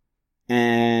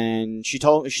 and she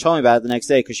told me about it the next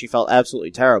day because she felt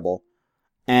absolutely terrible.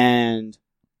 And,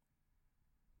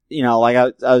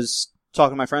 I was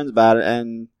talking to my friends about it,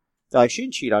 and they're like, she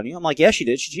didn't cheat on you. I'm like, yeah, she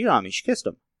did. She cheated on me. She kissed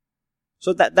him.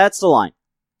 So that's the line.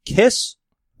 Kiss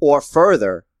or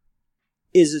further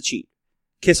is a cheat.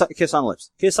 Kiss on the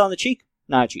lips. Kiss on the cheek,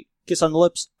 not a cheat. Kiss on the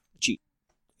lips, cheat.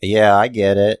 Yeah, I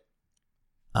get it.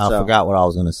 I forgot what I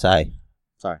was going to say.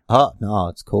 Sorry. Oh, no,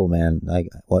 it's cool, man.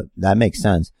 That makes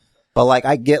sense. But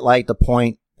I get the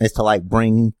point is to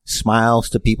bring smiles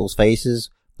to people's faces.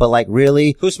 But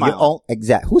really, who's smiling?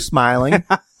 Who's smiling?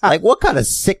 What kind of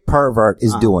sick pervert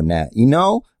is doing that?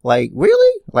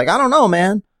 Really? I don't know,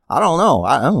 man. I don't know.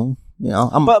 I don't.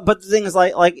 But the thing is,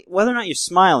 whether or not you're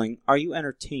smiling, are you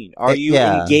entertained? Are you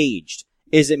engaged?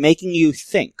 Is it making you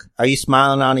think? Are you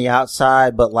smiling on the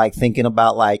outside, but thinking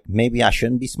about maybe I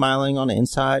shouldn't be smiling on the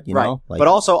inside? You know? But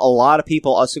also, a lot of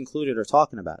people, us included, are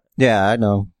talking about it. Yeah, I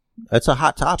know. It's a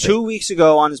hot topic. 2 weeks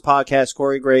ago on his podcast,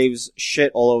 Corey Graves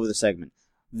shit all over the segment.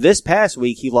 This past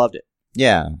week, he loved it.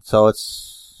 Yeah, so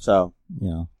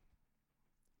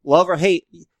love or hate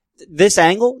this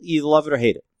angle, you love it or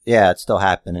hate it. Yeah, it's still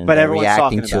happening. But everyone's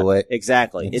reacting talking to about it.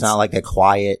 Exactly. It's not like a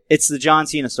quiet. It's the John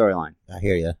Cena storyline. I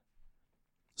hear you.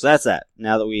 So that's that.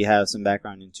 Now that we have some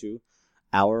background into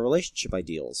our relationship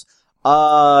ideals.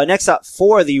 Next up,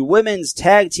 for the Women's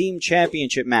Tag Team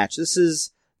Championship match. This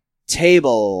is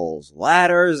tables,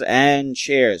 ladders, and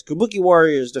chairs. Kabuki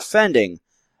Warriors defending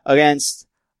against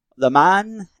the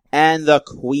Man and the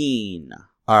Queen.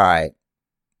 All right.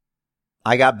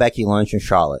 I got Becky Lynch and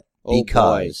Charlotte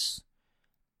because,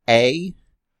 A,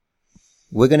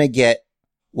 we're going to get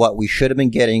what we should have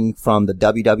been getting from the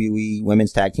WWE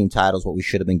Women's Tag Team titles, what we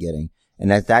should have been getting.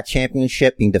 And that's that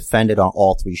championship being defended on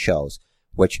all 3 shows,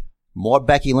 which more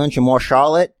Becky Lynch and more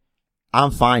Charlotte,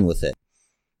 I'm fine with it.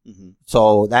 Mm-hmm.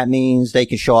 So that means they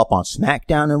can show up on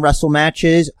SmackDown and wrestle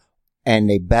matches, and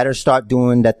they better start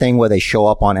doing that thing where they show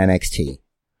up on NXT.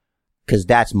 Cause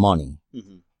that's money.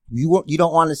 Mm-hmm. You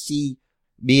don't want to see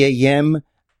Mia Yim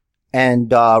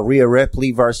and Rhea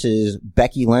Ripley versus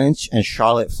Becky Lynch and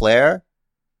Charlotte Flair.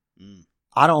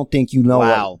 I don't think you know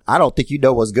I don't think you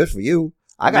know what's good for you.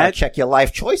 I gotta check your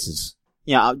life choices.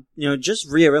 Yeah, just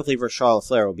Rhea Ripley versus Charlotte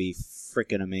Flair will be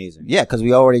freaking amazing. Yeah, because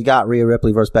we already got Rhea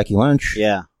Ripley versus Becky Lynch.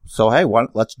 Yeah. So hey,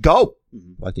 let's go.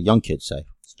 Mm-hmm. Like the young kids say.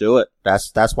 Let's do it.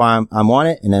 That's why I'm on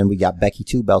it. And then we got Becky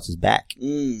 2 belts is back.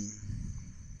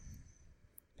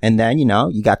 And then,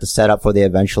 you got the setup for the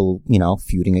eventual,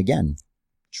 feuding again.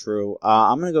 True.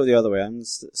 I'm going to go the other way. I'm going to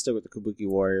stick with the Kabuki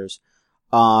Warriors.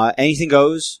 Anything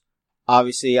goes.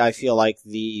 Obviously, I feel like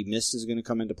the mist is going to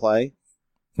come into play.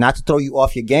 Not to throw you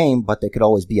off your game, but there could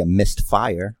always be a mist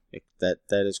fire. That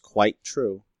is quite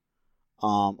true.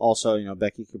 Also,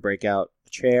 Becky could break out a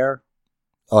chair.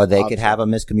 Or they could have a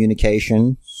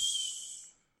miscommunication.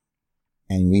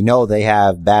 And we know they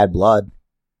have bad blood.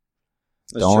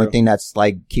 The only thing that's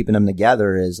like keeping them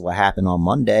together is what happened on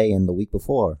Monday and the week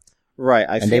before.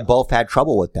 Right. They both had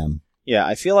trouble with them. Yeah,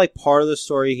 I feel like part of the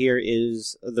story here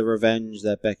is the revenge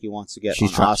that Becky wants to get on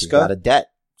Asuka. She's got a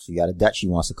debt. She got a debt she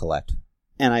wants to collect.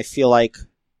 And I feel like...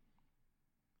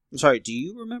 I'm sorry, do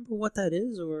you remember what that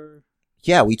is, or...?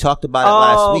 Yeah, we talked about it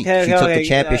last week. She took the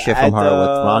championship from her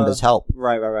with Ronda's help.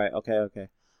 Right. Okay.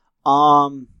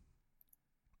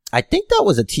 I think that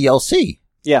was a TLC.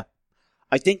 Yeah.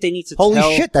 I think they need to Holy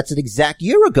shit, that's an exact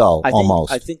year ago,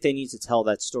 almost. I think they need to tell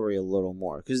that story a little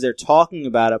more, because they're talking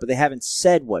about it, but they haven't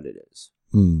said what it is.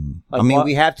 Like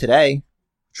we have today.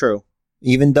 True.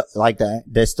 Even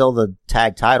there's still the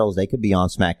tag titles. They could be on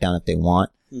SmackDown if they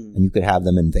want, and you could have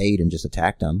them invade and just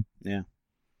attack them. Yeah.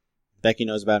 Becky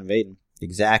knows about invading.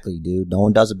 Exactly, dude. No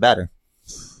one does it better.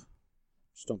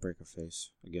 Just don't break her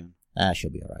face again. She'll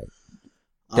be alright.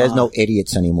 There's no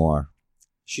idiots anymore.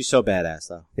 She's so badass,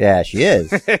 though. Yeah, she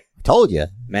is. I told you.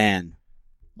 Man.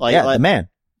 The man.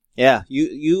 Yeah,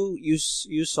 you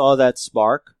saw that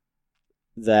spark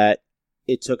that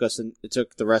it took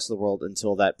the rest of the world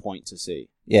until that point to see.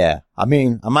 Yeah. I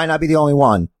mean, I might not be the only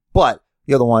one, but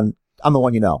you're the one, I'm the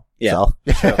one you know. Yeah. So.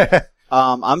 Sure.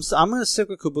 I'm going to stick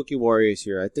with Kabuki Warriors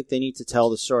here. I think they need to tell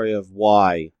the story of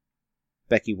why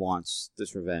Becky wants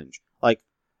this revenge. Like,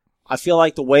 I feel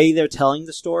like the way they're telling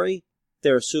the story,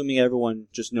 they're assuming everyone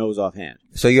just knows offhand.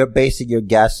 So you're basing your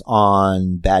guess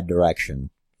on bad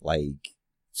direction, like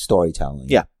storytelling.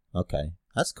 Yeah. Okay.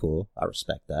 That's cool. I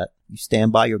respect that. You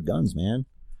stand by your guns, man.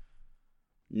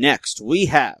 Next, we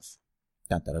have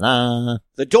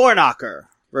the Door Knocker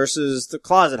versus the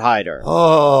Closet Hider.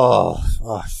 Oh.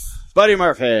 Buddy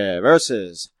Murphy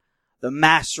versus the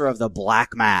Master of the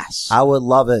Black Mass. I would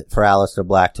love it for Aleister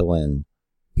Black to win,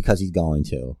 because he's going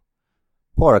to.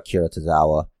 Poor Akira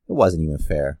Tozawa. It wasn't even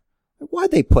fair.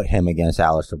 Why'd they put him against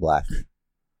Aleister Black?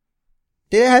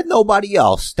 They had nobody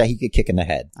else that he could kick in the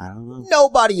head. I don't know.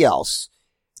 Nobody else.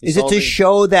 Is it to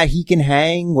show that he can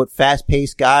hang with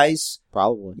fast-paced guys?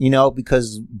 Probably.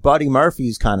 Because Buddy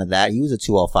Murphy's kind of that. He was a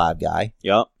 205 guy.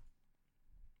 Yep.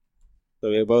 So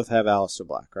we both have Aleister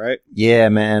Black, right? Yeah,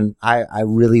 man. I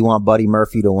really want Buddy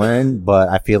Murphy to win, but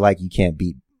I feel like you can't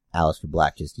beat Aleister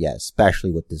Black just yet,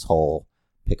 especially with this whole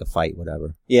pick a fight,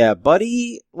 whatever. Yeah,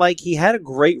 Buddy, he had a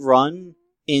great run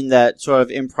in that sort of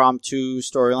impromptu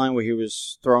storyline where he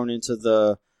was thrown into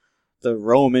the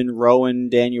Rowan,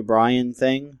 Daniel Bryan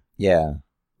thing. Yeah.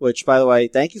 Which, by the way,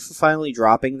 thank you for finally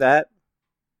dropping that.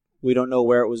 We don't know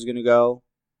where it was going to go.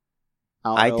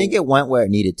 I think it went where it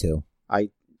needed to.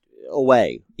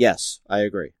 Away. Yes, I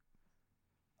agree.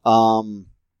 But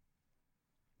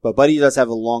Buddy does have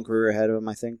a long career ahead of him,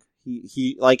 I think.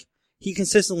 He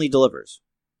consistently delivers.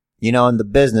 In the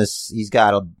business, he's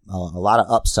got a lot of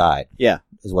upside. Yeah.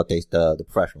 Is what the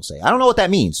professionals say. I don't know what that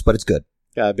means, but it's good.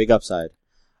 Got a big upside.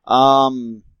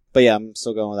 But yeah, I'm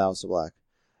still going with Aleister Black.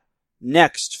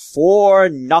 Next, for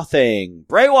nothing.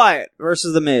 Bray Wyatt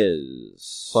versus The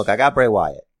Miz. Look, I got Bray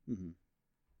Wyatt. Mm-hmm.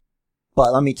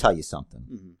 But let me tell you something.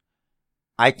 Mm-hmm.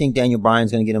 I think Daniel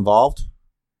Bryan's going to get involved.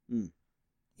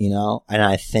 You know, and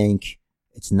I think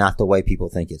it's not the way people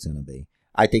think it's going to be.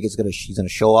 I think he's going to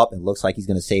show up and looks like he's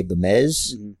going to save the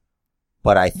Miz,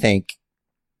 but I think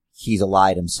he's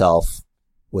allied himself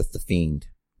with the Fiend,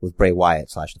 with Bray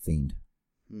Wyatt / the Fiend.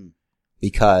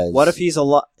 Because what if he's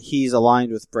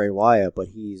aligned with Bray Wyatt, but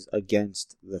he's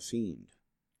against the Fiend?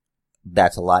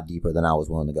 That's a lot deeper than I was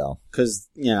willing to go. Because,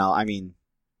 you know, I mean,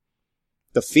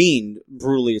 the Fiend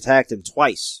brutally attacked him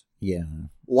twice. Yeah.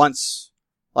 Once,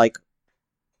 like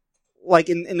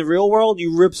in the real world,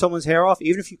 you rip someone's hair off.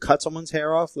 Even if you cut someone's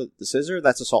hair off with the scissor,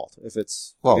 that's assault. If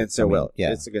it's against their will,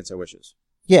 it's against their wishes.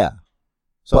 Yeah.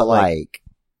 So, but like,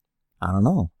 I don't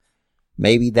know.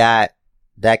 Maybe that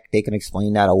they can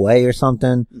explain that away or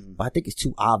something. But I think it's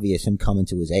too obvious him coming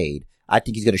to his aid. I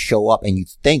think he's going to show up and you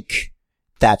think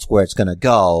that's where it's going to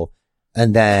go.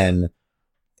 And then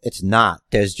it's not.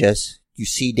 There's just, you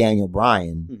see Daniel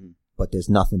Bryan, but there's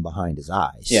nothing behind his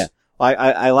eyes. Yeah.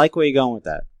 I like where you're going with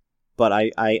that. But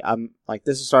I'm like,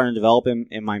 this is starting to develop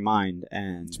in my mind,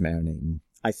 and it's marinating.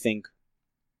 I think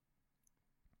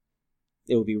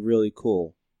it would be really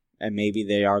cool, and maybe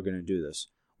they are going to do this,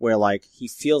 where like he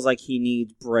feels like he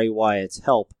needs Bray Wyatt's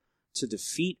help to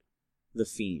defeat the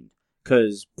Fiend,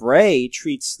 because Bray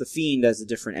treats the Fiend as a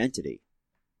different entity,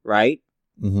 right?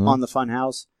 On the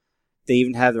Funhouse, they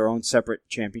even have their own separate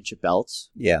championship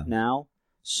belts. Yeah. Now,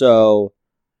 so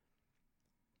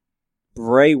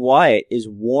Bray Wyatt is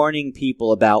warning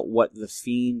people about what the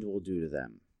Fiend will do to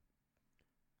them.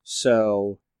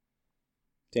 So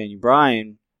Daniel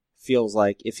Bryan feels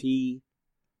like if he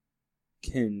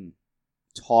can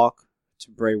talk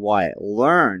to Bray Wyatt,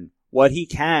 learn what he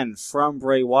can from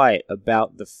Bray Wyatt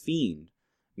about the Fiend,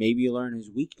 maybe learn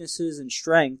his weaknesses and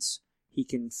strengths, he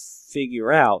can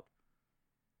figure out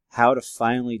how to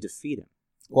finally defeat him.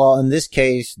 Well, in this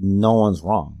case, no one's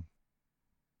wrong.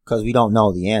 Because we don't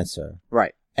know the answer.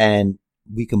 Right. And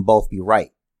we can both be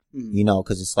right. You know,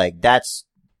 because it's like, that's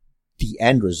the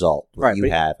end result, what you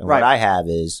have. And what I have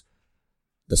is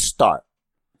the start.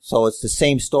 So it's the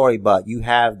same story, but you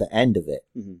have the end of it.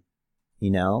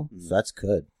 You know? So that's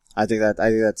good. I think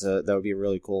that would be a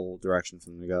really cool direction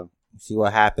for them to go. See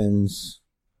what happens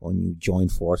when you join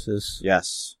forces?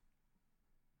 Yes.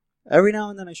 Every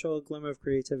now and then I show a glimmer of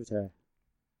creativity.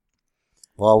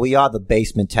 Well, we are the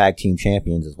basement tag team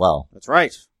champions as well. That's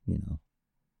right. You know.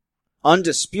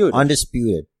 Undisputed.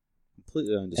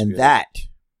 Completely undisputed. And that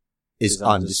is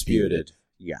undisputed.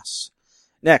 Yes.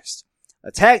 Next,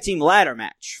 a tag team ladder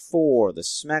match for the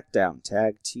SmackDown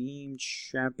Tag Team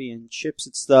Championships.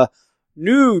 It's the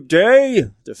New Day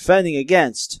defending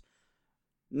against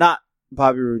not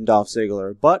Bobby Roode and Dolph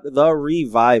Ziggler, but the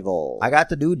Revival. I got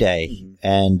the New Day,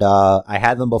 and I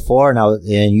had them before,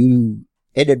 and you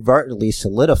inadvertently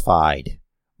solidified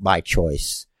my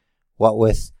choice. What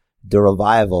with the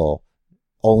Revival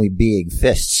only being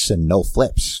fists and no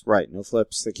flips. Right, no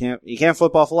flips. You can't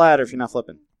flip off a ladder if you're not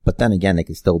flipping. But then again, they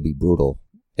can still be brutal.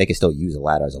 They can still use a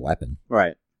ladder as a weapon.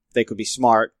 Right. They could be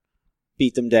smart,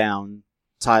 beat them down,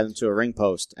 tie them to a ring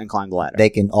post, and climb the ladder. They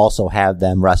can also have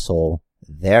them wrestle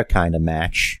their kind of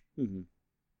match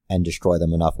and destroy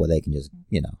them enough where they can just,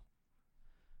 you know,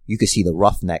 you can see the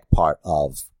roughneck part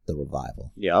of the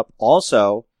Revival. Yep.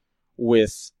 Also,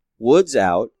 with Woods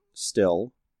out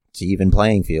still. It's even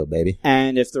playing field, baby.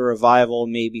 And if the Revival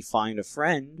maybe find a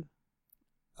friend.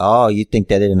 Oh, you think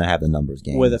they didn't have the numbers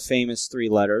game. With a famous 3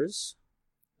 letters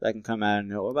that can come out and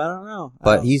know about, I don't know.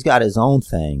 But he's got his own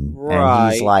thing. Right.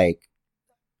 And he's like,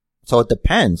 so it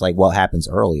depends, like what happens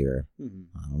earlier.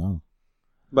 I don't know.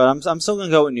 But I'm still going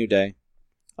to go with New Day.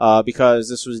 Because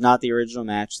this was not the original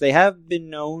match. They have been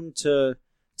known to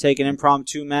take an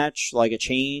impromptu match, like a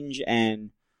change,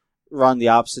 and run the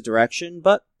opposite direction,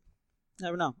 but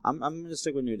never know. I'm going to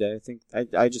stick with New Day.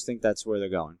 I just think that's where they're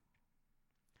going.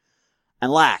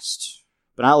 And last,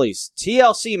 but not least,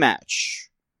 TLC match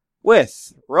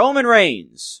with Roman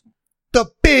Reigns.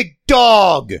 The big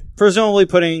dog! Presumably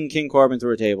putting King Corbin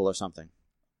through a table or something.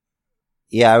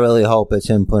 Yeah, I really hope it's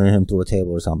him putting him through a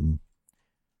table or something.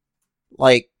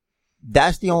 Like,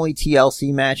 that's the only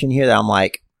TLC match in here that I'm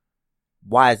like,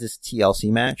 why is this TLC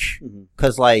match?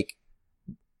 Because, like,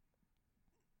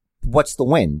 what's the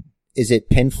win? Is it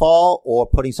pinfall or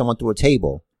putting someone through a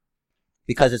table?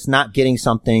 Because it's not getting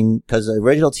something, because the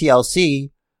original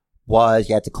TLC was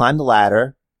you had to climb the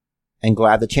ladder and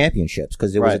grab the championships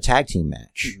because it was a tag team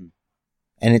match.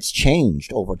 And it's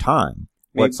changed over time.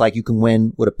 Where it's like you can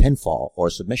win with a pinfall or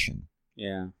a submission.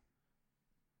 Yeah.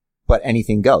 But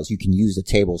anything goes. You can use the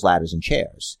tables, ladders, and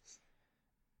chairs.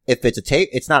 If it's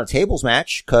it's not a tables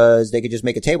match because they could just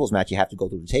make a tables match. You have to go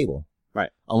through the table. Right.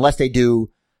 Unless they do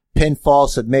pinfall,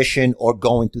 submission, or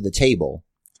going through the table.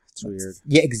 It's weird.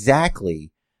 Yeah,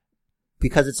 exactly.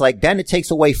 Because it's like, then it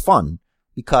takes away fun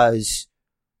because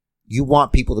you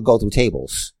want people to go through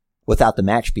tables without the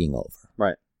match being over.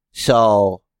 Right.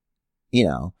 So, you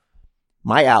know,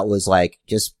 my out was like,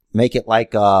 just make it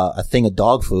like a thing of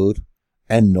dog food,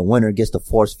 and the winner gets to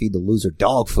force feed the loser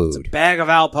dog food. It's a bag of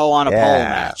Alpo on a pole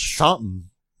match. Something.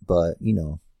 But, you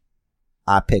know,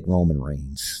 I pick Roman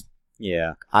Reigns.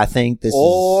 Yeah. I think this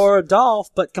or Dolph,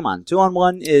 but come on.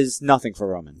 2-on-1 is nothing for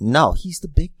Roman. No, he's the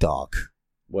big dog.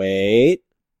 Wait.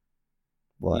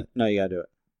 What? No, you gotta do it.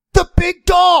 The big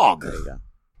dog! There you go.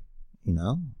 You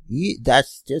know?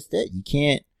 That's just it. You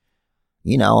can't,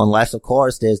 you know, unless, of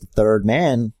course, there's the third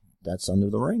man that's under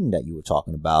the ring that you were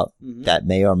talking about that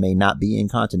may or may not be in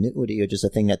continuity or just a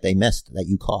thing that they missed that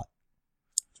you caught.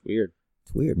 It's weird.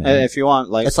 It's weird, man. And if you want,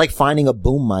 like... It's like finding a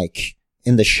boom mic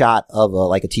in the shot of a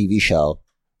TV show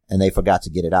and they forgot to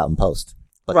get it out in post.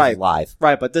 But right. It's live.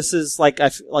 Right, but this is like,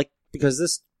 because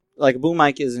this, like, a boom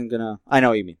mic isn't gonna... I know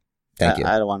what you mean. Thank you.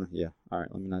 I don't want to... Yeah. All right,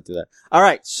 let me not do that. All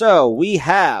right, so we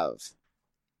have...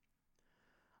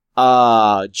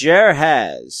 Jer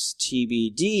has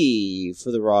TBD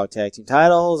for the Raw Tag Team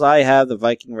titles. I have the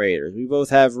Viking Raiders. We both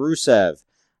have Rusev.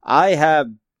 I have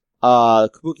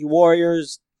Kabuki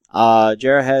Warriors.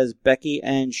 Jer has Becky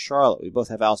and Charlotte. We both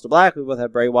have Aleister Black. We both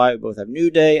have Bray Wyatt. We both have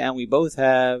New Day. And we both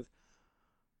have...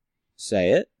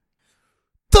 Say it.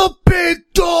 The Big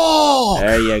Dog!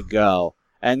 There you go.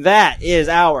 And that is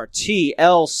our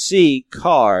TLC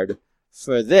card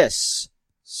for this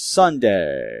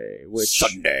Sunday.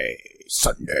 Sunday.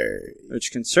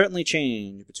 Which can certainly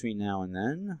change between now and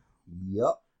then.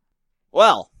 Yep.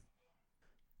 Well,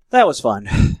 that was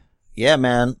fun. Yeah,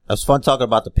 man. It was fun talking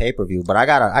about the pay-per-view, but I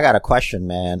got a question,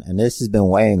 man, and this has been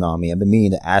weighing on me. I've been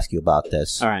meaning to ask you about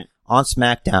this. All right. On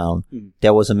SmackDown,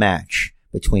 there was a match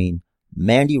between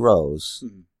Mandy Rose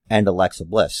and Alexa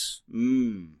Bliss.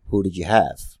 Who did you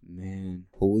have? Man.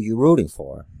 Who were you rooting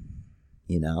for?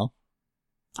 You know?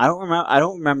 I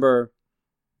don't remember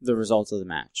the results of the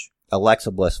match.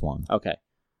 Alexa Bliss won. Okay.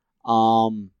 I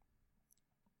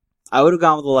would have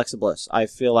gone with Alexa Bliss. I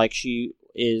feel like she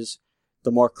is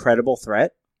the more credible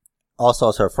threat. Also,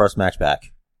 it's her first match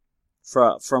back.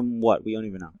 From what? We don't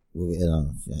even know.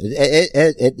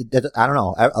 I don't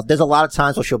know. There's a lot of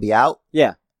times where she'll be out.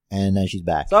 Yeah. And then she's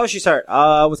back. So she's hurt.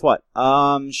 With what?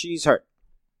 She's hurt.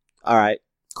 All right.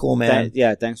 Cool, man.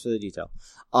 Thanks for the detail.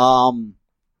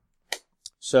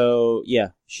 So yeah,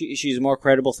 she's a more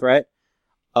credible threat.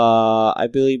 I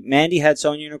believe Mandy had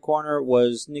Sonya in her corner.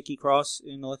 Was Nikki Cross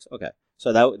in Alexa? Okay,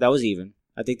 so that was even.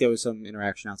 I think there was some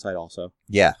interaction outside also.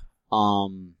 Yeah.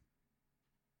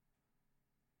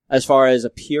 As far as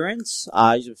appearance,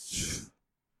 I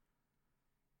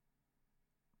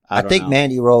think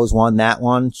Mandy Rose won that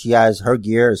one. Her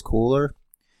gear is cooler.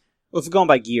 Well, if we're going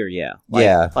by gear, yeah.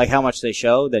 Like how much they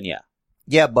show, then yeah.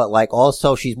 Yeah, but like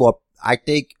also she's more, I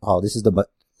think, this is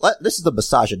the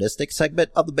misogynistic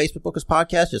segment of the Basement Bookers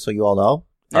podcast, just so you all know.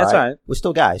 That's all right. We're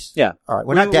still guys. Yeah. All right.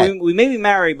 We're not dead. We may be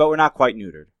married, but we're not quite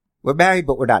neutered. We're married,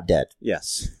 but we're not dead.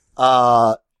 Yes.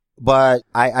 But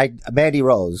Mandy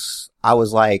Rose, I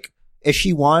was like, if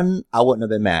she won, I wouldn't have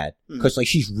been mad. Cause like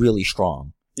she's really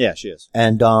strong. Yeah, she is.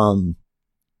 And,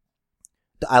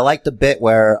 I like the bit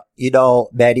where,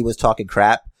 Mandy was talking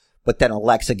crap, but then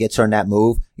Alexa gets her in that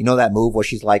move. You know that move where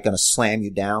she's like gonna slam you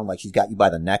down, like she's got you by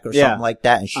the neck or something like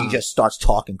that, and she just starts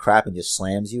talking crap and just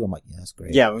slams you. I'm like, yeah, that's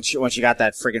great. Yeah, when she got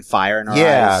that friggin' fire in her eyes.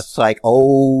 Yeah, it's like,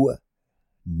 oh,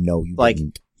 no, you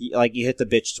didn't. Like you hit the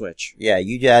bitch switch. Yeah,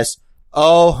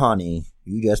 oh, honey,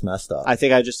 you just messed up. I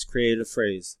think I just created a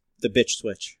phrase. The bitch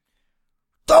switch.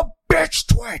 The bitch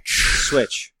switch.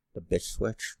 Switch. The bitch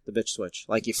switch? The bitch switch.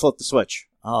 Like you flip the switch.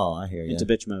 Oh, I hear you. Into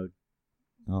bitch mode.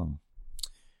 Oh.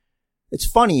 It's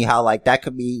funny how, like, that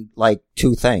could be, like,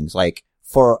 two things. Like,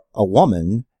 for a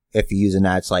woman, if you're using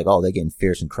that, it's like, oh, they're getting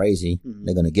fierce and crazy.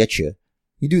 They're gonna get you.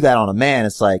 You do that on a man,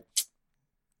 it's like,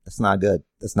 that's not good.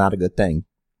 That's not a good thing.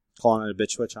 Calling it a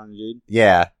bitch switch on a dude?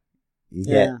 Yeah. You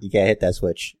can't hit that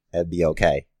switch and be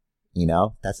okay.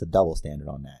 That's a double standard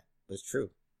on that. But it's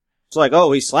true. It's like,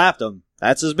 oh, he slapped him.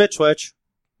 That's his bitch switch.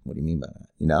 What do you mean by that?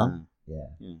 Yeah.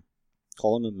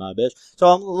 Calling him my bitch. So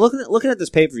I'm looking at this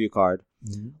pay-per-view card.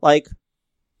 Like,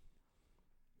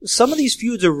 some of these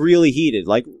feuds are really heated.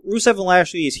 Like, Rusev and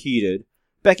Lashley is heated.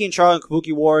 Becky and Charlotte and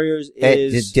Kabuki Warriors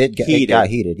is heated. It got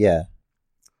heated, yeah.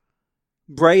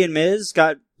 Bray and Miz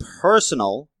got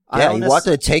personal. Yeah, he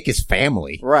wanted to take his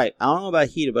family. Right. I don't know about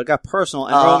heated, but it got personal.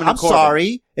 And Roman and Corbin.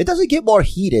 Sorry. It doesn't get more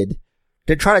heated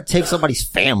than trying to take somebody's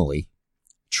family.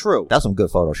 True. That's some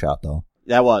good Photoshop, though.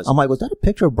 That was. I'm like, was that a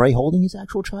picture of Bray holding his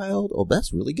actual child? Oh,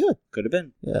 that's really good. Could have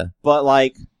been. Yeah. But,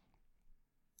 like,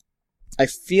 I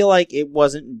feel like it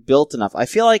wasn't built enough. I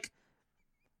feel like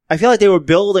they were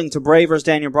building to Bray versus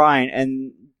Daniel Bryan,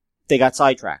 and they got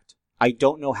sidetracked. I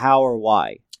don't know how or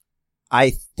why.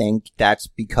 I think that's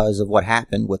because of what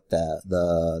happened with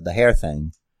the hair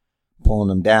thing, pulling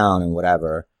him down and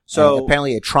whatever. So and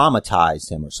apparently it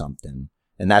traumatized him or something,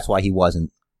 and that's why he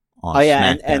wasn't on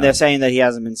SmackDown. And they're saying that he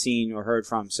hasn't been seen or heard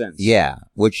from since. Yeah,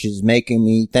 which is making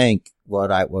me think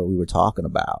what we were talking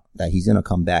about, that he's gonna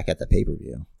come back at the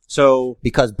pay-per-view. So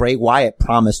because Bray Wyatt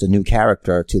promised a new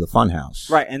character to the Funhouse,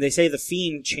 right? And they say the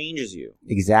Fiend changes you.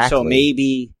 Exactly. So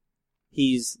maybe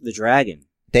he's the dragon.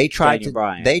 They tried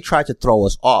to throw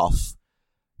us off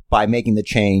by making the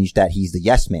change that he's the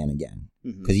Yes Man again,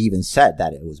 because he even said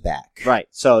that it was back. Right.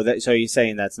 So you're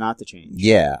saying that's not the change?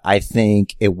 Yeah, I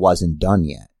think it wasn't done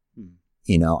yet.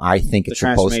 You know, I think the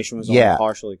transformation was only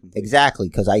partially complete. Exactly,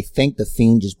 because I think the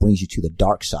Fiend just brings you to the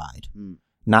dark side,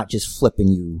 not just flipping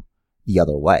you the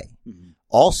other way.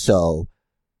 Also,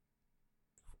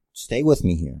 stay with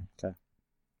me here. Okay.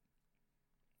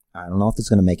 I don't know if this is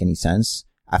going to make any sense.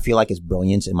 I feel like it's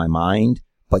brilliance in my mind,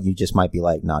 but you just might be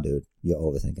like, nah, dude, you're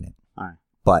overthinking it. All right.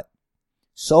 But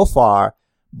so far,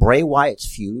 Bray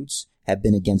Wyatt's feuds have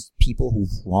been against people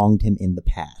who've wronged him in the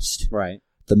past. Right.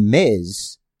 The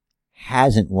Miz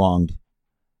hasn't wronged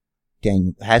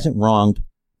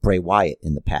Bray Wyatt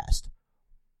in the past,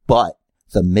 but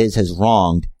the Miz has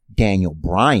wronged Daniel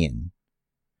Bryan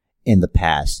in the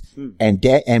past,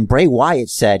 and Bray Wyatt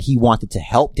said he wanted to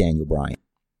help Daniel Bryan.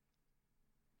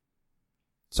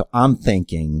 So I'm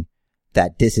thinking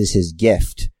that this is his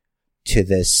gift to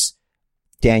this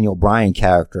Daniel Bryan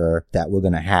character that we're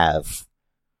going to have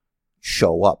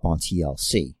show up on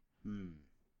TLC.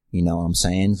 You know what I'm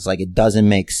saying? It's like, it doesn't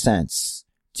make sense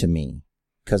to me.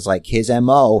 Cause like his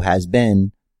MO has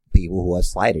been people who have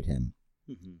slighted him.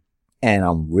 And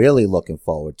I'm really looking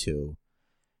forward to,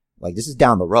 like, this is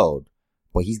down the road,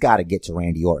 but he's got to get to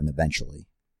Randy Orton eventually.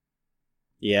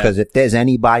 Yeah. Cause if there's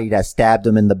anybody that stabbed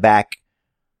him in the back,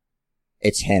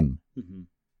 it's him.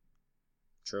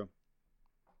 True.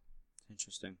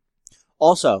 Interesting.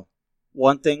 Also,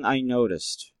 one thing I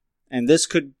noticed, and this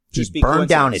could just be burned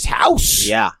down his house.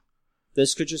 Yeah.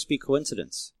 This could just be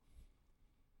coincidence.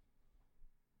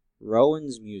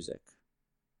 Rowan's music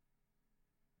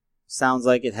sounds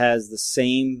like it has the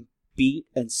same beat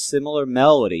and similar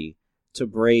melody to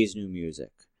Bray's new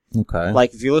music. Okay.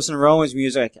 Like, if you listen to Rowan's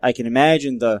music, I can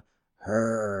imagine the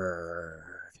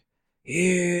herd.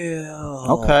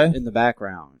 Okay. In the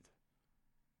background.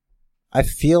 I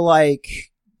feel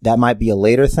like that might be a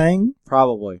later thing.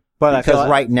 Probably. But because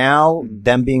right now,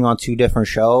 them being on two different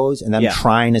shows and them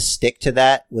trying to stick to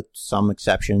that, with some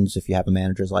exceptions if you have a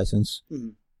manager's license,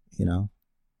 you know?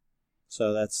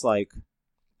 So that's like,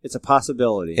 it's a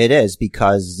possibility. It is,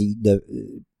 because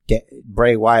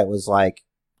Bray Wyatt was like,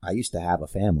 I used to have a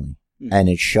family. And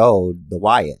it showed the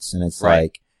Wyatts. And it's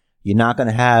like, you're not going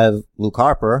to have Luke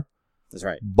Harper. That's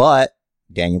right. But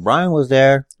Daniel Bryan was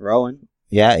there. Rowan.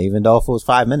 Yeah, even though if it was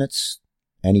 5 minutes.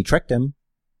 And he tricked him.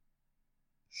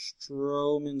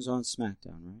 Strowman's on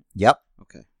SmackDown, right? Yep.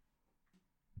 Okay.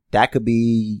 That could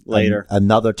be later.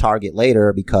 Another target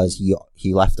later, because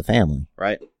he left the family.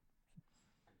 Right.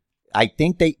 I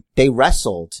think they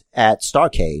wrestled at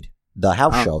Starrcade, the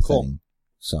house show thing.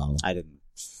 So I didn't.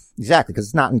 Exactly, because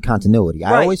it's not in continuity.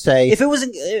 Right. I always say, if it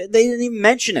wasn't, they didn't even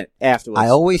mention it afterwards. I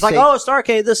always say, like,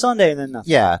 Starrcade this Sunday, and then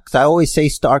nothing. Yeah, because I always say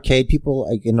Starrcade. People,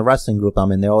 like, in the wrestling group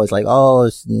I'm in, they're always like, oh,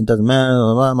 it doesn't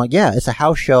matter. I'm like, yeah, it's a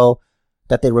house show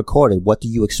that they recorded. What do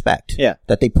you expect? Yeah,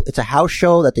 it's a house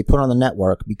show that they put on the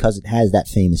network because it has that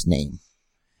famous name.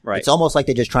 Right. It's almost like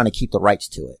they're just trying to keep the rights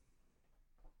to it.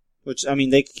 Which, I mean,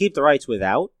 they could keep the rights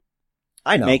without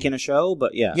making a show,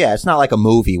 but yeah. Yeah, it's not like a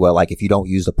movie where, like, if you don't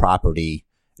use the property,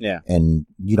 and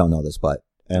you don't know this, but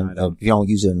if you don't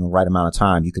use it in the right amount of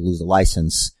time, you could lose the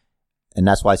license, and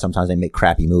that's why sometimes they make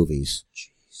crappy movies.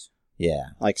 Jeez. Yeah.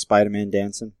 Like Spider-Man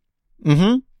Dancing?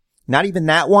 Not even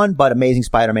that one, but Amazing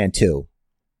Spider-Man 2.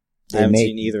 I haven't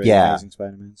seen either of the Amazing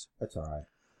Spider-Mans. That's alright.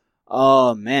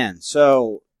 Oh, man.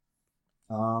 So,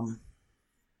 I'm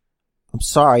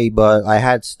sorry, but I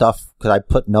had stuff, because I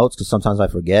put notes, because sometimes I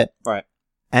forget. Right.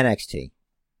 NXT.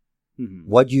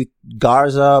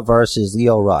 Garza versus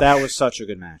Lio Rush. That was such a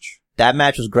good match. That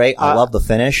match was great. I love the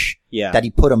finish. Yeah. That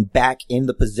he put him back in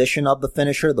the position of the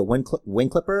finisher, the wing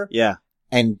clipper. Yeah.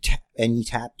 And he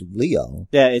tapped Lio.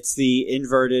 Yeah, it's the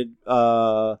inverted,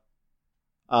 full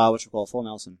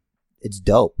Nelson. It's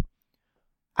dope.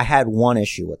 I had one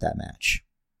issue with that match.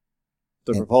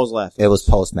 The proposal after. It was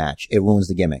post-match. It ruins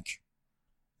the gimmick.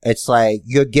 It's like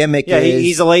your gimmick is...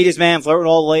 he's a ladies' man, flirting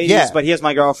with all the ladies, Yeah. but here's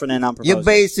my girlfriend and I'm proposing. You're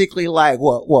basically like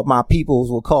what my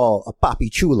peoples will call a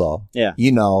papi chulo. Yeah.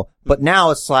 You know, but now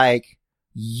it's like,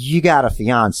 you got a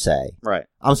fiance. Right.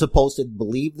 I'm supposed to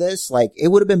believe this? Like, it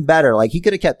would have been better. Like, he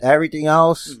could have kept everything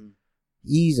else. Mhm.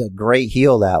 He's a great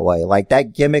heel that way. Like,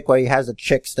 that gimmick where he has the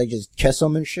chicks, they just kiss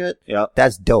him and shit. Yep.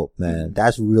 That's dope, man.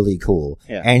 That's really cool.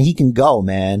 Yeah. And he can go,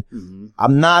 man. Mm-hmm.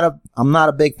 I'm not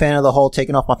a big fan of the whole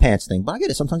taking off my pants thing, but I get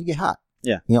it. Sometimes you get hot.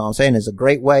 Yeah. You know what I'm saying? It's a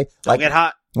great way. Don't get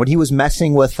hot. When he was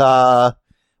messing with Leo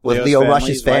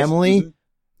Rush's family,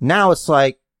 now it's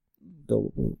like,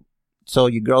 so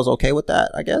your girl's okay with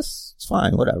that? I guess it's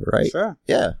fine, whatever, right? Sure.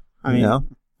 Yeah. I mean, you know?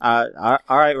 all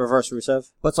right, reverse Rusev.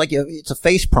 But it's like, it's a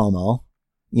face promo,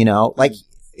 you know? Like,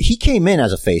 he came in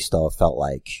as a face, though, it felt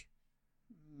like.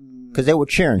 Because they were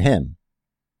cheering him.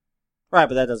 Right,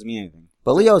 but that doesn't mean anything.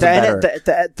 But Leo's better.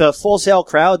 The Full Sail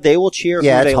crowd, they will cheer who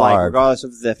they like, regardless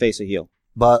of the face or heel.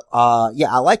 But,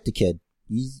 yeah, I like the kid.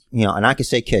 He's, you know, and I can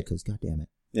say kid, because goddamn it.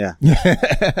 Yeah.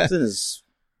 He's in his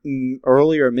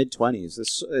early or mid-20s.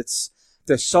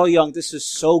 They're so young. This is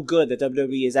so good that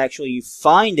WWE is actually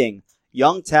finding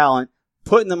young talent,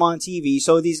 putting them on TV,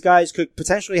 so these guys could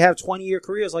potentially have 20-year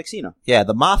careers like Cena. Yeah,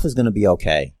 the Moth is going to be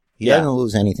okay. He doesn't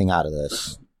lose anything out of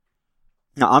this.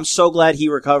 Now, I'm so glad he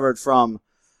recovered from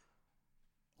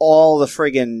all the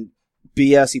friggin'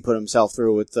 BS he put himself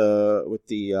through with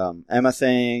the Emma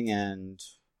thing, and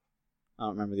I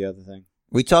don't remember the other thing.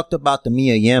 We talked about the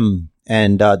Mia Yim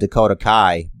and Dakota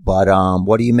Kai, but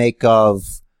what do you make of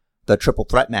the triple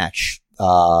threat match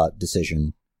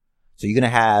decision? So you're going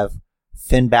to have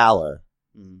Finn Balor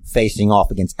facing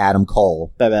off against Adam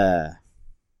Cole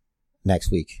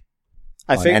next week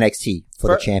on NXT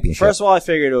for the championship. First of all, I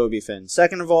figured it would be Finn.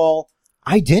 Second of all,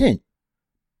 I didn't.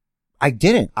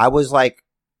 I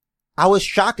was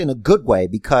shocked in a good way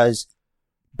because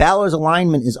Balor's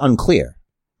alignment is unclear.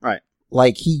 Right.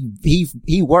 Like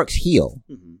he works heel,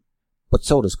 but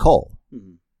so does Cole.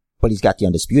 But he's got the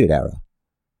Undisputed Era.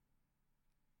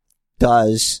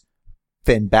 Does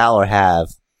Finn Balor have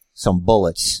some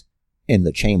bullets in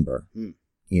the chamber?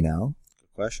 You know?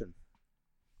 Good question.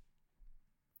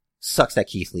 Sucks that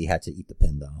Keith Lee had to eat the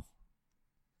pin, though.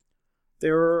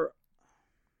 They were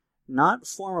not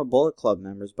former Bullet Club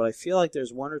members, but I feel like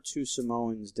there's one or two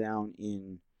Samoans down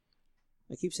in...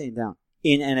 I keep saying down.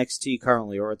 In NXT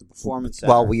currently, or at the Performance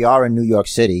Center. Well, we are in New York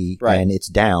City, and it's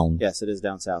down. Yes, it is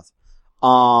down south.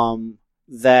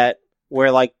 That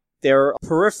where like they're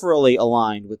peripherally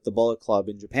aligned with the Bullet Club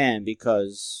in Japan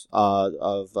because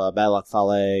of Bad Luck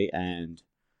Fale and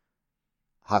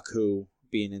Haku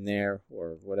being in there,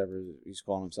 or whatever he's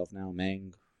calling himself now,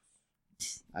 Mang.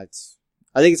 I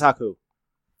think it's Haku.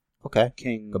 Okay.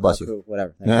 King God bless Haku, you.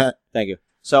 whatever. Thank you.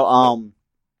 So,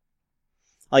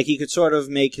 like he could sort of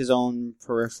make his own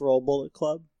peripheral Bullet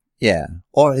Club. Yeah.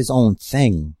 Or his own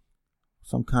thing.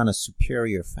 Some kind of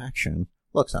superior faction.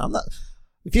 Look, I'm not...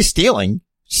 If you're stealing,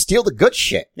 steal the good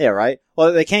shit. Yeah, right?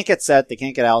 Well, they can't get Seth. They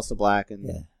can't get Aleister Black. And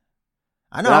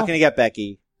I know. They're not going to get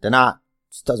Becky. They're not.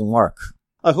 It just doesn't work.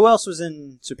 Who else was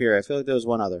in Superior? I feel like there was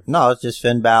one other. No, it's just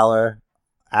Finn Balor,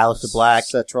 Aleister Black,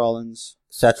 Seth Rollins,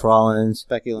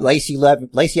 Becky Lynch.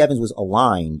 Lacey Evans was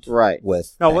aligned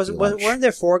with No, Becky Lynch. weren't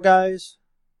there 4 guys?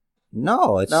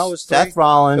 No, it was three. Seth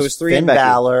Rollins, It was 3 Finn and Becky.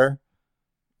 Balor,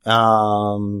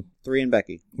 3 and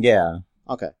Becky. Yeah.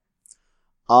 Okay.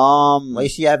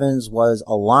 Lacey Evans was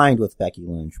aligned with Becky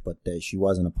Lynch, but she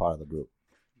wasn't a part of the group.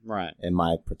 Right. In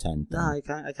my pretend thing. No, I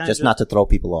kind of just not to throw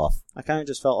people off. I kind of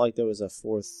just felt like there was a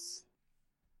 4th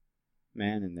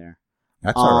man in there.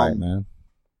 That's all right, man.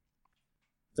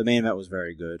 The main event was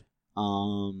very good.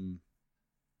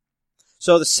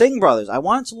 So the Singh brothers, I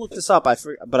wanted to look this up,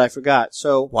 but I forgot.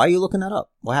 So why are you looking that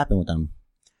up? What happened with them?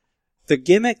 The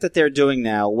gimmick that they're doing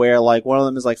now, where like one of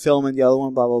them is like filming the other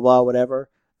one, blah blah blah, whatever.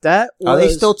 Are they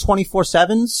still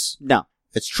 24/7s? No,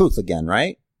 it's Truth again,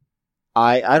 right?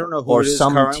 I don't know who it is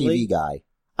currently. Or some TV guy.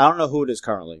 I don't know who it is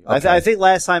currently. Okay. I think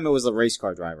last time it was a race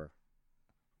car driver.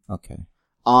 Okay.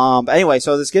 But anyway,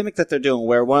 so this gimmick that they're doing,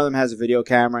 where one of them has a video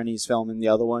camera and he's filming the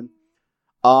other one.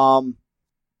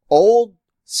 Old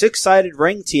 6-sided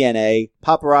ring TNA,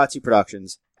 Paparazzi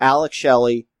Productions, Alex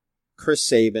Shelley, Chris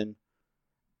Sabin,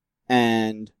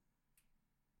 and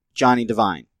Johnny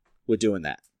Devine were doing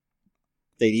that.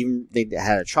 They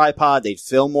had a tripod. They'd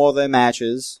film all their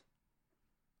matches.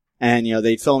 And,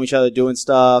 they'd film each other doing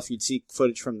stuff. You'd see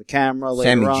footage from the camera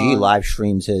later on. Sammy G live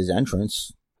streams his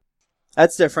entrance.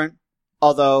 That's different.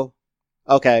 Although,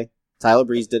 okay, Tyler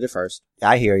Breeze did it first.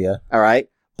 I hear you. All right.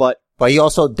 But he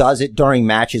also does it during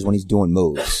matches when he's doing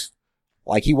moves.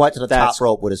 Like he went to the top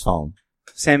rope with his phone.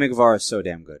 Sammy Guevara is so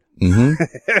damn good. Mm-hmm.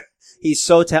 He's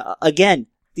so again,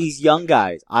 these young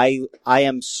guys. I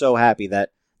am so happy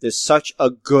that there's such a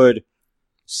good,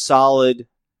 solid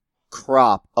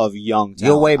crop of young talent.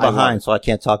 You're way behind, so I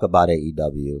can't talk about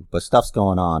AEW, but stuff's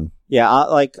going on. Yeah,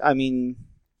 I mean...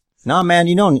 No, man,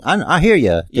 I hear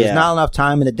you. There's not enough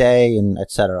time in the day and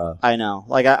et cetera. I know.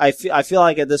 Like, I feel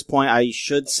like at this point I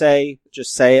should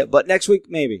just say it, but next week,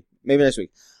 maybe next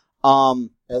week.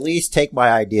 At least take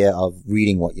my idea of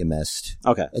reading what you missed.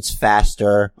 Okay. It's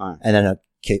faster, right. And then it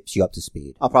keeps you up to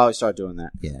speed. I'll probably start doing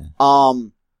that. Yeah.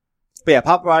 But yeah,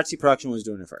 Paparazzi Production was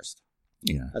doing it first.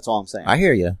 Yeah. That's all I'm saying. I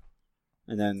hear you.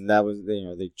 And then that was,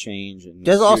 they changed. And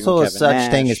there's also a such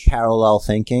Nash. thing as parallel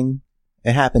thinking.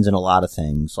 It happens in a lot of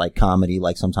things, like comedy.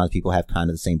 Like sometimes people have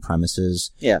kind of the same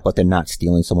premises, but they're not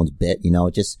stealing someone's bit.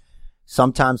 It just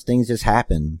sometimes things just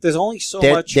happen. There's only so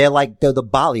much. They're the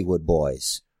Bollywood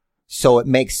boys, so it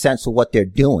makes sense of what they're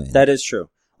doing. That is true.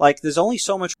 Like there's only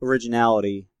so much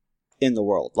originality in the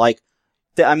world. Like,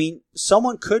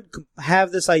 someone could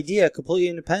have this idea completely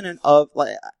independent of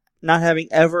like not having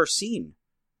ever seen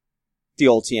the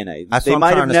old TNA. They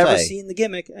might have never seen the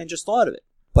gimmick and just thought of it.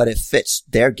 But it fits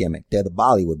their gimmick. They're the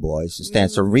Bollywood boys. It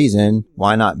stands to reason.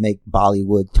 Why not make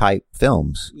Bollywood type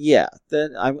films? Yeah.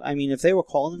 Then I mean, if they were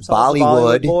calling themselves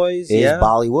Bollywood boys, is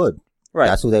Bollywood. Right.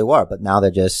 That's who they were. But now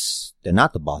they're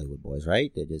not the Bollywood boys, right?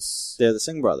 They're the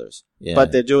Singh brothers. Yeah.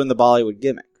 But they're doing the Bollywood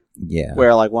gimmick. Yeah.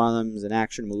 Where like one of them is an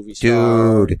action movie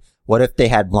star. Dude, what if they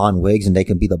had blonde wigs and they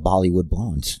can be the Bollywood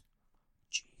blondes?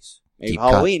 Jeez. Maybe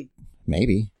Halloween.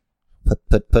 Maybe.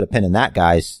 Put a pin in that,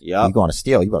 guys. Yeah. You want to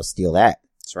steal that.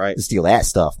 That's right. You steal that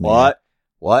stuff, man.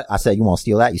 What? I said you want to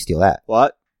steal that, you steal that.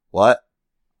 What? All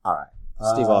right.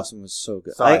 Steve Austin was so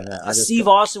good. Sorry, man. Steve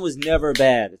Austin was never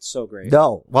bad. It's so great.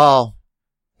 No. Well,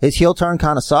 his heel turn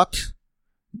kind of sucked.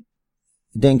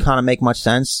 It didn't kind of make much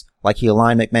sense. Like he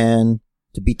aligned McMahon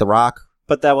to beat The Rock.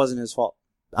 But that wasn't his fault.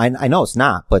 I know it's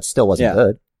not, but still wasn't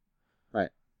good. Right.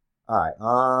 All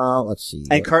right. Let's see.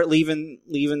 And Kurt leaving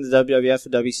the WWF for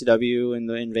WCW and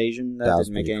the invasion, that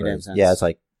doesn't make any damn sense. Yeah, it's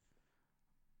like,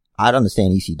 I'd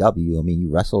understand ECW. I mean,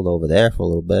 you wrestled over there for a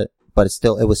little bit, but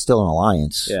it was still an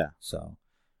alliance. Yeah. So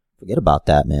forget about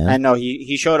that, man. I know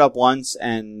he showed up once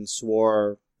and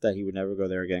swore that he would never go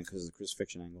there again because of the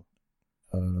crucifixion angle.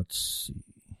 Let's see.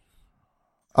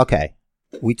 Okay.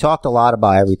 We talked a lot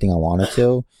about everything I wanted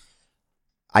to.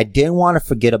 I didn't want to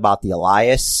forget about the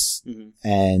Elias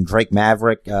and Drake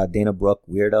Maverick, Dana Brooke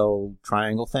weirdo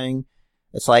triangle thing.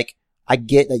 It's like, I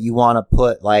get that you want to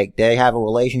put, like, they have a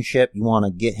relationship. You want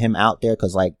to get him out there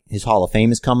because, like, his Hall of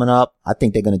Fame is coming up. I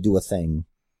think they're going to do a thing.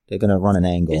 They're going to run an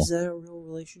angle. Is that a real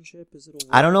relationship? Is it a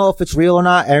work? I don't know if it's real or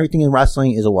not. Everything in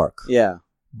wrestling is a work. Yeah.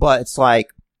 But it's like,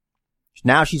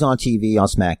 now she's on TV on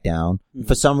SmackDown.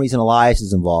 For some reason, Elias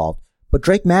is involved. But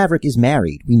Drake Maverick is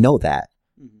married. We know that.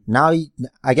 Now,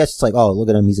 I guess it's like, oh, look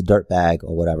at him. He's a dirtbag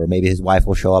or whatever. Maybe his wife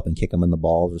will show up and kick him in the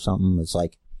balls or something. It's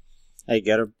like, hey,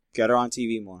 get her on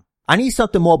TV more. I need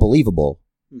something more believable.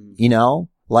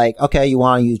 Like, okay, you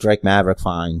want to use Drake Maverick,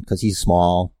 fine, because he's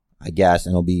small, I guess,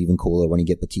 and it'll be even cooler when you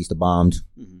get Batista bombed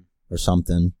or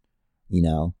something,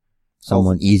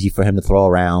 someone easy for him to throw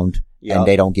around and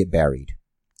they don't get buried.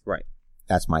 Right.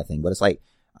 That's my thing. But it's like,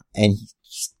 and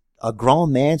a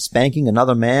grown man spanking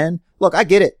another man. Look, I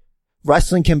get it.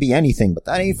 Wrestling can be anything, but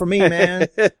that ain't for me, man.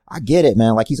 I get it,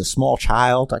 man. Like he's a small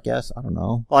child, I guess. I don't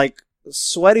know. Like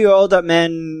sweaty oiled up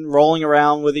men rolling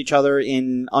around with each other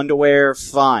in underwear,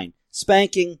 fine.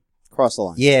 Spanking, cross the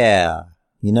line. Yeah.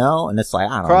 And it's like,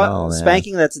 I don't know, man.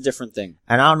 Spanking, that's a different thing.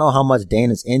 And I don't know how much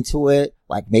Dana's into it.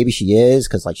 Like maybe she is,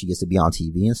 cause like she gets to be on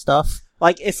TV and stuff.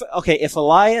 Like if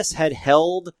Elias had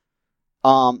held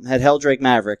Drake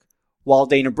Maverick while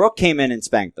Dana Brooke came in and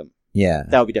spanked them. Yeah.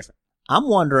 That would be different. I'm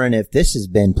wondering if this has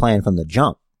been planned from the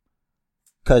jump.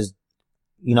 Cause,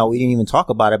 we didn't even talk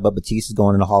about it, but Batista's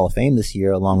going in the Hall of Fame this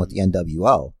year along with the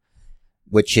NWO,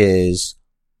 which is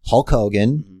Hulk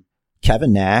Hogan,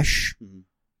 Kevin Nash,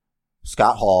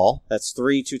 Scott Hall. That's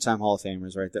 3 two-time Hall of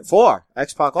Famers right there. 4.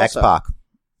 X-Pac also. X-Pac.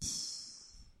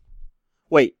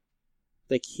 Wait.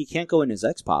 Like, he can't go in as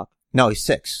X-Pac. No, he's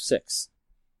 6. 6.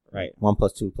 Right. 1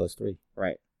 + 2 + 3.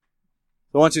 Right.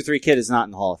 The 1, 2, 3 kid is not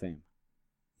in the Hall of Fame.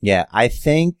 Yeah, I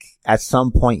think at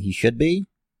some point he should be.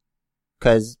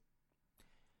 Cause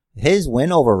his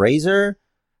win over Razor,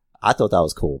 I thought that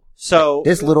was cool. So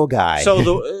this little guy.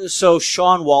 So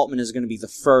Sean Waltman is going to be the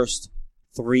first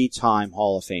 3-time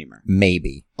Hall of Famer.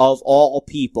 Maybe. Of all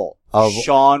people.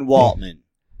 Sean Waltman.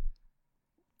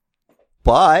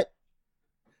 But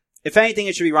if anything,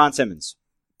 it should be Ron Simmons.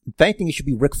 If anything, it should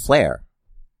be Ric Flair.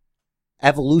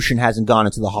 Evolution hasn't gone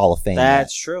into the Hall of Fame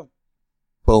That's yet. true.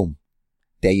 Boom.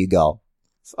 There you go.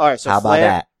 All right, so how Flair,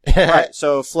 about that? All right,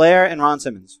 so Flair and Ron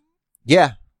Simmons.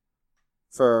 Yeah.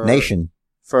 For Nation.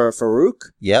 For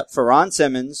Farouk. Yep. For Ron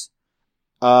Simmons.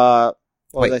 What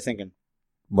was I thinking?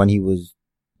 When he was,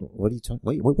 what are you talking?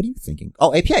 Wait, what are you thinking?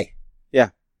 Oh, APA. Yeah.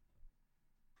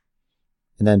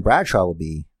 And then Bradshaw will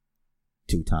be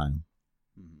 2-time.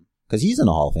 Because he's in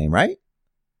the Hall of Fame, right?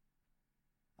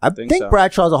 I think so.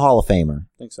 Bradshaw's a Hall of Famer.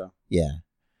 I think so. Yeah.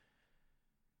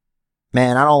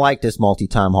 Man, I don't like this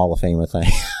multi-time Hall of Famer thing.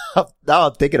 Now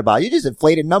I'm thinking about it. You just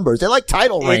inflated numbers. They're like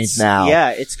title reigns now.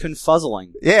 Yeah, it's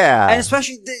confuzzling. Yeah. And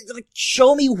especially, like,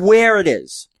 show me where it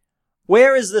is.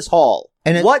 Where is this hall?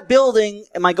 And what building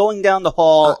am I going down the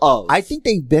hall of? I think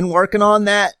they've been working on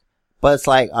that, but it's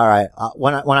like, all right,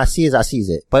 when I see it, I sees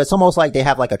it. But it's almost like they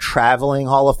have like a traveling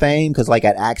Hall of Fame, because like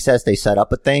at Access they set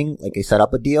up a thing, like they set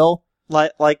up a deal,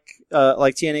 like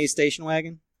TNA's station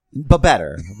wagon, but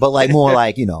better, but like more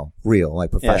like, you know, real,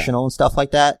 like professional and stuff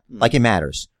like that. Like it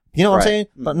matters. You know what I'm saying?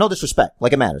 But no disrespect.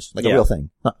 Like it matters. Like a real thing.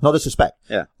 No disrespect.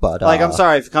 Yeah. But, like, I'm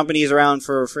sorry, if a company's around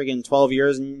for friggin' 12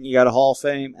 years and you got a Hall of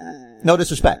Fame. No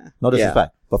disrespect. No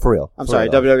disrespect. But for real. I'm sorry,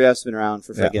 WWF's been around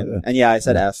for friggin', and I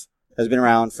said F, has been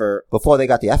around for. Before they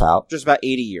got the F out. Just about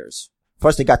 80 years.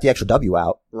 First they got the extra W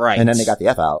out. Right. And then they got the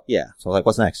F out. Yeah. So like,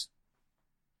 what's next?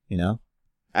 You know?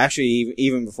 Actually,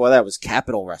 even before that was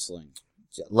Capital Wrestling.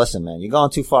 Listen, man, you're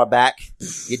going too far back.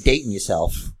 You're dating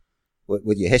yourself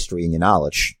with your history and your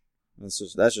knowledge.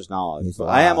 That's just knowledge.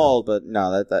 I am old, but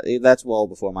no, that's well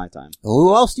before my time.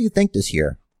 Who else do you think this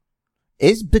year?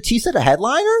 Is Batista the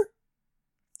headliner?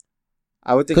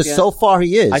 I would think, because so far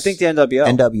he is. I think the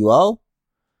NWO. NWO.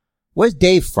 Where's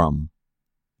Dave from?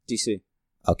 DC.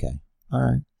 Okay. All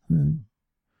right.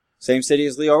 Same city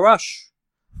as Leo Rush.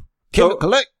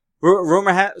 Collect.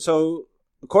 Rumor so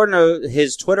according to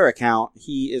his Twitter account,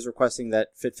 he is requesting that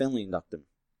Fit Finlay induct him.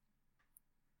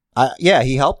 Yeah,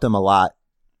 he helped him a lot.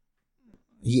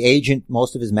 He agent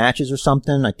most of his matches or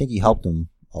something. I think he helped him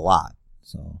a lot.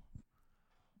 So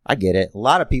I get it. A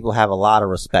lot of people have a lot of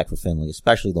respect for Finlay,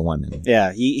 especially the women.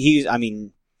 Yeah, he's I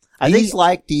think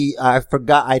like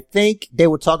I think they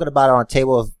were talking about it on a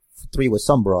table of 3 with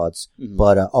some broads,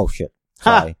 but oh shit.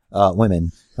 Sorry.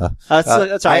 Women. That's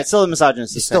all right. It's still the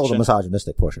misogynistic It's still section. the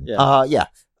misogynistic portion. Yeah.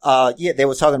 Yeah, they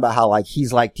were talking about how like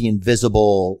he's like the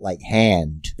invisible like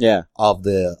hand of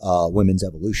the women's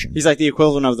evolution. He's like the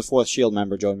equivalent of the Fourth Shield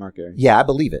member, Joey Mercury. Yeah, I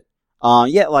believe it. I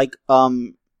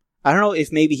don't know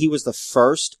if maybe he was the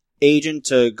first agent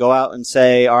to go out and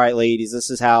say, all right, ladies, this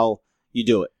is how you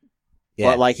do it.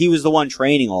 Yeah. But like he was the one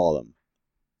training all of them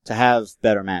to have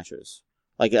better matches.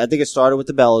 Like, I think it started with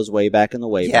the Bellas way back in the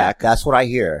way back. Yeah, that's what I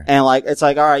hear. And like, it's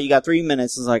like, all right, you got 3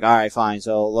 minutes. It's like, all right, fine.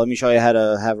 So let me show you how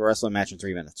to have a wrestling match in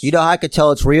 3 minutes. You know how I could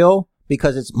tell it's real?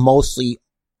 Because it's mostly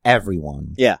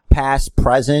everyone. Yeah. Past,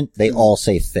 present, they all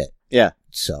say fit. Yeah.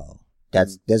 So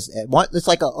it's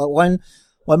like when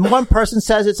one person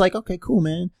says it's like, okay, cool,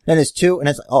 man. Then it's 2 and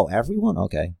it's like, oh, everyone?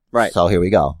 Okay. Right. So here we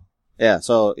go. Yeah.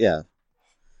 So yeah.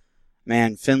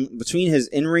 Man, between his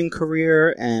in-ring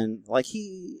career and like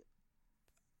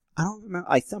I don't remember.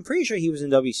 I'm pretty sure he was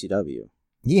in WCW.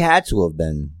 He had to have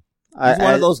been. He's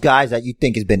one of those guys that you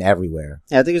think has been everywhere.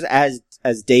 Yeah, I think it was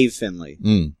as Dave Finlay.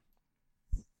 Mm.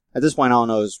 At this point, I don't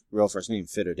know his real first name,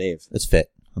 Fit or Dave. It's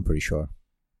Fit. I'm pretty sure.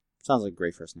 Sounds like a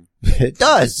great first name. It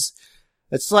does.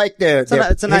 It's like his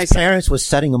nice parents was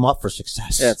setting him up for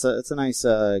success. Yeah, it's a nice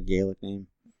Gaelic name.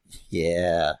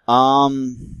 Yeah. So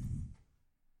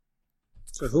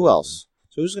who else?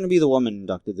 So who's going to be the woman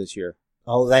inducted this year?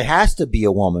 Oh, there has to be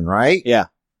a woman, right? Yeah.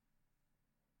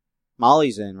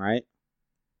 Molly's in, right?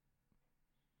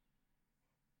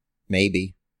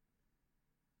 Maybe.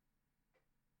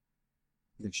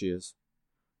 I think she is.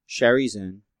 Sherry's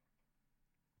in.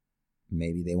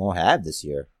 Maybe they won't have this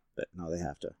year. But no, they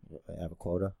have to. They have a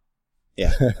quota.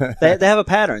 Yeah. they have a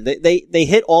pattern. They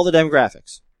hit all the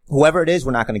demographics. Whoever it is,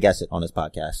 we're not going to guess it on this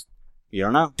podcast. You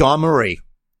don't know? Dawn Marie.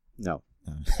 No.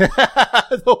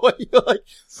 The way you're like,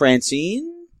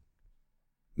 Francine?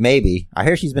 Maybe. I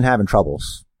hear she's been having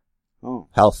troubles. Oh.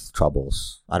 Health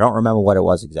troubles. I don't remember what it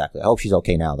was exactly. I hope she's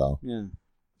okay now, though. Yeah.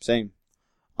 Same.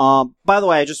 By the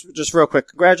way, just real quick,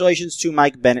 congratulations to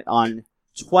Mike Bennett on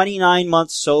 29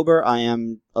 months sober. I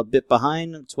am a bit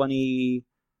behind,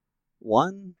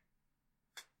 21.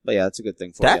 But yeah, that's a good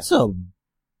thing for you.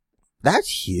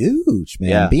 That's huge, man.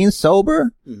 Yeah. Being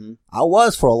sober, I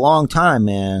was for a long time,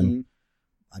 man. Mm-hmm.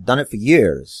 I've done it for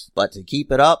years, but to keep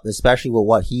it up, especially with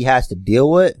what he has to deal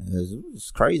with,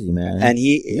 is crazy, man. And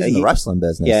he's in the wrestling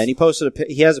business. Yeah, and he posted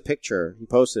he has a picture. He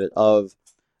posted it of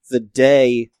the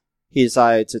day he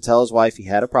decided to tell his wife he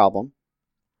had a problem,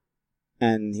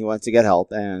 and he went to get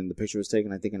help. And the picture was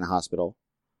taken, I think, in a hospital.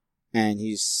 and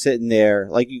he's sitting there,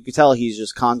 like you could tell he's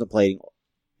just contemplating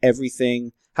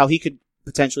everything, how he could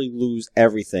potentially lose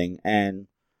everything, and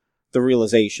the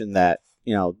realization that,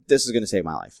 you know, this is going to save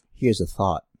my life. Here's a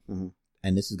thought,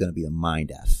 and this is going to be a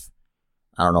mind F.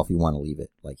 I don't know if you want to leave it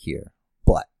like here,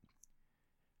 but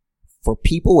for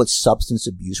people with substance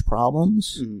abuse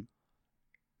problems,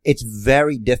 it's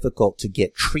very difficult to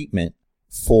get treatment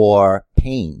for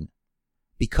pain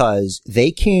because they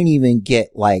can't even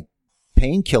get like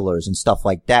painkillers and stuff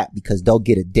like that because they'll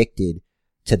get addicted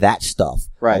to that stuff.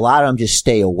 Right. A lot of them just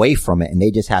stay away from it and they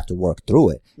just have to work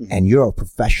through it. And you're a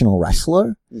professional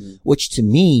wrestler, which to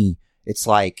me, it's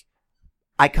like,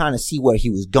 I kind of see where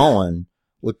he was going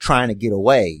with trying to get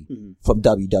away from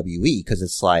WWE because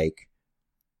it's like,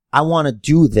 I want to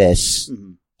do this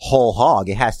whole hog.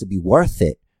 It has to be worth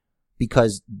it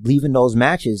because leaving those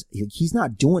matches, he's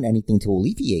not doing anything to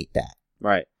alleviate that.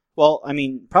 Right. Well, I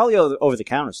mean, probably over the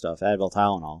counter stuff, Advil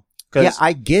Tylenol. Yeah,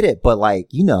 I get it, but like,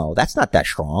 you know, that's not that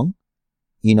strong.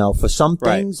 You know, for some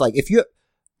things, like if you're,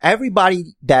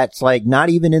 everybody that's like not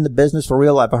even in the business for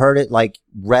real, I've heard it, like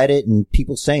read it and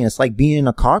people saying it's like being in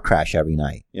a car crash every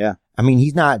night. Yeah. I mean,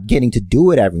 he's not getting to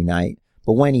do it every night,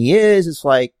 but when he is, it's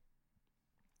like,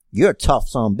 you're a tough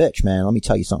son of a bitch, man. Let me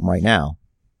tell you something right now.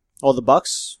 Well, the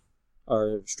Bucks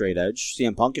are straight edge.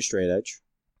 CM Punk is straight edge.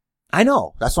 I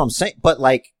know. That's what I'm saying. But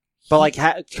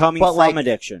coming from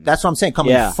addiction. That's what I'm saying.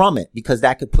 Coming from it, because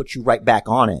that could put you right back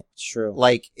on it. It's true.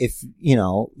 Like, if, you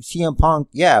know, CM Punk,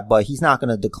 yeah, but he's not going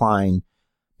to decline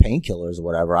painkillers or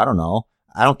whatever. I don't know.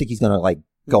 I don't think he's going to, like,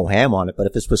 go ham on it. But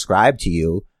if it's prescribed to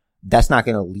you, that's not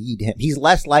going to lead him. He's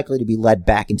less likely to be led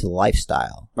back into the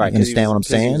lifestyle. Right. You understand what I'm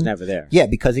saying? He was never there. Yeah,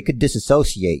 because it could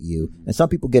disassociate you. And some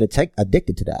people get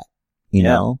addicted to that. You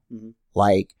know?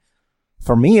 Like,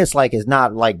 for me, it's like, it's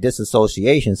not like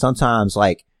disassociation. Sometimes,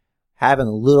 like, having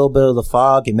a little bit of the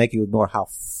fog can make you ignore how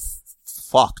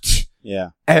fucked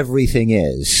everything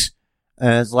is.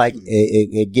 And it's like,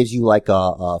 it gives you like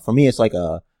for me, it's like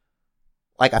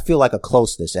I feel like a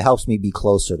closeness. It helps me be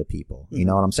closer to people. You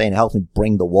know what I'm saying? It helps me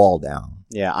bring the wall down.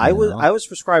 Yeah, I was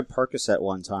prescribed Percocet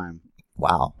one time.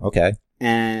 Wow. Okay.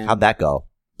 And how'd that go?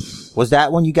 Was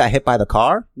that when you got hit by the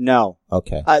car? No.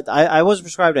 Okay. I wasn't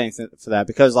prescribed anything for that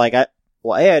because like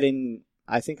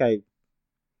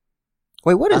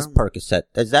Wait, what is Percocet?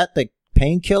 Is that the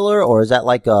painkiller or is that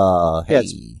like no,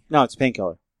 it's a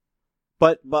painkiller.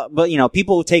 But you know,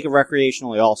 people take it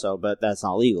recreationally also, but that's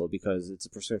not legal because it's a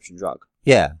prescription drug.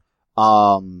 Yeah.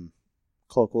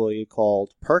 Colloquially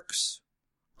called Perks.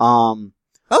 Oh,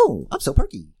 I'm so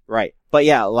perky. Right. But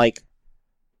yeah, like,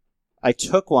 I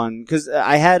took one because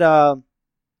I had I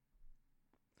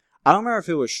don't remember if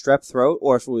it was strep throat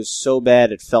or if it was so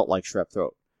bad it felt like strep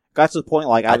throat. Got to the point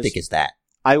like I think it's that.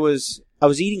 I was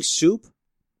eating soup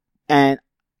and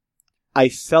I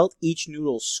felt each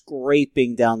noodle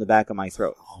scraping down the back of my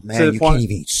throat. Oh man, you can't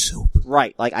even eat soup.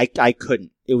 Right. Like I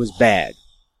couldn't. It was bad.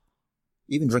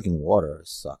 Even drinking water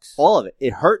sucks. All of it.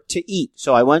 It hurt to eat.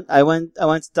 So I went to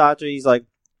the doctor. He's like,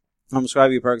 I'm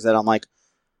prescribing you Percocet. I'm like,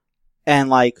 and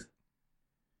like,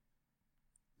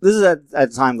 this is at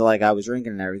the time that like I was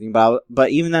drinking and everything, but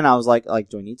even then I was like,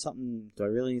 do I need something? Do I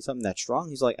really need something that strong?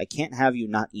 He's like, I can't have you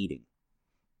not eating.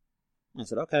 I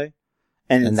said, okay.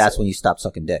 And that's when you stop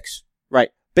sucking dicks. Right.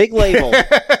 Big label.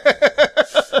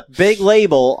 Big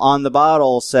label on the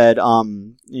bottle said,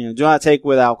 do not take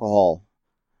with alcohol.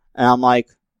 And I'm like,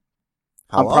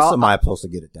 how else am I supposed to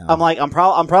get it down? I'm like, I'm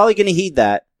probably going to heed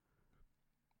that.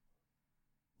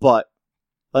 But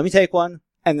let me take one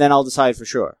and then I'll decide for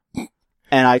sure.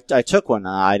 And I took one.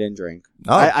 I didn't drink.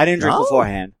 Oh, I didn't drink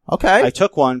beforehand. Okay. I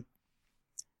took one.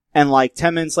 And like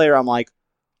 10 minutes later, I'm like,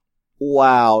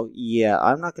 wow, yeah,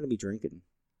 I'm not going to be drinking.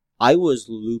 I was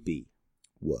loopy.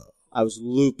 Whoa. I was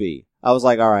loopy. I was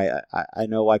like, all right, I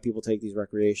know why people take these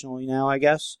recreationally now, I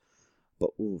guess.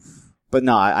 But oof. But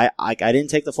no, I didn't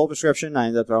take the full prescription. I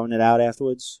ended up throwing it out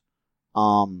afterwards.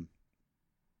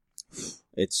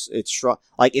 It's strong.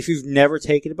 Like, if you've never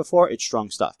taken it before, it's strong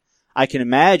stuff. I can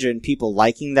imagine people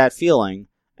liking that feeling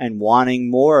and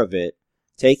wanting more of it,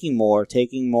 taking more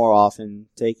often,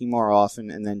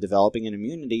 and then developing an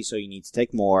immunity, so you need to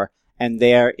take more, and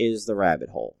there is the rabbit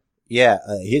hole. Yeah,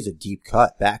 here's a deep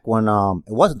cut. Back when,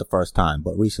 it wasn't the first time,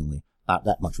 but recently, not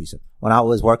that much recent, when I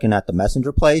was working at the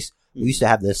messenger place, we used to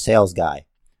have this sales guy,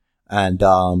 and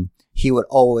he would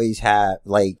always have,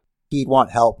 like, he'd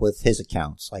want help with his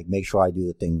accounts, like make sure I do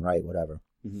the thing right, whatever.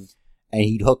 Mm-hmm. And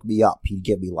he'd hook me up. He'd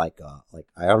give me like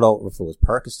I don't know if it was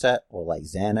Percocet or like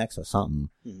Xanax or something,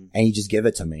 and he'd just give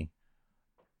it to me.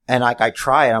 And like I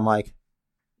try it, I'm like,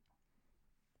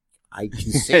 I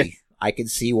can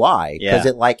see why,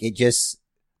 because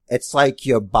it's like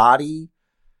your body,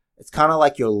 it's kind of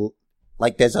like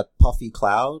like there's a puffy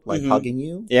cloud, like hugging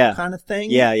you, kind of thing.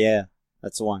 Yeah.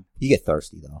 That's the one. You get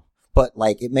thirsty though. But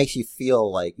like, it makes you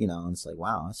feel like, and it's like,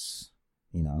 wow, it's,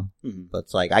 but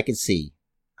it's like, I can see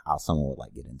how someone would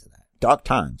like get into that. Dark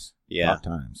times. Yeah. Dark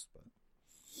times.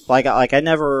 Like I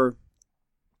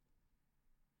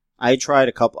tried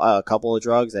a couple of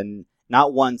drugs, and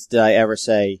not once did I ever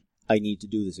say, I need to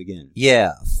do this again.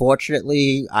 Yeah.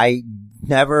 Fortunately, I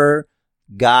never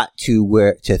got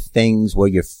to things where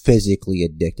you're physically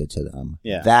addicted to them.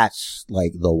 Yeah. That's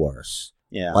like the worst.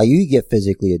 Yeah. Like, you get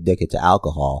physically addicted to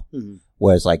alcohol,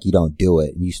 whereas like you don't do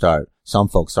it, and some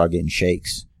folks start getting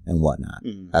shakes and whatnot.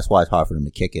 That's why it's hard for them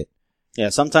to kick it. Yeah,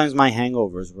 sometimes my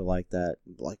hangovers were like that.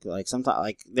 Like sometimes,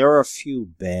 like, there were a few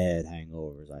bad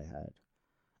hangovers I had.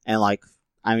 And like,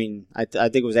 I mean, I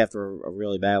think it was after a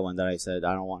really bad one that I said,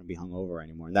 I don't want to be hungover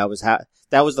anymore. And that was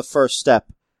the first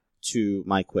step to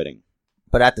my quitting.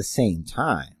 But at the same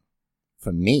time,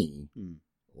 for me,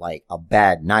 like, a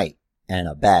bad night and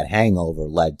a bad hangover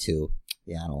led to,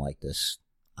 I don't like this.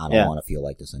 I don't want to feel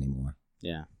like this anymore.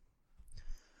 Yeah.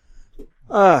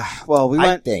 Well, we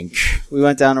went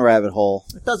down a rabbit hole.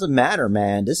 It doesn't matter,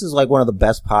 man. This is like one of the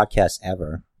best podcasts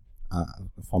ever.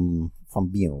 From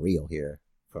being real here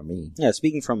for me. Yeah,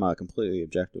 speaking from a completely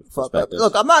objective perspective.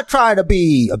 Look, I'm not trying to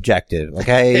be objective,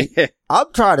 okay?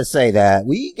 I'm trying to say that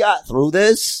we got through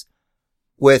this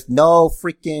with no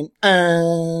freaking,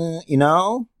 And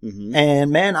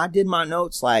man, I did my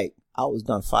notes like I was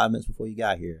done 5 minutes before you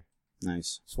got here.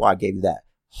 Nice. That's why I gave you that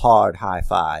hard high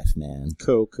five, man.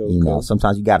 Cool.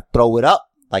 Sometimes you gotta throw it up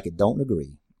like it don't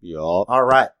agree. Yup. All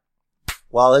right.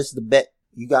 Well, this is the bit.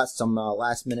 You got some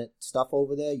last minute stuff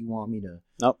over there? You want me to?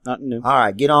 Nope, nothing new. All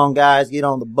right, get on, guys. Get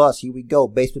on the bus. Here we go.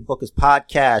 Basement Bookers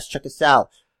Podcast. Check us out.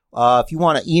 If you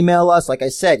want to email us, like I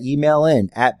said, email in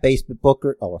at Basement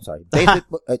Booker. Oh, I'm sorry.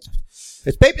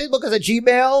 It's Basement Bookers at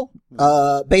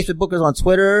Gmail. Basement Bookers on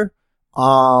Twitter.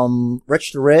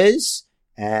 Rich the Riz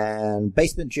and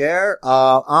Basement Jer.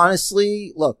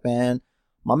 Honestly, look, man,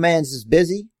 my man's is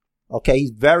busy. Okay,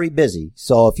 he's very busy.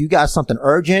 So if you got something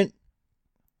urgent,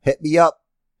 hit me up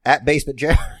at Basement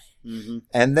Jer.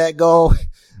 And then go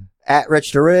at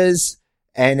Rich the Riz.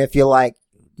 And if you're like,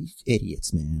 these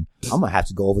idiots, man, I'm going to have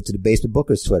to go over to the Basement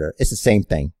Bookers Twitter. It's the same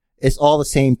thing. It's all the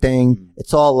same thing.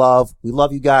 It's all love. We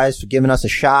love you guys for giving us a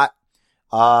shot.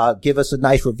 Give us a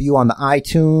nice review on the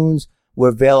iTunes. We're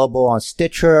available on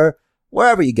Stitcher,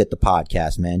 wherever you get the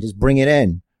podcast, man. Just bring it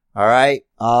in. All right.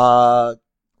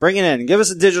 Bring it in. Give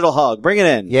us a digital hug. Bring it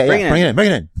in. Yeah. Bring it in.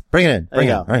 Bring it in.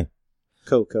 All right.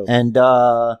 Cool. And,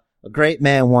 a great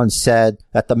man once said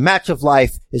that the match of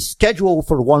life is scheduled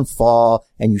for one fall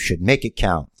and you should make it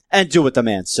count. And do what the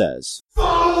man says.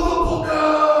 Follow the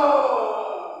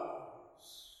Bookers!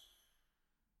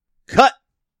 Cut.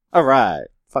 All right.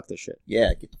 Fuck this shit.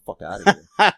 Yeah, get the fuck out of here.